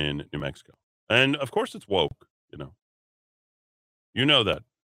here in New Mexico. And, of course, it's woke, you know. You know that.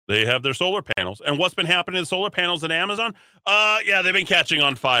 They have their solar panels. And what's been happening to the solar panels at Amazon? Yeah, they've been catching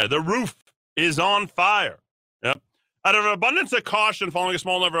on fire. The roof is on fire. Yep. Out of an abundance of caution following a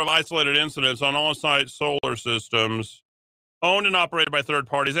small number of isolated incidents on on-site solar systems owned and operated by third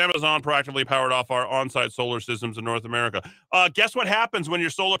parties, Amazon proactively powered off our on-site solar systems in North America. Guess what happens when your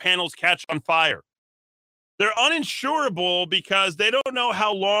solar panels catch on fire? They're uninsurable because they don't know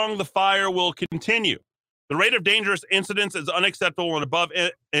how long the fire will continue. The rate of dangerous incidents is unacceptable and above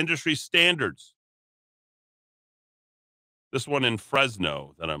industry standards. This one in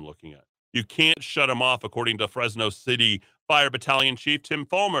Fresno that I'm looking at. You can't shut them off, according to Fresno City Fire Battalion Chief Tim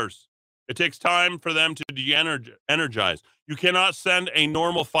Fulmers. It takes time for them to de-energize. You cannot send a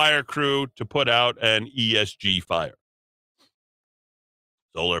normal fire crew to put out an ESG fire.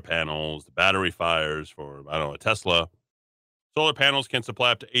 Solar panels, battery fires for, I don't know, a Tesla. Solar panels can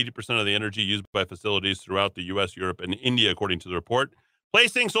supply up to 80% of the energy used by facilities throughout the U.S., Europe, and India, according to the report.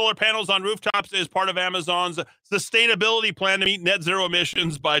 Placing solar panels on rooftops is part of Amazon's sustainability plan to meet net zero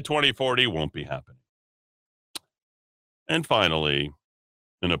emissions by 2040. Won't be happening. And finally,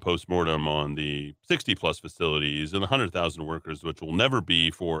 in a postmortem on the 60-plus facilities and the 100,000 workers, which will never be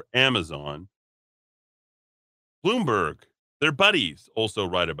for Amazon, Bloomberg, their buddies, also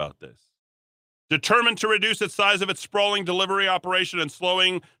write about this. Determined to reduce the size of its sprawling delivery operation and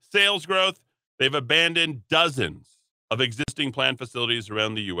slowing sales growth, they've abandoned dozens of existing plant facilities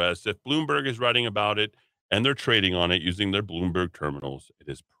around the U.S. If Bloomberg is writing about it and they're trading on it using their Bloomberg terminals, it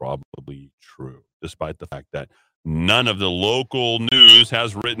is probably true, despite the fact that none of the local news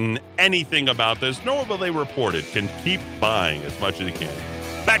has written anything about this, nor will they report it. Can keep buying as much as they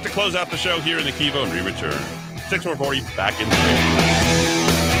can. Back to close out the show here in the Kivo and re-return. 6:40, back in the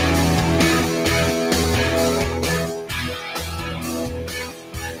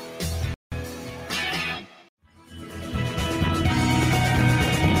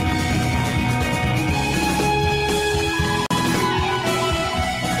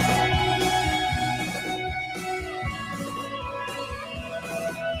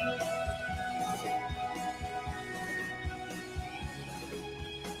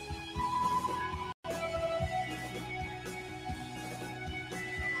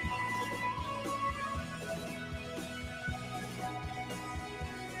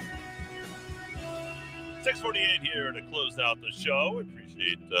here to close out the show.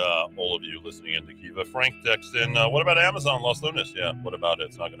 Appreciate all of you listening into Kiva. Frank Dexton, what about Amazon Los Lunas? Yeah, what about it?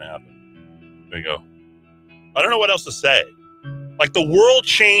 It's not going to happen. There you go. I don't know what else to say. Like, the world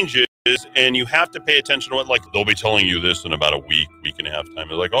changes, and you have to pay attention to it. Like, they'll be telling you this in about a week and a half time.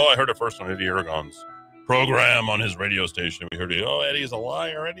 They're like, oh, I heard it first on Eddie Aragon's program on his radio station. We heard it. Oh, Eddie's a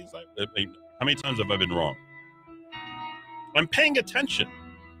liar. Eddie's like, how many times have I been wrong? I'm paying attention,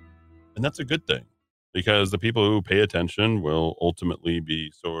 and that's a good thing. Because the people who pay attention will ultimately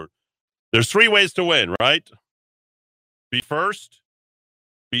be sort. There's three ways to win, right? Be first,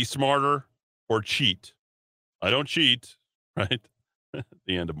 be smarter, or cheat. I don't cheat, right?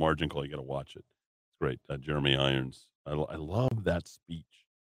 The end of Margin Call. You got to watch it. It's great. Jeremy Irons. I love that speech.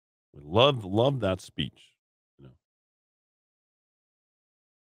 Love that speech. You know,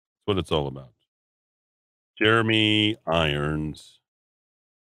 that's what it's all about. Jeremy Irons.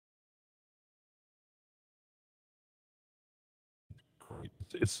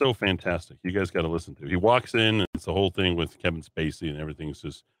 It's so fantastic. You guys got to listen to it. He walks in, and it's the whole thing with Kevin Spacey, and everything's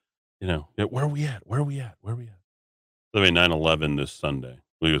just, you know, where are we at? Where are we at? Where are we at? By the way, 9/11 this Sunday.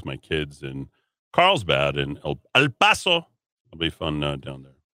 I'll be with my kids in Carlsbad and El Paso. It'll be fun down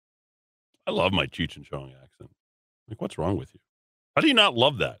there. I love my Cheech and Chong accent. Like, what's wrong with you? How do you not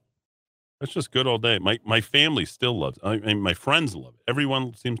love that? That's just good all day. My family still loves it. I mean, my friends love it.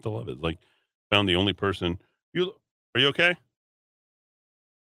 Everyone seems to love it. Like, found the only person. Are you okay?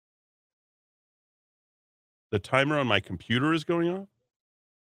 The timer on my computer is going off?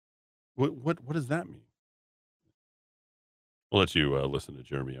 What does that mean? We'll let you listen to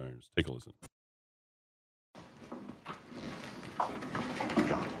Jeremy Irons. Take a listen.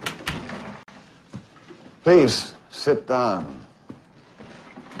 Please sit down.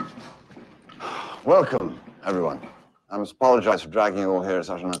 Welcome, everyone. I must apologize for dragging you all here at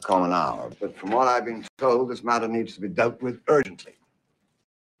such an uncommon hour, but from what I've been told, this matter needs to be dealt with urgently.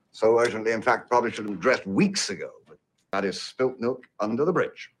 So urgently, in fact, probably should have been addressed weeks ago, but that is spilt milk under the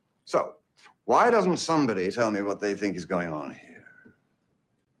bridge. So, why doesn't somebody tell me what they think is going on here?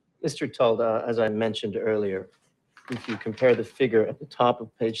 Mr. Tulda, as I mentioned earlier, if you compare the figure at the top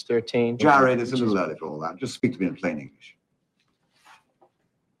of page 13. Jared, it's a little early for all that. Just speak to me in plain English.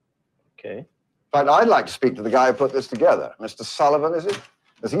 Okay. But I'd like to speak to the guy who put this together. Mr. Sullivan, is it?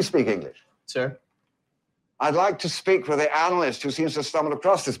 Does he speak English? Sir? I'd like to speak with the analyst who seems to stumble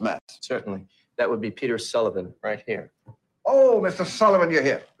across this mess. Certainly. That would be Peter Sullivan, right here. Oh, Mr. Sullivan, you're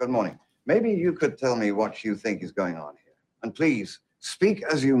here. Good morning. Maybe you could tell me what you think is going on here. And please, speak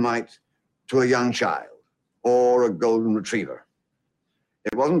as you might to a young child or a golden retriever.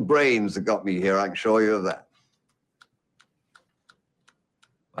 It wasn't brains that got me here, I can assure you of that.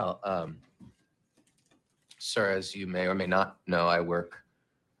 Well, sir, as you may or may not know, I work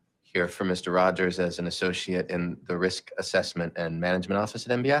here for Mr. Rogers as an associate in the Risk Assessment and Management Office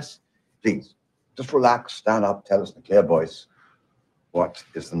at MBS. Please, just relax, stand up, tell us in a clear voice what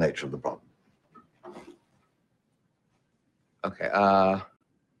is the nature of the problem. Okay.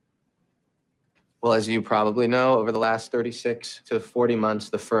 Well, as you probably know, over the last 36 to 40 months,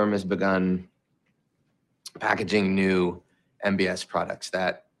 the firm has begun packaging new MBS products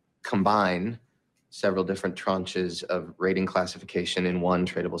that combine several different tranches of rating classification in one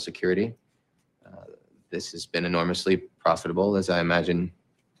tradable security. This has been enormously profitable, as I imagine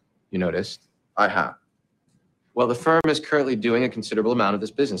you noticed. I have. Well, the firm is currently doing a considerable amount of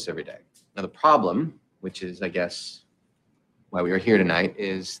this business every day. Now, the problem, which is, I guess, why we are here tonight,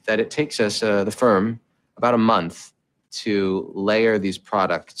 is that it takes us, the firm, about a month to layer these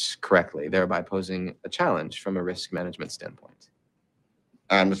products correctly, thereby posing a challenge from a risk management standpoint.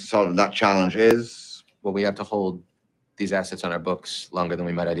 And Mr. Sullivan, that challenge is? Well, we have to hold these assets on our books longer than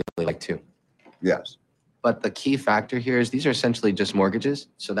we might ideally like to. Yes. But the key factor here is these are essentially just mortgages.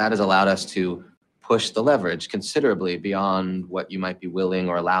 So that has allowed us to push the leverage considerably beyond what you might be willing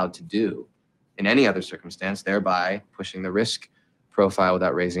or allowed to do in any other circumstance, thereby pushing the risk profile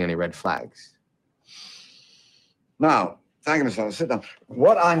without raising any red flags. Now, thank you, Mr. Sullivan. Sit down.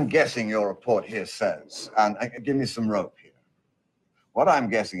 What I'm guessing your report here says, and give me some rope here. What I'm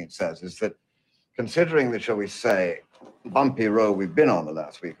guessing it says is that considering the, shall we say, bumpy road we've been on the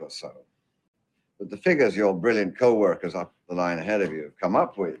last week or so, that the figures your brilliant co-workers up the line ahead of you have come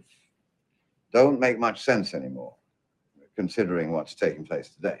up with don't make much sense anymore, considering what's taking place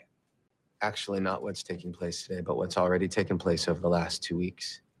today. Actually, not what's taking place today, but what's already taken place over the last 2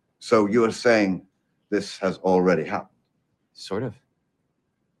 weeks. So you're saying this has already happened? Sort of.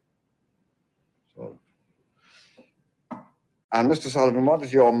 Sort of. And Mr. Sullivan, what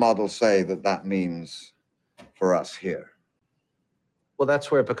does your model say that that means for us here? Well,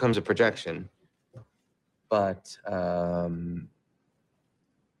 that's where it becomes a projection. But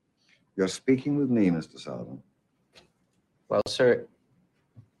you're speaking with me, Mr. Sullivan. Well, sir,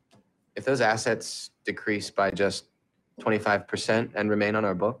 if those assets decrease by just 25% and remain on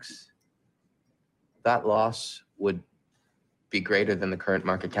our books, that loss would be greater than the current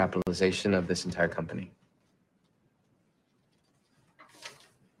market capitalization of this entire company.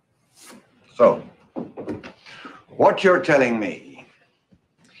 So, what you're telling me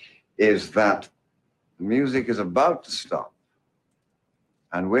is that the music is about to stop,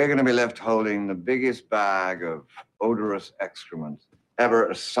 and we're going to be left holding the biggest bag of odorous excrement ever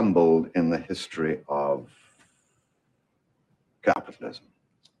assembled in the history of capitalism.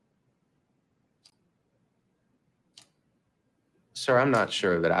 Sir, I'm not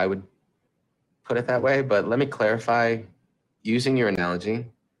sure that I would put it that way, but let me clarify, using your analogy,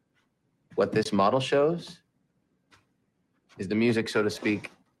 what this model shows is the music, so to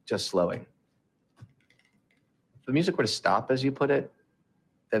speak, just slowing. If the music were to stop, as you put it,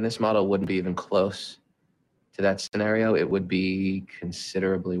 then this model wouldn't be even close to that scenario. It would be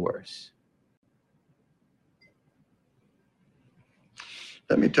considerably worse.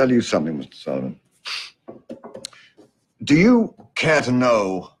 Let me tell you something, Mr. Sullivan. Do you care to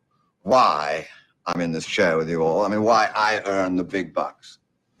know why I'm in this chair with you all? I mean, why I earn the big bucks?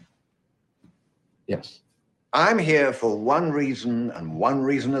 Yes. I'm here for one reason and one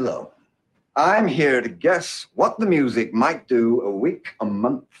reason alone. I'm here to guess what the music might do a week, a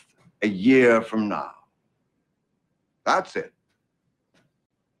month, a year from now. That's it.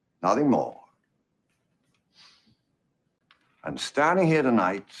 Nothing more. I'm standing here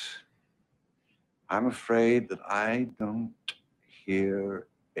tonight. I'm afraid that I don't hear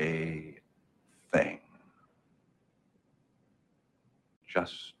a thing.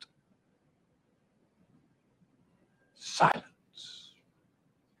 Just silence.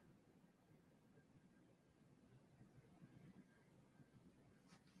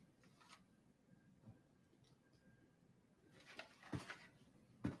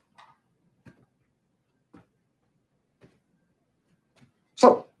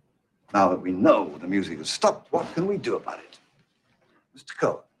 So, Now that we know the music has stopped, what can we do about it? Mr.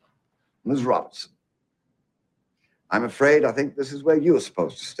 Cohen, Ms. Robertson, I'm afraid I think this is where you're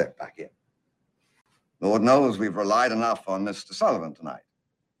supposed to step back in. Lord knows we've relied enough on Mr. Sullivan tonight.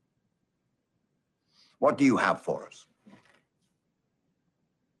 What do you have for us?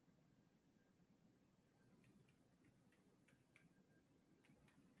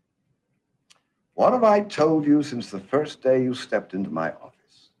 What have I told you since the first day you stepped into my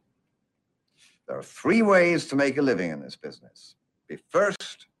office? There are 3 ways to make a living in this business. Be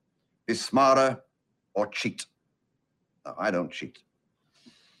first, be smarter, or cheat. No, I don't cheat.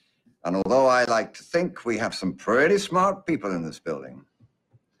 And although I like to think we have some pretty smart people in this building,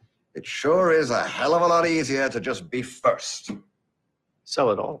 it sure is a hell of a lot easier to just be first. Sell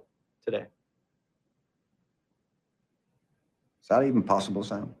it all today. Is that even possible,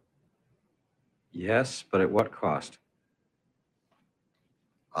 Sam? Yes, but at what cost?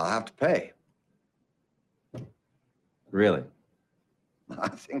 I'll have to pay. Really? I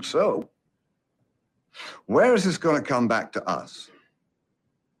think so. Where is this going to come back to us?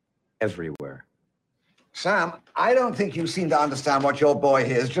 Everywhere. Sam, I don't think you seem to understand what your boy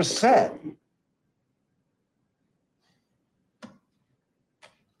here has just said.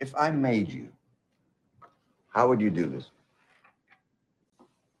 If I made you, how would you do this?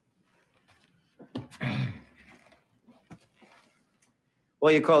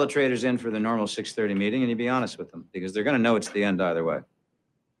 Well, you call the traders in for the normal 6:30 meeting and you be honest with them because they're going to know it's the end either way.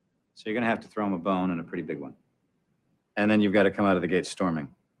 So you're going to have to throw them a bone and a pretty big one. And then you've got to come out of the gate storming.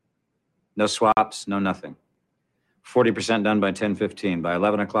 No swaps, no nothing. 40% done by 10:15. By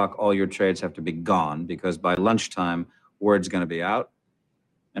 11 o'clock, all your trades have to be gone because by lunchtime, word's going to be out.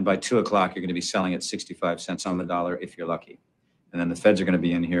 And by 2 o'clock, you're going to be selling at 65 cents on the dollar if you're lucky. And then the feds are going to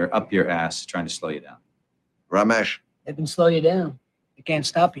be in here up your ass trying to slow you down. Ramesh. They can slow you down. They can't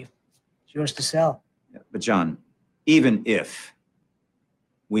stop you. It's yours to sell. Yeah, but John, even if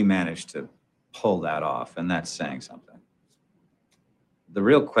we manage to pull that off, and that's saying something, the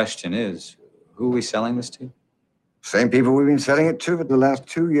real question is, who are we selling this to? Same people we've been selling it to for the last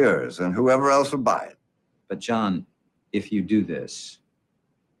 2 years, and whoever else will buy it. But John, if you do this,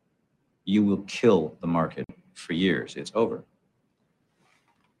 you will kill the market for years. It's over.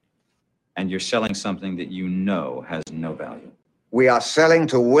 And you're selling something that you know has no value. We are selling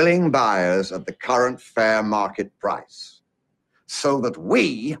to willing buyers at the current fair market price so that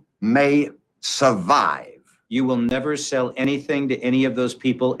we may survive. You will never sell anything to any of those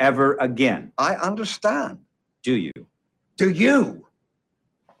people ever again. I understand. Do you? Do you?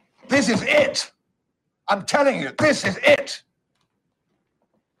 This is it. I'm telling you, this is it.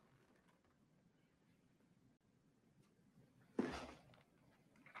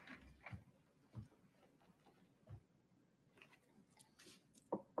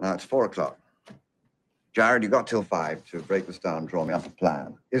 Now it's 4 o'clock. Jared, you got till 5 to break this down, draw me up a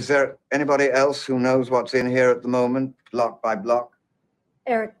plan. Is there anybody else who knows what's in here at the moment, block by block?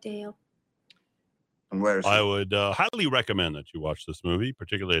 Eric Dale. And where is I would highly recommend that you watch this movie,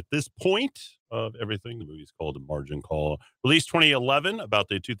 particularly at this point of everything. The movie is called Margin Call, released 2011, about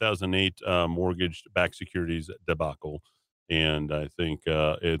the 2008 mortgage-backed securities debacle. And I think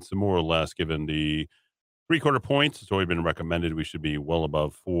it's more or less, given the 3/4 points, it's already been recommended. We should be well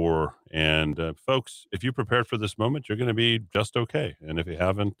above 4. And folks, if you prepared for this moment, you're going to be just okay. And if you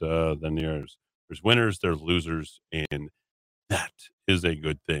haven't, then there's winners, there's losers, and that is a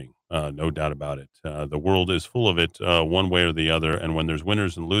good thing. No doubt about it. The world is full of it, one way or the other. And when there's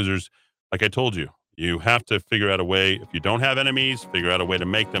winners and losers, like I told you, you have to figure out a way. If you don't have enemies, figure out a way to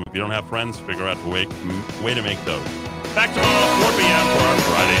make them. If you don't have friends, figure out a way to make those. Back tomorrow, 4 p.m. for our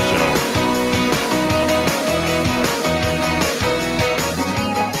Friday show.